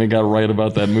only thing they got right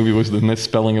about that movie was the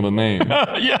misspelling of the name.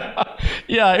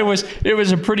 Yeah, it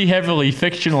was a pretty heavily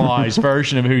fictionalized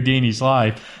version of Houdini's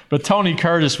life. But Tony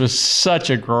Curtis was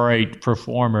such a great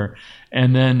performer.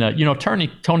 And then,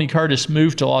 Tony Curtis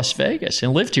moved to Las Vegas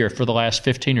and lived here for the last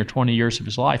 15 or 20 years of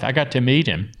his life. I got to meet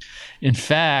him. In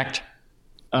fact,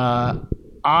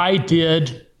 I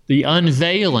did the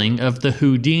unveiling of the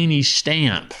Houdini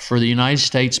stamp for the United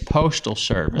States Postal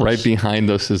Service. Right behind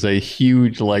us is a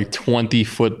huge,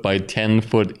 20-foot by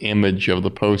 10-foot image of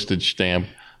the postage stamp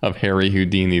of Harry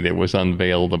Houdini that was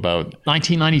unveiled about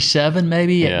 1997,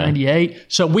 maybe, at 98.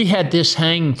 So we had this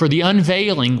hanging for the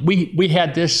unveiling. We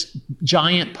had this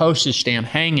giant postage stamp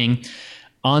hanging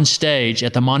on stage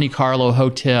at the Monte Carlo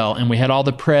Hotel, and we had all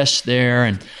the press there,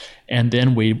 and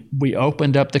then we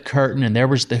opened up the curtain, and there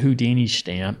was the Houdini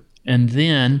stamp. And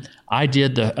then I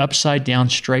did the upside-down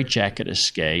straitjacket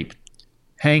escape,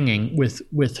 hanging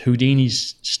with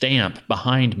Houdini's stamp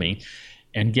behind me.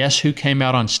 And guess who came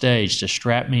out on stage to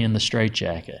strap me in the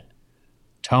straitjacket?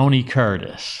 Tony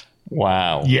Curtis.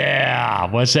 Wow. Yeah,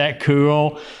 was that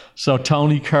cool? So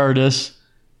Tony Curtis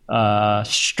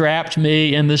strapped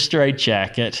me in the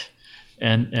straitjacket,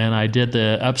 and I did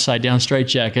the upside-down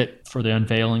straitjacket for the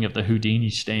unveiling of the Houdini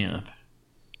stamp.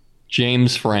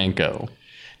 James Franco.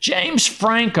 James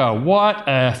Franco, what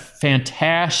a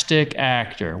fantastic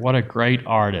actor. What a great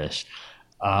artist.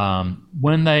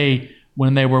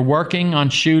 When they were working on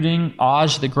shooting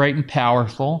Oz the Great and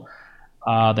Powerful,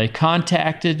 they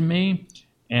contacted me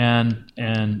and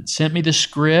sent me the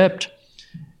script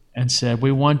and said,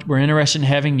 we're interested in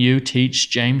having you teach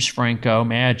James Franco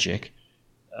magic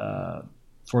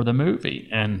for the movie.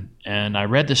 And I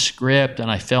read the script and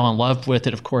I fell in love with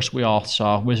it. Of course, we all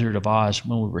saw Wizard of Oz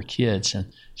when we were kids,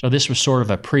 and so this was sort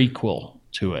of a prequel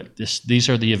to it. These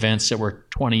are the events that were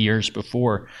 20 years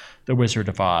before the Wizard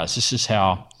of Oz. This is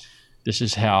how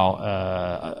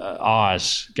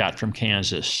Oz got from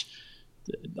Kansas.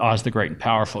 Oz the Great and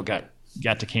Powerful got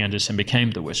to Kansas and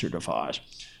became the Wizard of Oz.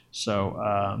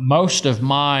 So most of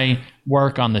my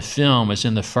work on the film is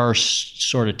in the first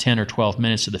sort of 10 or 12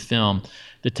 minutes of the film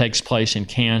that takes place in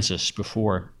Kansas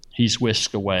before he's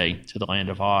whisked away to the land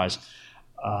of Oz.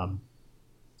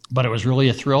 But it was really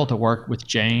a thrill to work with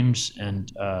James and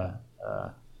the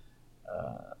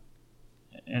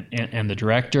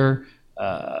director.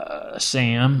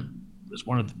 Sam was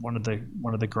one of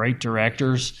the great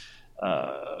directors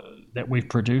that we've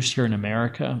produced here in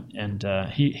America, and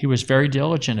he was very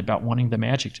diligent about wanting the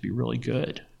magic to be really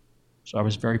good. So I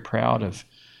was very proud of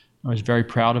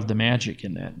the magic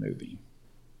in that movie.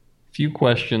 Few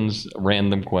questions,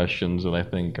 random questions that I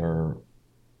think are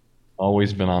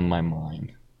always been on my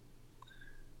mind.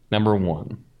 Number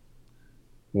one,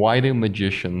 why do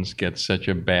magicians get such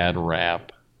a bad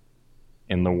rap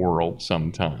in the world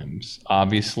sometimes?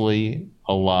 Obviously,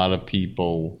 a lot of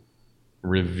people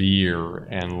revere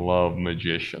and love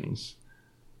magicians.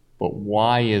 But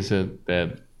why is it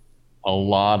that a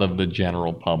lot of the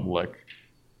general public,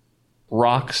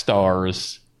 rock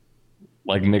stars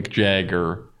like Mick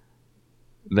Jagger,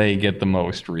 they get the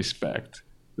most respect?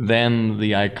 Then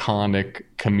the iconic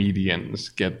comedians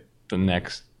get the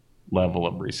next level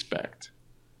of respect.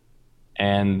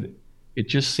 And it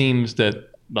just seems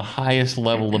that the highest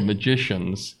level of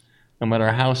magicians, no matter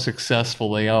how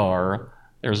successful they are,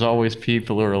 there's always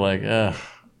people who are like, ugh,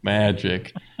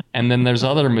 magic. And then there's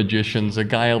other magicians, a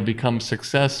guy will become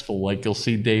successful, like you'll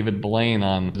see David Blaine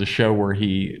on the show where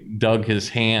he dug his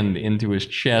hand into his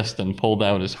chest and pulled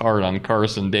out his heart on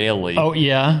Carson Daly. Oh,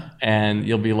 yeah. And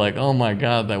you'll be like, oh my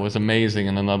God, that was amazing.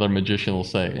 And another magician will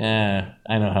say,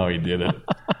 I know how he did it.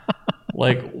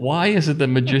 Like, why is it that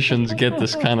magicians get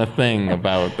this kind of thing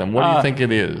about them? What do you think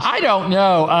it is? I don't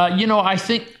know. I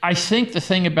think the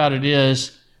thing about it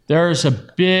is there's a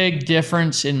big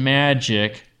difference in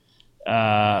magic,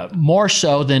 more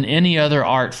so than any other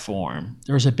art form.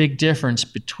 There's a big difference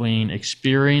between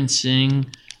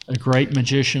experiencing a great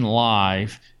magician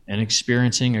live and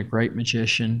experiencing a great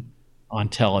magician on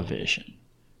television.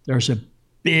 There's a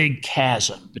big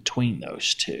chasm between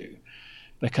those two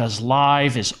because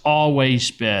live is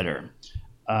always better.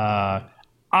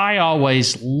 I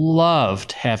always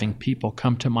loved having people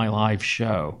come to my live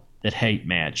show that hate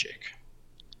magic.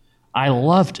 I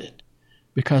loved it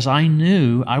because I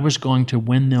knew I was going to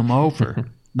win them over.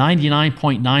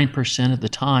 99.9% of the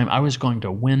time, I was going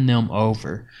to win them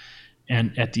over.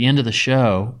 And at the end of the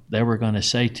show, they were going to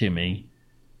say to me,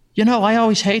 I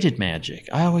always hated magic.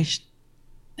 I always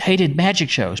hated magic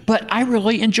shows, but I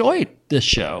really enjoyed this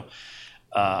show.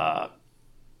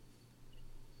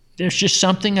 There's just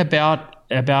something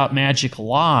about Magic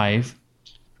Live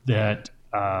that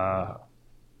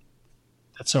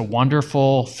that's a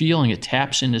wonderful feeling. It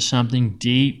taps into something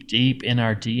deep, deep in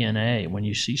our DNA when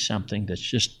you see something that's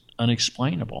just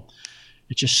unexplainable.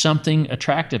 It's just something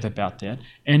attractive about that.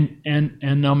 And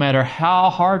no matter how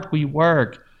hard we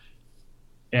work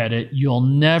at it, you'll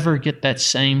never get that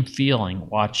same feeling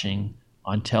watching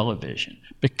on television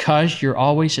because you're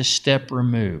always a step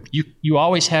removed. You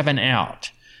always have an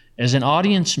out. As an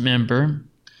audience member,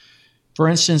 for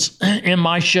instance, in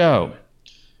my show,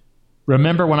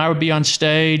 remember when I would be on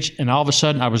stage and all of a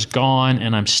sudden I was gone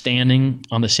and I'm standing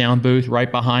on the sound booth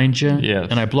right behind you? Yes.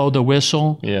 And I blow the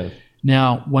whistle? Yes.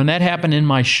 Now, when that happened in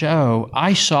my show,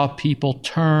 I saw people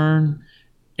turn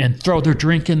and throw their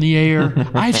drink in the air.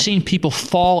 I've seen people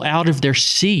fall out of their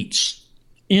seats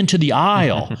into the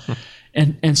aisle.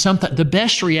 And sometimes the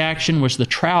best reaction was the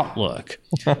trout look.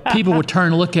 People would turn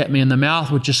and look at me and the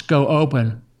mouth would just go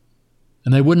open.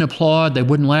 And they wouldn't applaud, they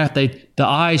wouldn't laugh. The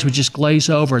eyes would just glaze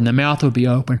over and the mouth would be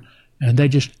open. And they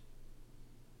just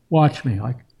watch me,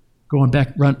 like going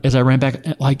back, as I ran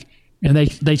back, like, and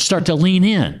they'd start to lean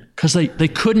in because they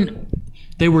couldn't,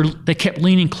 they kept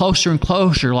leaning closer and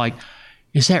closer, like,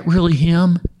 is that really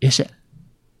him?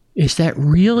 Is that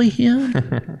really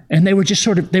him? And they would just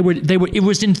sort of, it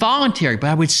was involuntary, but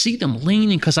I would see them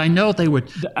leaning because I know they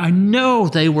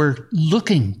were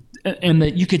looking and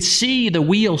that you could see the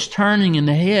wheels turning in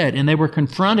the head and they were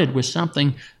confronted with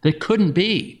something that couldn't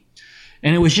be.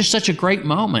 And it was just such a great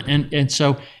moment. And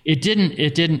so it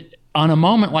didn't, on a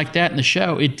moment like that in the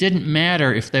show, it didn't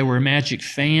matter if they were a Magic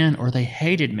fan or they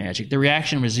hated Magic. The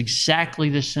reaction was exactly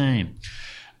the same.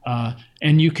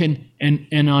 And you can,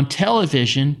 and on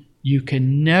television, you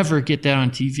can never get that on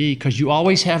TV because you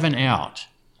always have an out.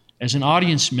 As an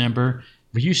audience member,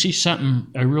 if you see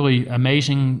a really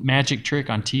amazing magic trick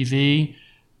on TV,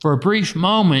 for a brief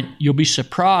moment, you'll be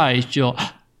surprised.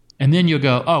 And then you'll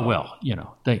go, oh, well,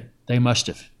 they must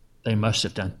have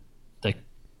done,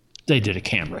 they did a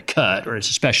camera cut or it's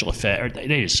a special effect or they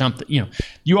did something,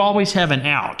 you always have an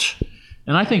out.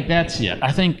 And I think that's it.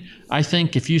 I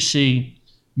think if you see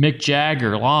Mick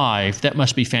Jagger live, that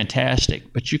must be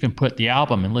fantastic. But you can put the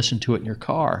album and listen to it in your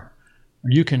car, or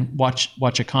you can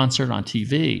watch a concert on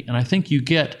TV, and I think you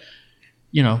get,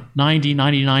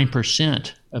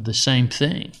 99% of the same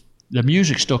thing. The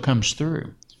music still comes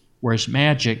through, whereas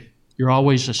magic, you're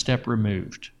always a step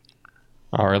removed.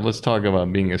 All right, let's talk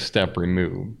about being a step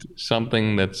removed.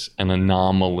 Something that's an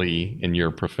anomaly in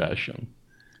your profession.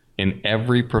 In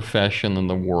every profession in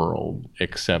the world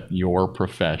except your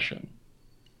profession,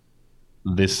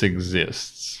 this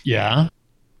exists. Yeah.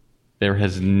 There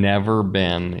has never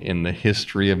been in the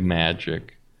history of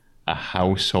magic a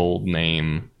household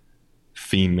name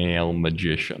female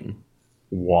magician.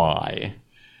 Why?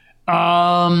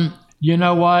 You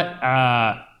know what?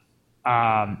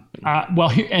 Well,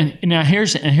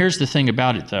 here's the thing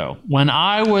about it though. When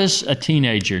I was a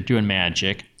teenager doing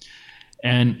magic,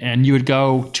 and you would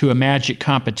go to a magic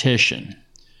competition,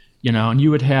 and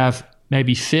you would have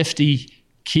maybe 50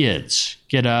 kids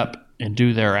get up and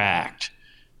do their act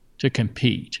to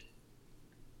compete.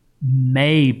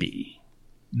 Maybe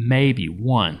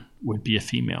one would be a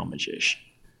female magician.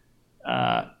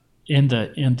 In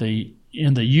the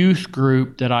youth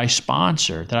group that I've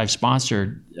sponsored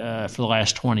for the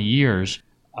last 20 years,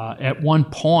 at one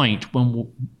point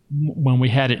when we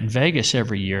had it in Vegas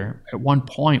every year, at one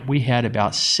point we had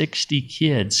about 60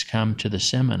 kids come to the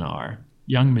seminar,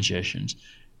 young magicians,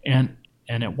 and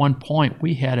at one point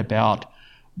we had about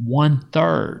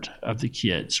 1/3 of the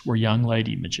kids were young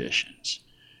lady magicians.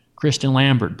 Kristen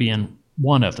Lambert being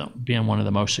one of them, being one of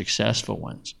the most successful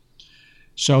ones.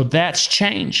 So that's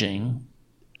changing.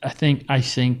 think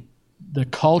the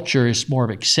culture is more of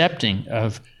accepting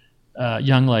of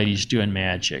young ladies doing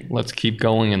magic. Let's keep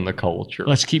going in the culture.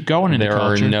 Let's keep going in the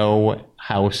culture. There are no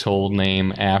household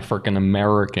name African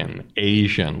American,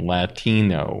 Asian,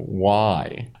 Latino.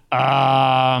 Why?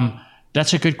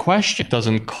 That's a good question. It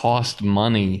doesn't cost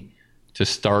money to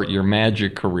start your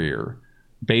magic career.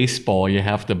 Baseball, you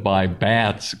have to buy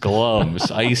bats,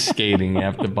 gloves. Ice skating, you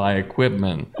have to buy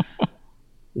equipment.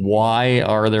 Why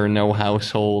are there no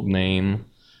household name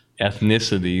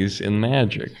ethnicities in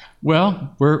magic?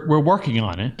 Well, we're working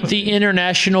on it. The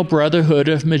International Brotherhood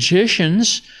of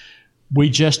Magicians, we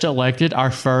just elected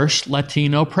our first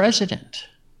Latino president.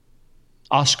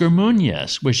 Oscar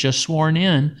Munoz was just sworn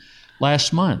in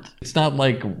last month. It's not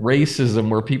like racism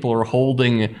where people are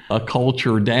holding a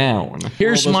culture down.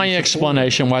 Here's my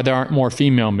explanation why there aren't more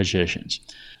female magicians.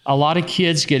 A lot of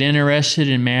kids get interested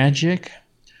in magic.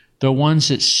 The ones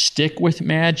that stick with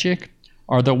magic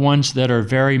are the ones that are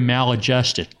very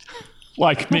maladjusted,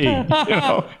 like me.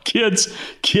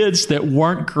 Kids that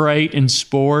weren't great in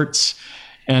sports,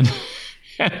 and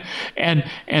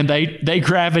they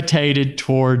gravitated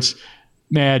towards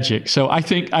magic. So I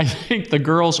think the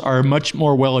girls are much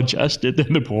more well-adjusted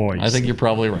than the boys. I think you're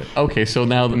probably right. Okay, so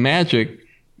now the magic,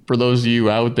 for those of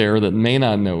you out there that may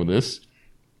not know this,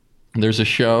 there's a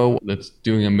show that's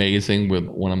doing amazing with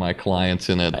one of my clients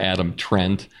in it, Adam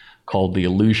Trent, called The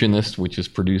Illusionist, which is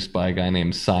produced by a guy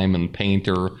named Simon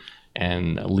Painter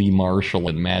and Lee Marshall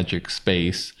at Magic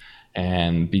Space,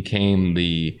 and became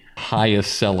the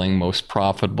highest-selling, most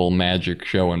profitable magic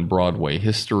show in Broadway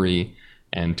history,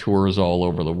 and tours all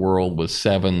over the world with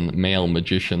 7 male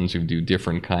magicians who do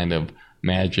different kind of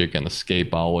magic and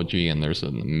escapology. And there's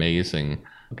an amazing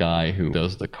guy who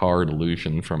does the card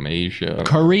illusion from Asia.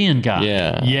 Korean guy.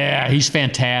 Yeah. Yeah, he's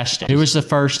fantastic. He was the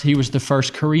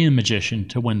first Korean magician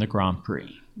to win the Grand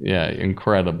Prix. Yeah,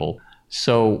 incredible.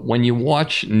 So when you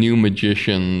watch new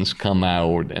magicians come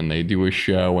out and they do a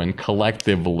show and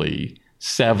collectively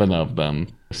 7 of them,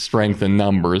 strength in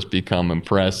numbers, become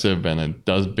impressive and it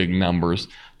does big numbers,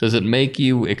 does it make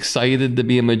you excited to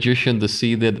be a magician to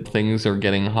see that things are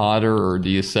getting hotter, or do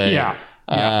you say,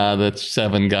 that's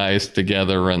 7 guys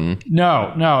together? And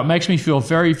No, it makes me feel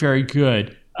very, very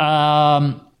good.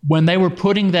 When they were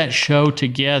putting that show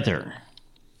together,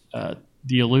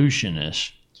 The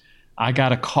Illusionist, I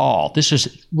got a call. This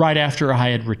is right after I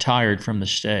had retired from the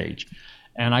stage.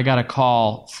 And I got a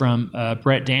call from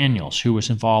Brett Daniels, who was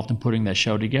involved in putting that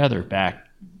show together back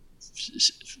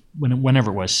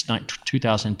whenever it was,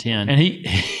 2010. And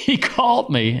he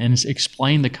called me and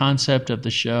explained the concept of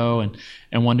the show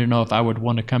and wanted to know if I would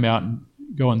want to come out and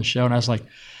go on the show. And I was like,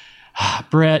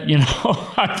 Brett,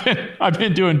 I've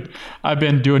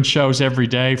been doing shows every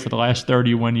day for the last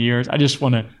 31 years. I just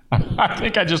want to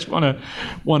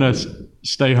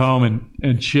stay home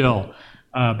and chill.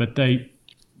 But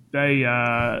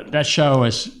that show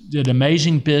did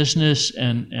amazing business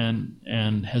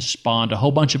and has spawned a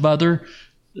whole bunch of other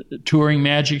touring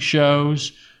magic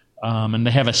shows, and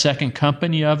they have a second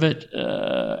company of it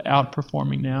out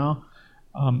performing now.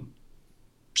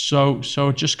 So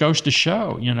it just goes to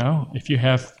show, if you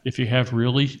have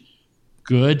really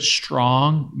good,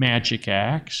 strong magic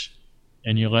acts,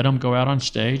 and you let them go out on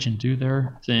stage and do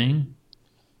their thing,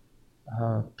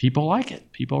 people like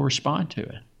it. People respond to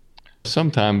it.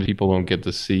 Sometimes people don't get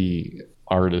to see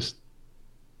artists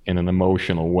in an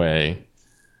emotional way.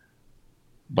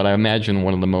 But I imagine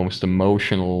one of the most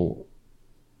emotional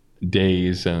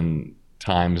days and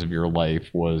times of your life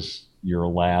was your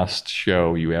last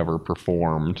show you ever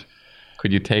performed.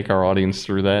 Could you take our audience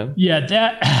through that? Yeah,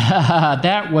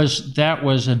 that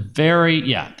was a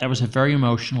very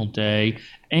emotional day,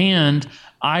 and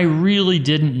I really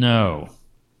didn't know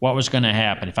what was going to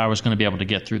happen, if I was going to be able to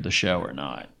get through the show or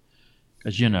not.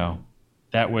 Because,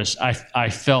 that was, I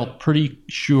felt pretty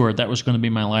sure that was going to be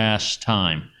my last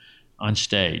time on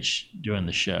stage doing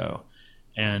the show.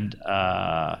 And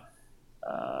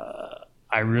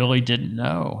I really didn't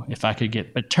know if I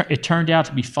could but it turned out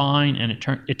to be fine, and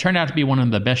it turned out to be one of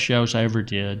the best shows I ever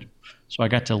did. So I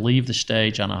got to leave the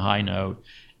stage on a high note.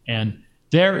 And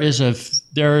there is a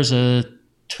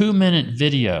 2-minute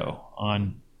video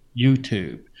on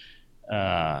YouTube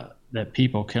that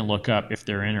people can look up if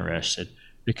they're interested,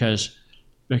 because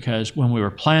when we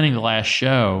were planning the last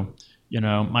show,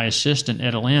 my assistant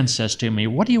Etta Lynn says to me,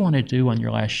 "What do you want to do on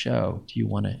your last show? Do you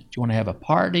want to have a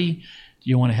party? Do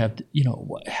you want to have,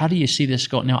 how do you see this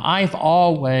going?" Now, I've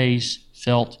always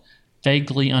felt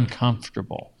vaguely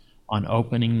uncomfortable on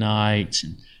opening nights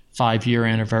and 5-year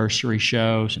anniversary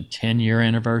shows and 10-year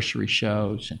anniversary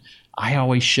shows, and I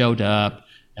always showed up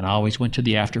and I always went to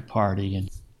the after party, and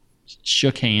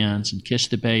shook hands and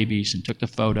kissed the babies and took the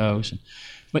photos.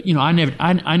 But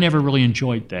I never really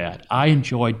enjoyed that. I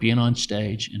enjoyed being on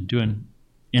stage and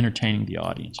entertaining the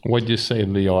audience. What'd you say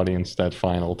to the audience that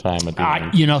final time at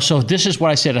the end? So this is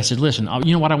what I said. I said, listen,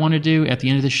 you know what I want to do at the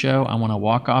end of the show? I want to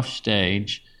walk off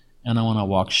stage and I want to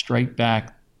walk straight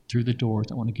back through the doors.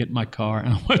 I want to get in my car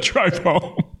and I want to drive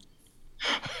home.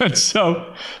 And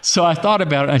so I thought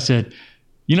about it. I said,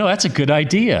 that's a good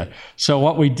idea. So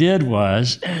what we did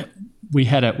was we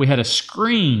had a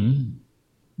screen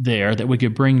there that we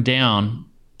could bring down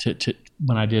to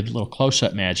when I did a little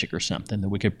close-up magic or something that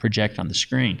we could project on the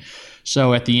screen.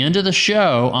 So at the end of the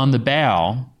show, on the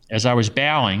bow, as I was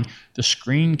bowing, the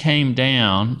screen came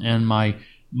down, and my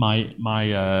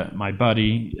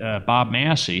buddy Bob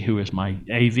Massey, who is my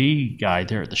AV guy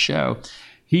there at the show,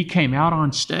 he came out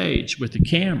on stage with the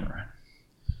camera,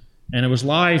 and it was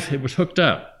live. It was hooked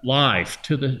up live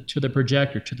to the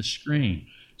projector, to the screen,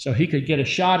 so he could get a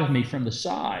shot of me from the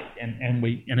side, and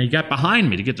he got behind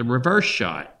me to get the reverse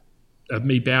shot of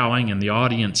me bowing and the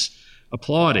audience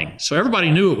applauding. So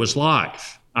everybody knew it was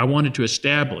live. I wanted to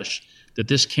establish that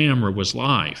this camera was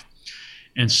live.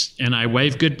 And I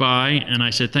waved goodbye, and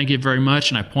I said, thank you very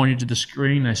much. And I pointed to the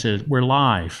screen. I said, we're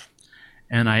live.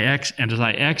 And as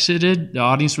I exited, the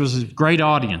audience was a great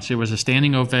audience. It was a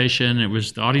standing ovation.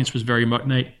 The audience was very much,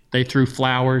 they threw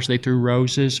flowers, they threw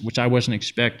roses, which I wasn't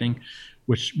expecting,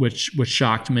 which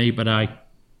shocked me. But I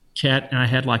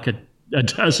had like a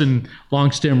dozen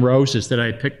long stem roses that I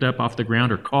had picked up off the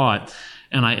ground or caught,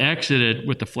 and I exited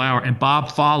with the flower, and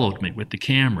Bob followed me with the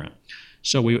camera.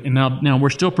 So now we're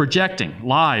still projecting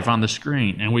live on the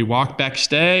screen, and we walked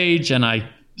backstage, and I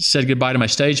said goodbye to my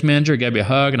stage manager, gave me a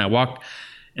hug, and I walked,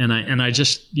 and I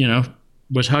just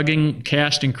was hugging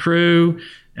cast and crew,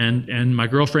 and my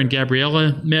girlfriend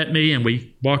Gabriella met me, and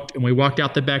we walked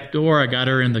out the back door. I got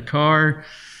her in the car,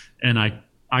 and I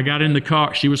got in the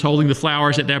car. She was holding the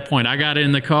flowers at that point. I got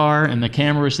in the car, and the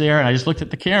camera was there, and I just looked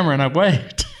at the camera, and I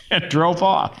waved and drove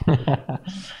off.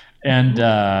 And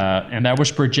that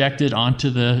was projected onto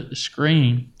the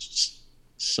screen.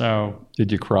 So, did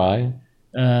you cry?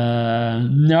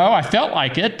 No, I felt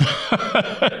like it.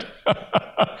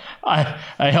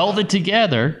 I held it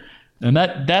together, and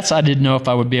that's I didn't know if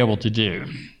I would be able to do.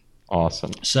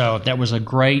 Awesome. So that was a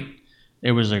great.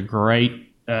 It was a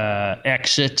great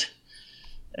exit.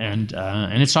 And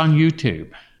it's on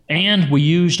YouTube. And we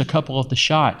used a couple of the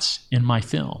shots in my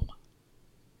film.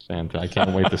 Santa, I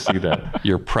can't wait to see that.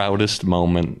 Your proudest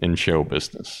moment in show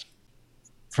business.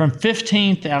 From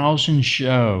 15,000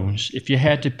 shows, if you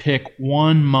had to pick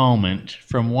one moment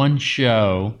from one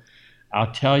show,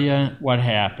 I'll tell you what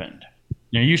happened.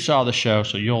 Now, you saw the show,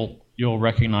 so you'll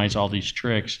recognize all these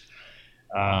tricks.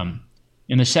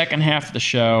 In the second half of the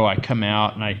show, I come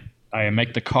out and I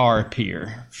make the car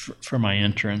appear for my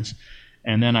entrance,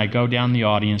 and then I go down the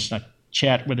audience and I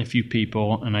chat with a few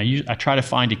people, and I try to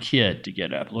find a kid to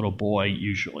get up, a little boy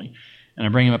usually, and I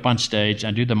bring him up on stage,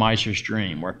 and I do the miser's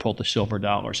dream where I pull the silver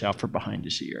dollars out from behind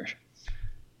his ears.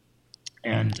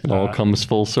 And it all comes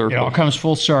full circle. It all comes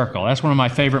full circle. That's one of my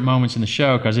favorite moments in the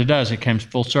show because it comes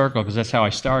full circle because that's how I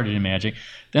started in magic.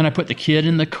 Then I put the kid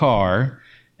in the car,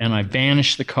 and I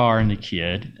vanish the car and the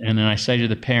kid, and then I say to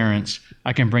the parents,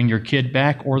 I can bring your kid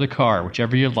back or the car,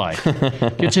 whichever you like.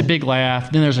 Gets a big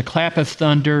laugh. Then there's a clap of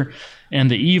thunder, and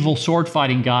the evil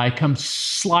sword-fighting guy comes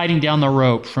sliding down the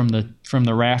rope from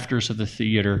the rafters of the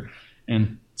theater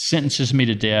and sentences me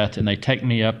to death, and they take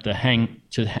me up to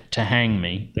hang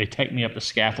me. They take me up the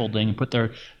scaffolding and put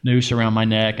their noose around my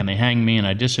neck, and they hang me, and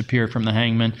I disappear from the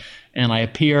hangman, and I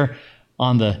appear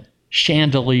on the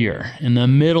chandelier in the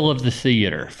middle of the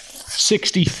theater,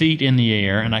 60 feet in the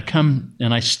air, and I come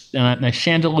and the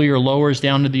chandelier lowers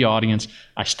down to the audience.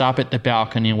 I stop at the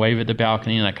balcony and wave at the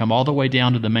balcony, and I come all the way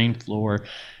down to the main floor,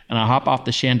 and I hop off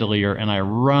the chandelier and I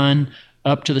run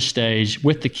up to the stage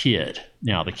with the kid.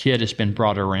 Now the kid has been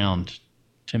brought around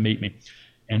to meet me,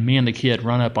 and me and the kid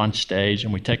run up on stage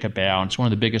and we take a bow. And it's one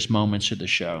of the biggest moments of the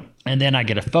show. And then I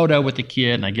get a photo with the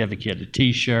kid, and I give the kid a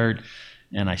T-shirt,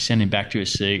 and I send him back to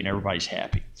his seat, and everybody's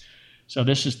happy. So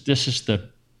this is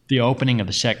the opening of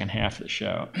the second half of the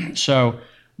show. So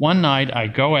one night I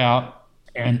go out,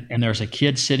 and there's a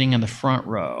kid sitting in the front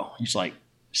row. He's like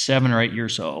 7 or 8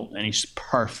 years old, and he's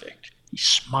perfect. He's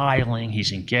smiling.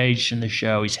 He's engaged in the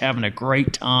show. He's having a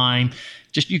great time.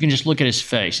 You can just look at his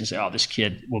face and say, "Oh, this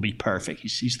kid will be perfect.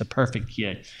 He's the perfect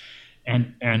kid."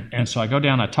 And so I go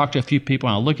down, I talk to a few people,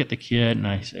 and I look at the kid, and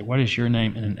I say, "What is your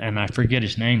name?" And I forget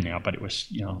his name now, but it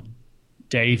was,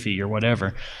 Davey or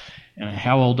whatever. And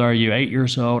how old are you? 8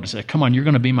 years old. I said, come on, you're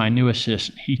going to be my new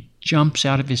assistant. He jumps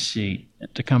out of his seat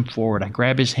to come forward. I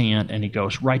grab his hand, and he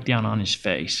goes right down on his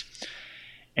face.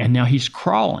 And now he's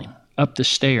crawling up the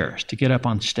stairs to get up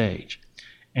on stage.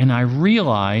 And I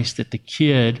realized that the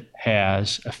kid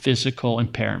has a physical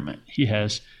impairment. He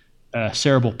has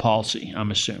cerebral palsy,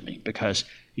 I'm assuming, because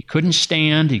he couldn't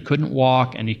stand, he couldn't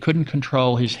walk, and he couldn't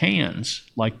control his hands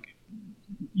like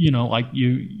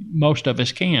most of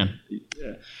us can.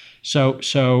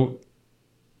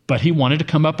 But he wanted to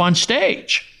come up on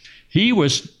stage. He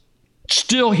was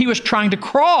trying to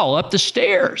crawl up the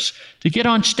stairs to get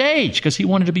on stage because he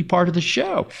wanted to be part of the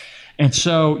show. And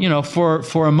so,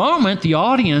 for a moment, the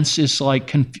audience is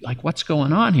like, what's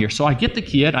going on here? So I get the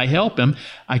kid, I help him,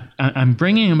 I'm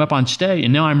bringing him up on stage,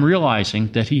 and now I'm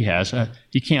realizing that he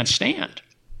can't stand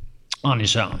on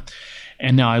his own.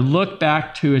 And now I look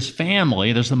back to his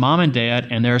family. There's the mom and dad,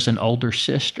 and there's an older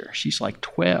sister. She's like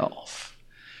 12.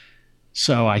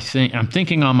 So I'm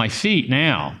thinking on my feet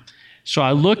now. So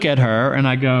I look at her and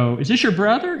I go, is this your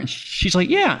brother? And she's like,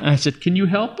 yeah. And I said, can you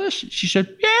help us? She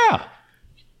said, yeah.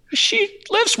 She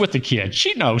lives with the kid.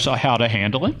 She knows how to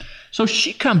handle him. So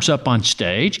she comes up on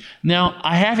stage. Now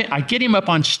I get him up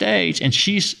on stage, and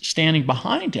she's standing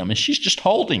behind him, and she's just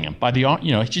holding him by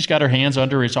she's got her hands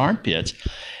under his armpits.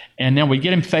 And then we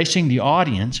get him facing the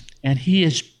audience, and he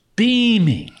is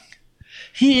beaming.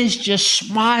 He is just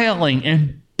smiling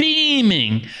and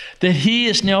beaming that he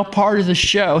is now part of the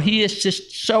show. He is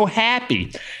just so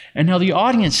happy. And now the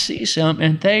audience sees him,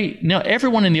 and now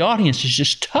everyone in the audience is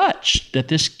just touched that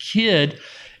this kid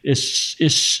is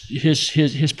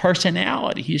his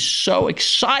personality. He's so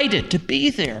excited to be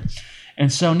there.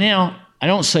 And so now I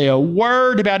don't say a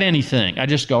word about anything. I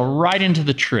just go right into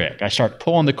the trick. I start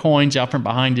pulling the coins out from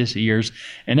behind his ears,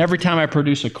 and every time I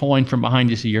produce a coin from behind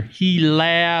his ear, he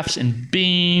laughs and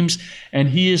beams, and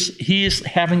he is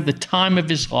having the time of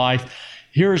his life.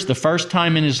 Here's the first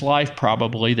time in his life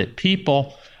probably that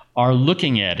people are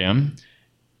looking at him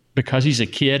because he's a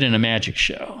kid in a magic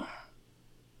show.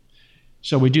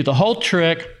 So we do the whole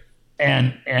trick,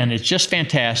 and it's just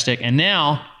fantastic. And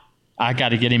now I got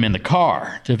to get him in the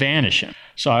car to vanish him.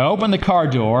 So I open the car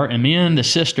door, and me and the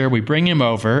sister, we bring him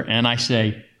over, and I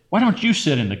say, why don't you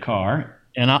sit in the car?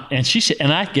 And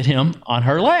I get him on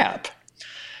her lap.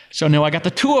 So now I got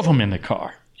the two of them in the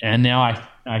car. And now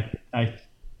I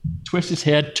twist his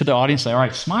head to the audience, say, all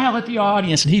right, smile at the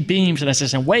audience. And he beams, and I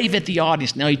says, and wave at the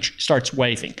audience. Now he starts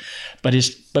waving. But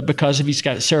because he's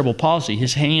got cerebral palsy,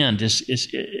 his hand is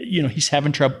he's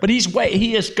having trouble. But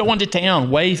he is going to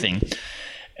town waving.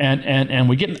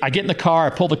 And I get in the car, I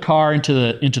pull the car into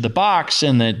the box,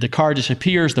 and the car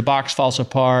disappears, the box falls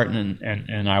apart,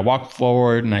 and I walk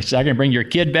forward, and I say, I can bring your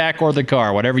kid back or the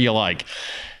car, whatever you like.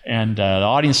 And the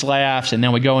audience laughs, and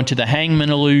then we go into the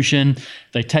hangman illusion.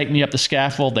 They take me up the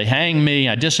scaffold, they hang me,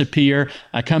 I disappear,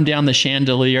 I come down the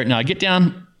chandelier. Now I get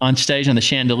down on stage on the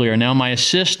chandelier. Now my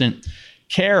assistant,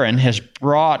 Karen, has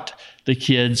brought the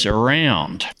kids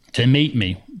around to meet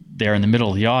me there in the middle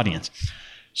of the audience.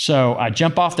 So I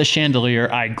jump off the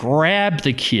chandelier, I grab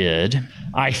the kid,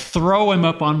 I throw him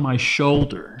up on my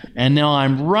shoulder, and now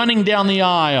I'm running down the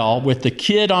aisle with the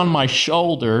kid on my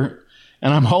shoulder,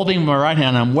 and I'm holding my right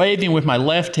hand, I'm waving with my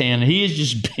left hand, and he is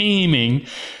just beaming,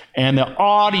 and the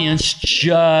audience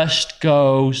just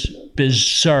goes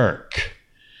berserk.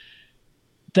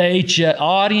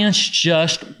 Audience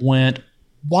just went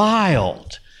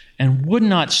wild and would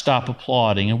not stop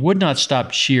applauding and would not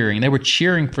stop cheering. They were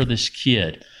cheering for this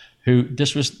kid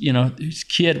his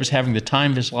kid was having the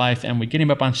time of his life, and we get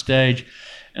him up on stage,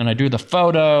 and I do the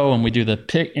photo, and we do the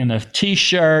pic and the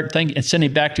T-shirt thing, and send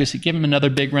him back to us. Give him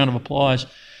another big round of applause,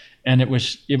 and it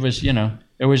was if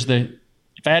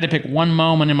I had to pick one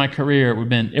moment in my career, it would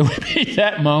be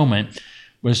that moment.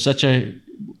 Was such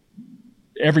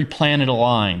every planet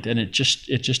aligned, and it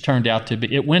just turned out to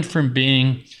be. It went from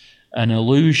being an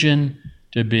illusion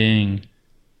to being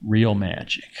real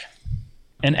magic.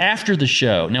 And after the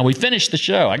show, now we finished the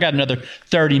show. I got another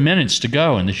 30 minutes to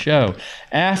go in the show.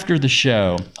 After the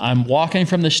show, I'm walking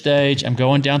from the stage. I'm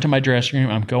going down to my dressing room.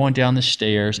 I'm going down the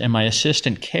stairs. And my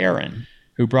assistant, Karen,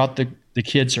 who brought the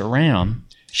kids around,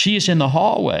 she is in the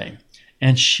hallway,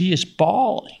 and she is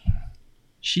bawling.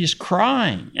 She is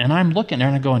crying. And I'm looking at her,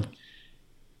 and I'm going,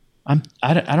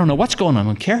 I don't know what's going on. I'm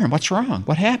going, Karen, what's wrong?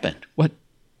 What happened?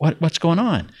 What's going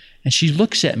on? And she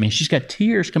looks at me. She's got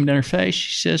tears coming down her face.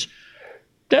 She says,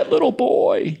 that little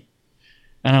boy.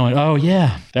 And I went, oh,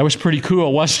 yeah, that was pretty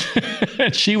cool, wasn't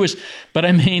it? But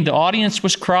I mean, the audience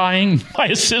was crying. My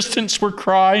assistants were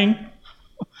crying.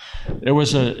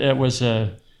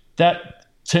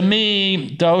 To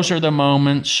me, those are the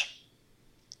moments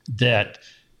that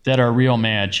are real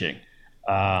magic.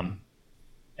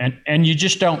 And you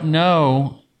just don't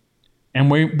know,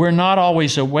 and we're not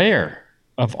always aware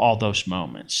of all those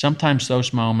moments. Sometimes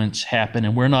those moments happen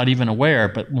and we're not even aware,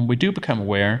 but when we do become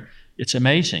aware, it's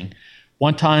amazing.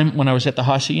 One time when I was at the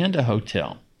Hacienda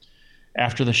Hotel,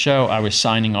 after the show, I was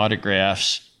signing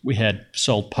autographs. We had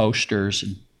sold posters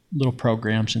and little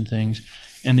programs and things.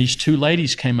 And these two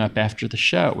ladies came up after the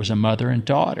show. It was a mother and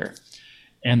daughter.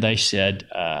 And they said,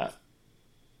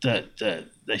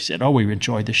 they said, "Oh, we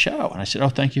enjoyed the show." And I said, "Oh,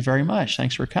 thank you very much.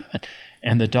 Thanks for coming."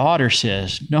 And the daughter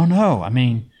says, No, I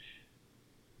mean,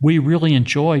 we really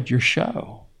enjoyed your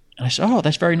show. And I said, "Oh,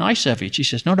 that's very nice of you." She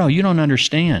says, No, you don't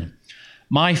understand.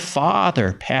 My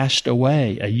father passed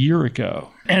away a year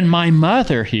ago, and my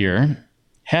mother here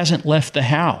hasn't left the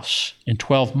house in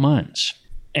 12 months.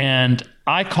 And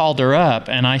I called her up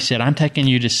and I said, "I'm taking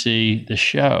you to see the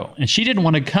show." And she didn't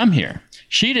want to come here.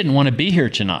 She didn't want to be here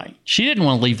tonight. She didn't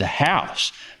want to leave the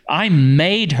house. I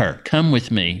made her come with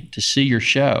me to see your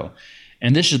show.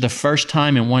 And this is the first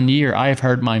time in 1 year I have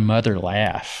heard my mother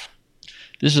laugh.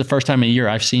 This is the first time in a year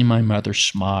I've seen my mother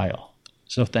smile.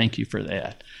 So thank you for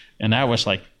that. And that was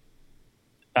like,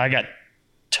 I got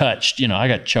touched, I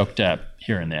got choked up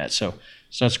hearing that. So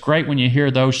it's great when you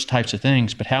hear those types of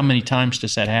things, but how many times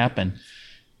does that happen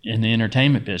in the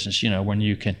entertainment business,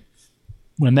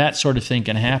 when that sort of thing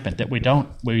can happen that we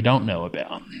don't know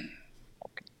about?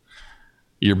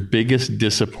 Your biggest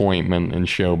disappointment in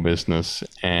show business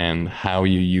and how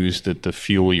you used it to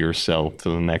fuel yourself to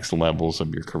the next levels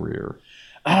of your career.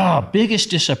 Biggest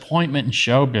disappointment in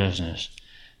show business.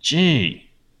 Gee,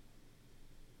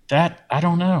 that, I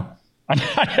don't know.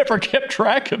 I never kept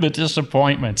track of the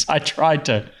disappointments. I tried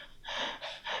to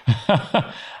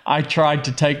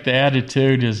take the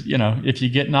attitude as, if you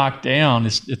get knocked down,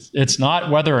 it's not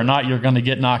whether or not you're going to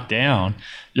get knocked down.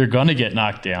 You're going to get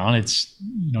knocked down. It's,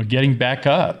 getting back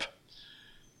up.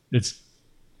 But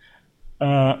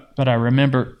I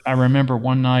remember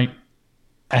one night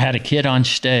I had a kid on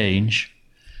stage,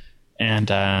 and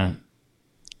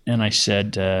I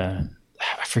said,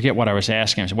 I forget what I was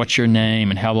asking. I said, "What's your name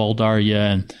and how old are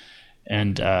you?"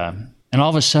 And all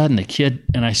of a sudden the kid,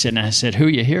 and I said, "Who are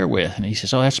you here with?" And he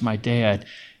says, "Oh, that's my dad."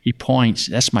 He points,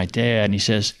 "That's my dad." And he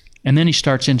says, and then he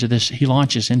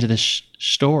launches into this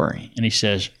story, and he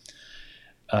says,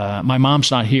 "My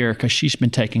mom's not here because she's been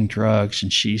taking drugs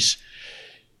and she's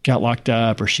got locked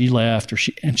up, or she left,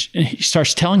 and he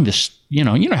starts telling this, you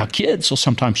know how kids will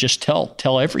sometimes just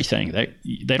tell everything.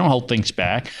 They don't hold things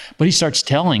back, but he starts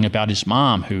telling about his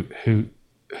mom who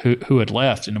had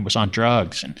left and was on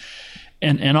drugs,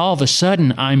 and all of a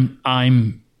sudden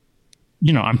I'm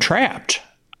trapped.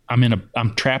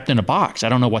 I'm trapped in a box. I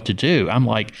don't know what to do. I'm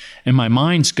like, and my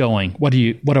mind's going, what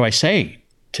do I say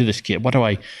to this kid? What do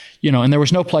I, and there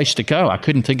was no place to go. I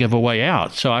couldn't think of a way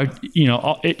out. So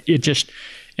it just,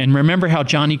 and remember how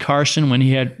Johnny Carson, when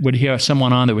he would have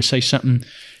someone on that would say something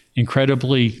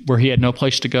incredibly, where he had no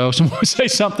place to go, someone would say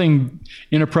something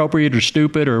inappropriate or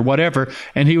stupid or whatever,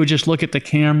 and he would just look at the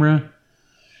camera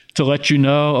to let you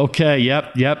know, okay,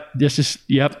 yep,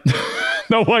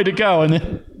 no way to go. And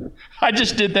then I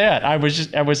just did that.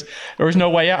 There was no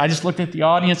way out. I just looked at the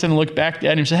audience and looked back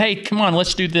at him and said, "Hey, come on,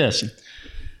 let's do this."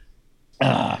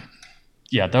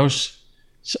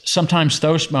 Sometimes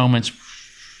those moments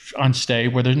on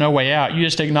stage where there's no way out, you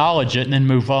just acknowledge it and then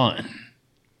move on.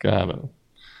 Got it.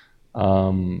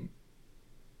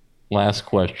 Last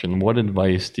question. What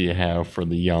advice do you have for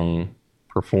the young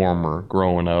performer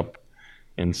growing up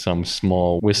in some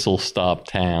small whistle-stop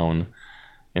town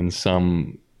in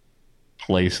some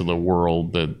place of the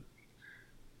world that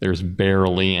there's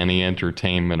barely any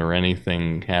entertainment or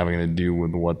anything having to do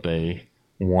with what they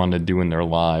want to do in their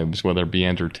lives, whether it be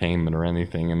entertainment or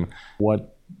anything? And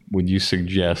what would you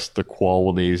suggest the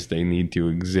qualities they need to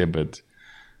exhibit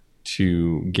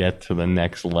to get to the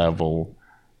next level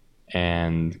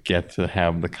and get to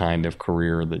have the kind of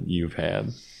career that you've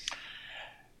had?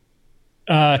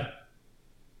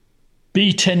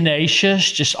 Be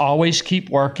tenacious. Just always keep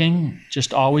working.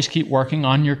 Just always keep working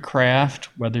on your craft,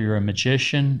 whether you're a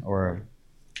magician or a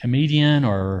comedian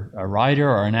or a writer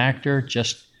or an actor.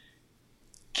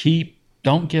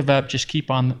 Don't give up. Just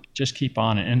keep on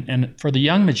it. And for the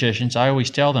young magicians, I always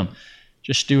tell them,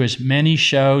 just do as many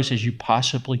shows as you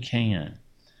possibly can.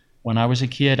 When I was a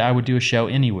kid, I would do a show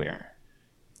anywhere,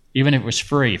 even if it was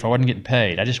free, if I wasn't getting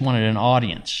paid. I just wanted an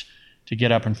audience to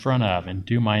get up in front of and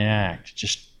do my act.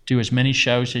 Just do as many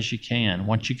shows as you can.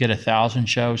 Once you get 1,000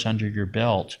 shows under your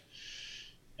belt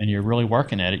and you're really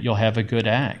working at it, you'll have a good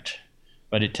act.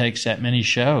 But it takes that many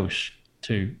shows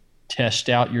to test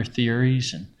out your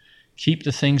theories and keep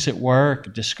the things that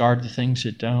work, discard the things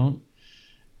that don't.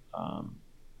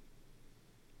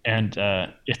 And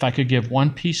if I could give one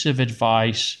piece of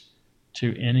advice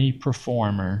to any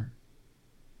performer,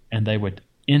 and they would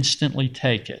instantly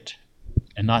take it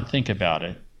and not think about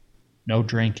it, no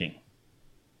drinking.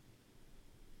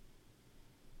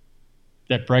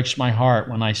 That breaks my heart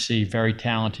when I see very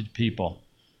talented people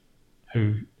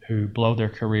who blow their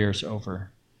careers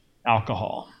over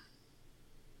alcohol.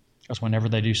 Because whenever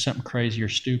they do something crazy or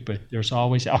stupid, there's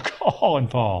always alcohol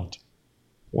involved.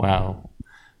 Wow.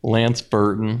 Lance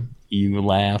Burton, you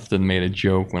laughed and made a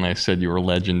joke when I said you were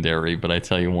legendary, but I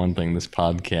tell you one thing, this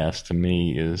podcast to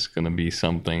me is going to be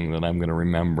something that I'm going to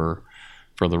remember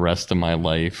for the rest of my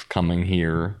life, coming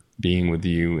here, being with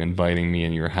you, inviting me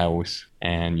in your house,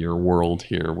 and your world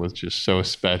here was just so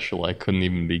special. I couldn't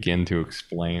even begin to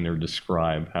explain or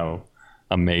describe how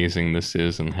amazing this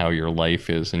is and how your life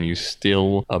is, and you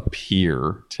still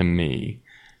appear to me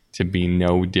to be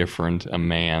no different a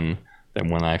man than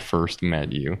when I first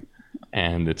met you.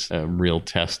 And it's a real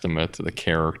testament to the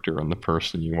character and the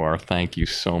person you are. Thank you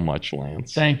so much,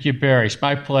 Lance. Thank you, Barry. It's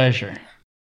my pleasure.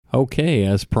 Okay,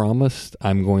 as promised,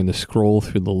 I'm going to scroll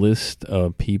through the list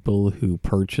of people who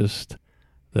purchased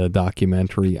the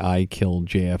documentary I Killed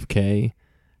JFK.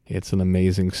 It's an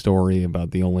amazing story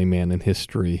about the only man in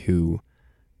history who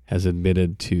has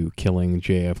admitted to killing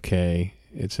JFK.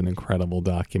 It's an incredible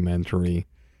documentary,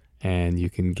 and you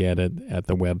can get it at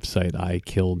the website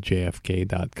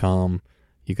ikilledjfk.com.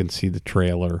 You can see the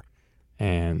trailer,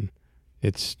 and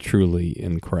it's truly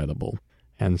incredible.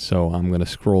 And so I'm going to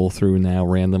scroll through now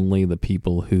randomly the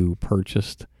people who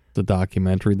purchased the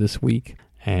documentary this week,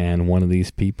 and one of these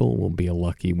people will be a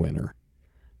lucky winner.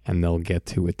 And they'll get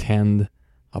to attend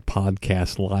a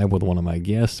podcast live with one of my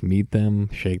guests, meet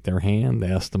them, shake their hand,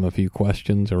 ask them a few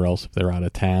questions, or else if they're out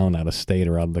of town, out of state,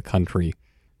 or out of the country,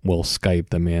 we'll Skype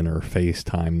them in or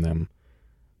FaceTime them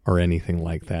or anything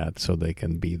like that so they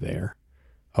can be there.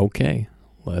 Okay,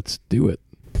 let's do it.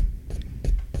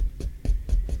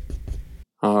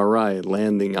 All right,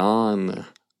 landing on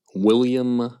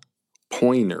William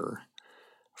Pointer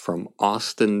from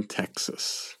Austin,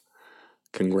 Texas.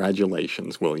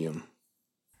 Congratulations, William.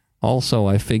 Also,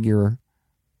 I figure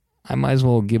I might as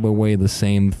well give away the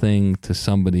same thing to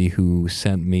somebody who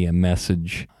sent me a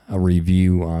message, a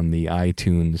review on the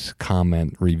iTunes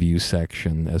comment review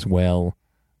section as well.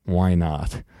 Why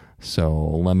not? So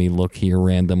let me look here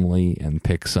randomly and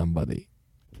pick somebody.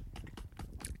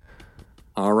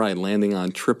 All right, landing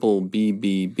on Triple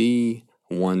BBB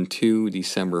 12,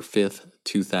 December 5th,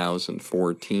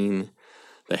 2014.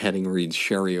 The heading reads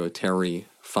Sherry O'Terry,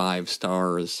 5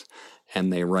 stars.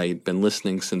 And they write, been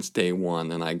listening since day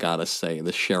one, and I gotta say,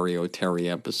 the Sherry O'Terry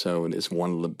episode is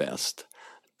one of the best.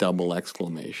 Double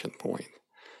exclamation point.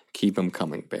 Keep them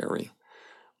coming, Barry.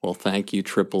 Well, thank you,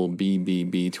 Triple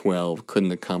BBB12. Couldn't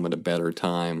have come at a better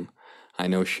time. I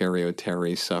know Sherry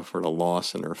O'Terry suffered a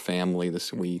loss in her family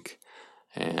this week,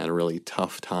 and a really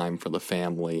tough time for the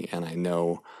family, and I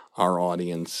know our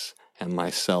audience and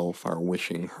myself are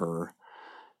wishing her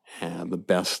the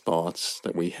best thoughts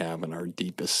that we have and our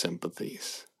deepest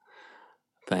sympathies.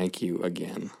 Thank you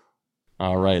again.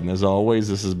 All right, and as always,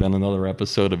 this has been another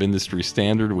episode of Industry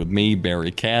Standard with me,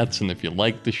 Barry Katz, and if you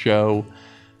like the show,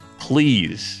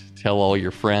 please tell all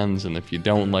your friends, and if you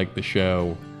don't like the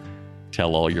show,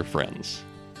 tell all your friends.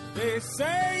 They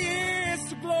say it's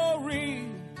the glory.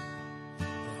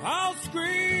 I'll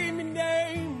scream your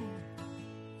name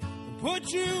and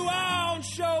put you on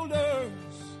shoulders,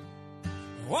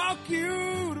 walk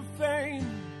you to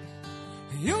fame.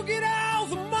 You'll get all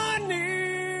the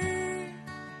money,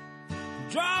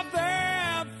 drive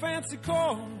that fancy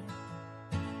car.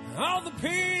 All the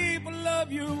people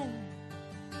love you,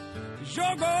 'cause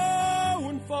you're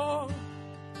going far.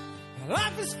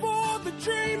 Life is for the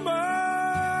dreamers,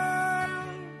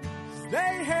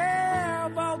 they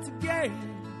have all to gain.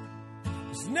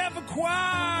 It's never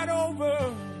quite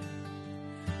over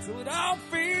till it all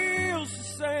feels the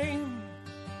same.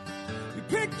 You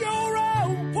pick your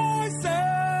own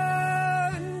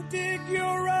poison, dig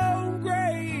your own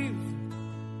grave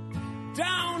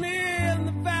down in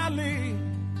the valley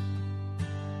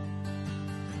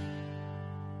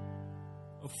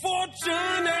of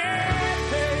fortune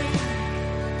and pain.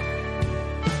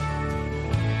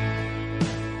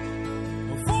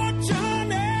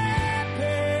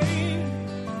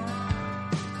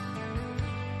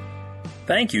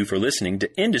 Thank you for listening to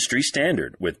Industry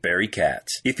Standard with Barry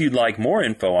Katz. If you'd like more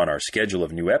info on our schedule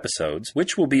of new episodes,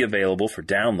 which will be available for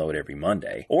download every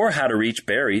Monday, or how to reach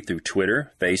Barry through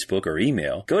Twitter, Facebook, or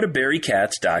email, go to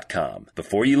barrykatz.com.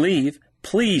 Before you leave,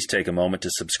 Please take a moment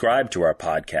to subscribe to our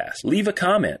podcast, leave a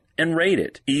comment, and rate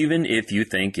it, even if you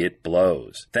think it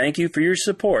blows. Thank you for your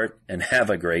support, and have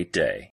a great day.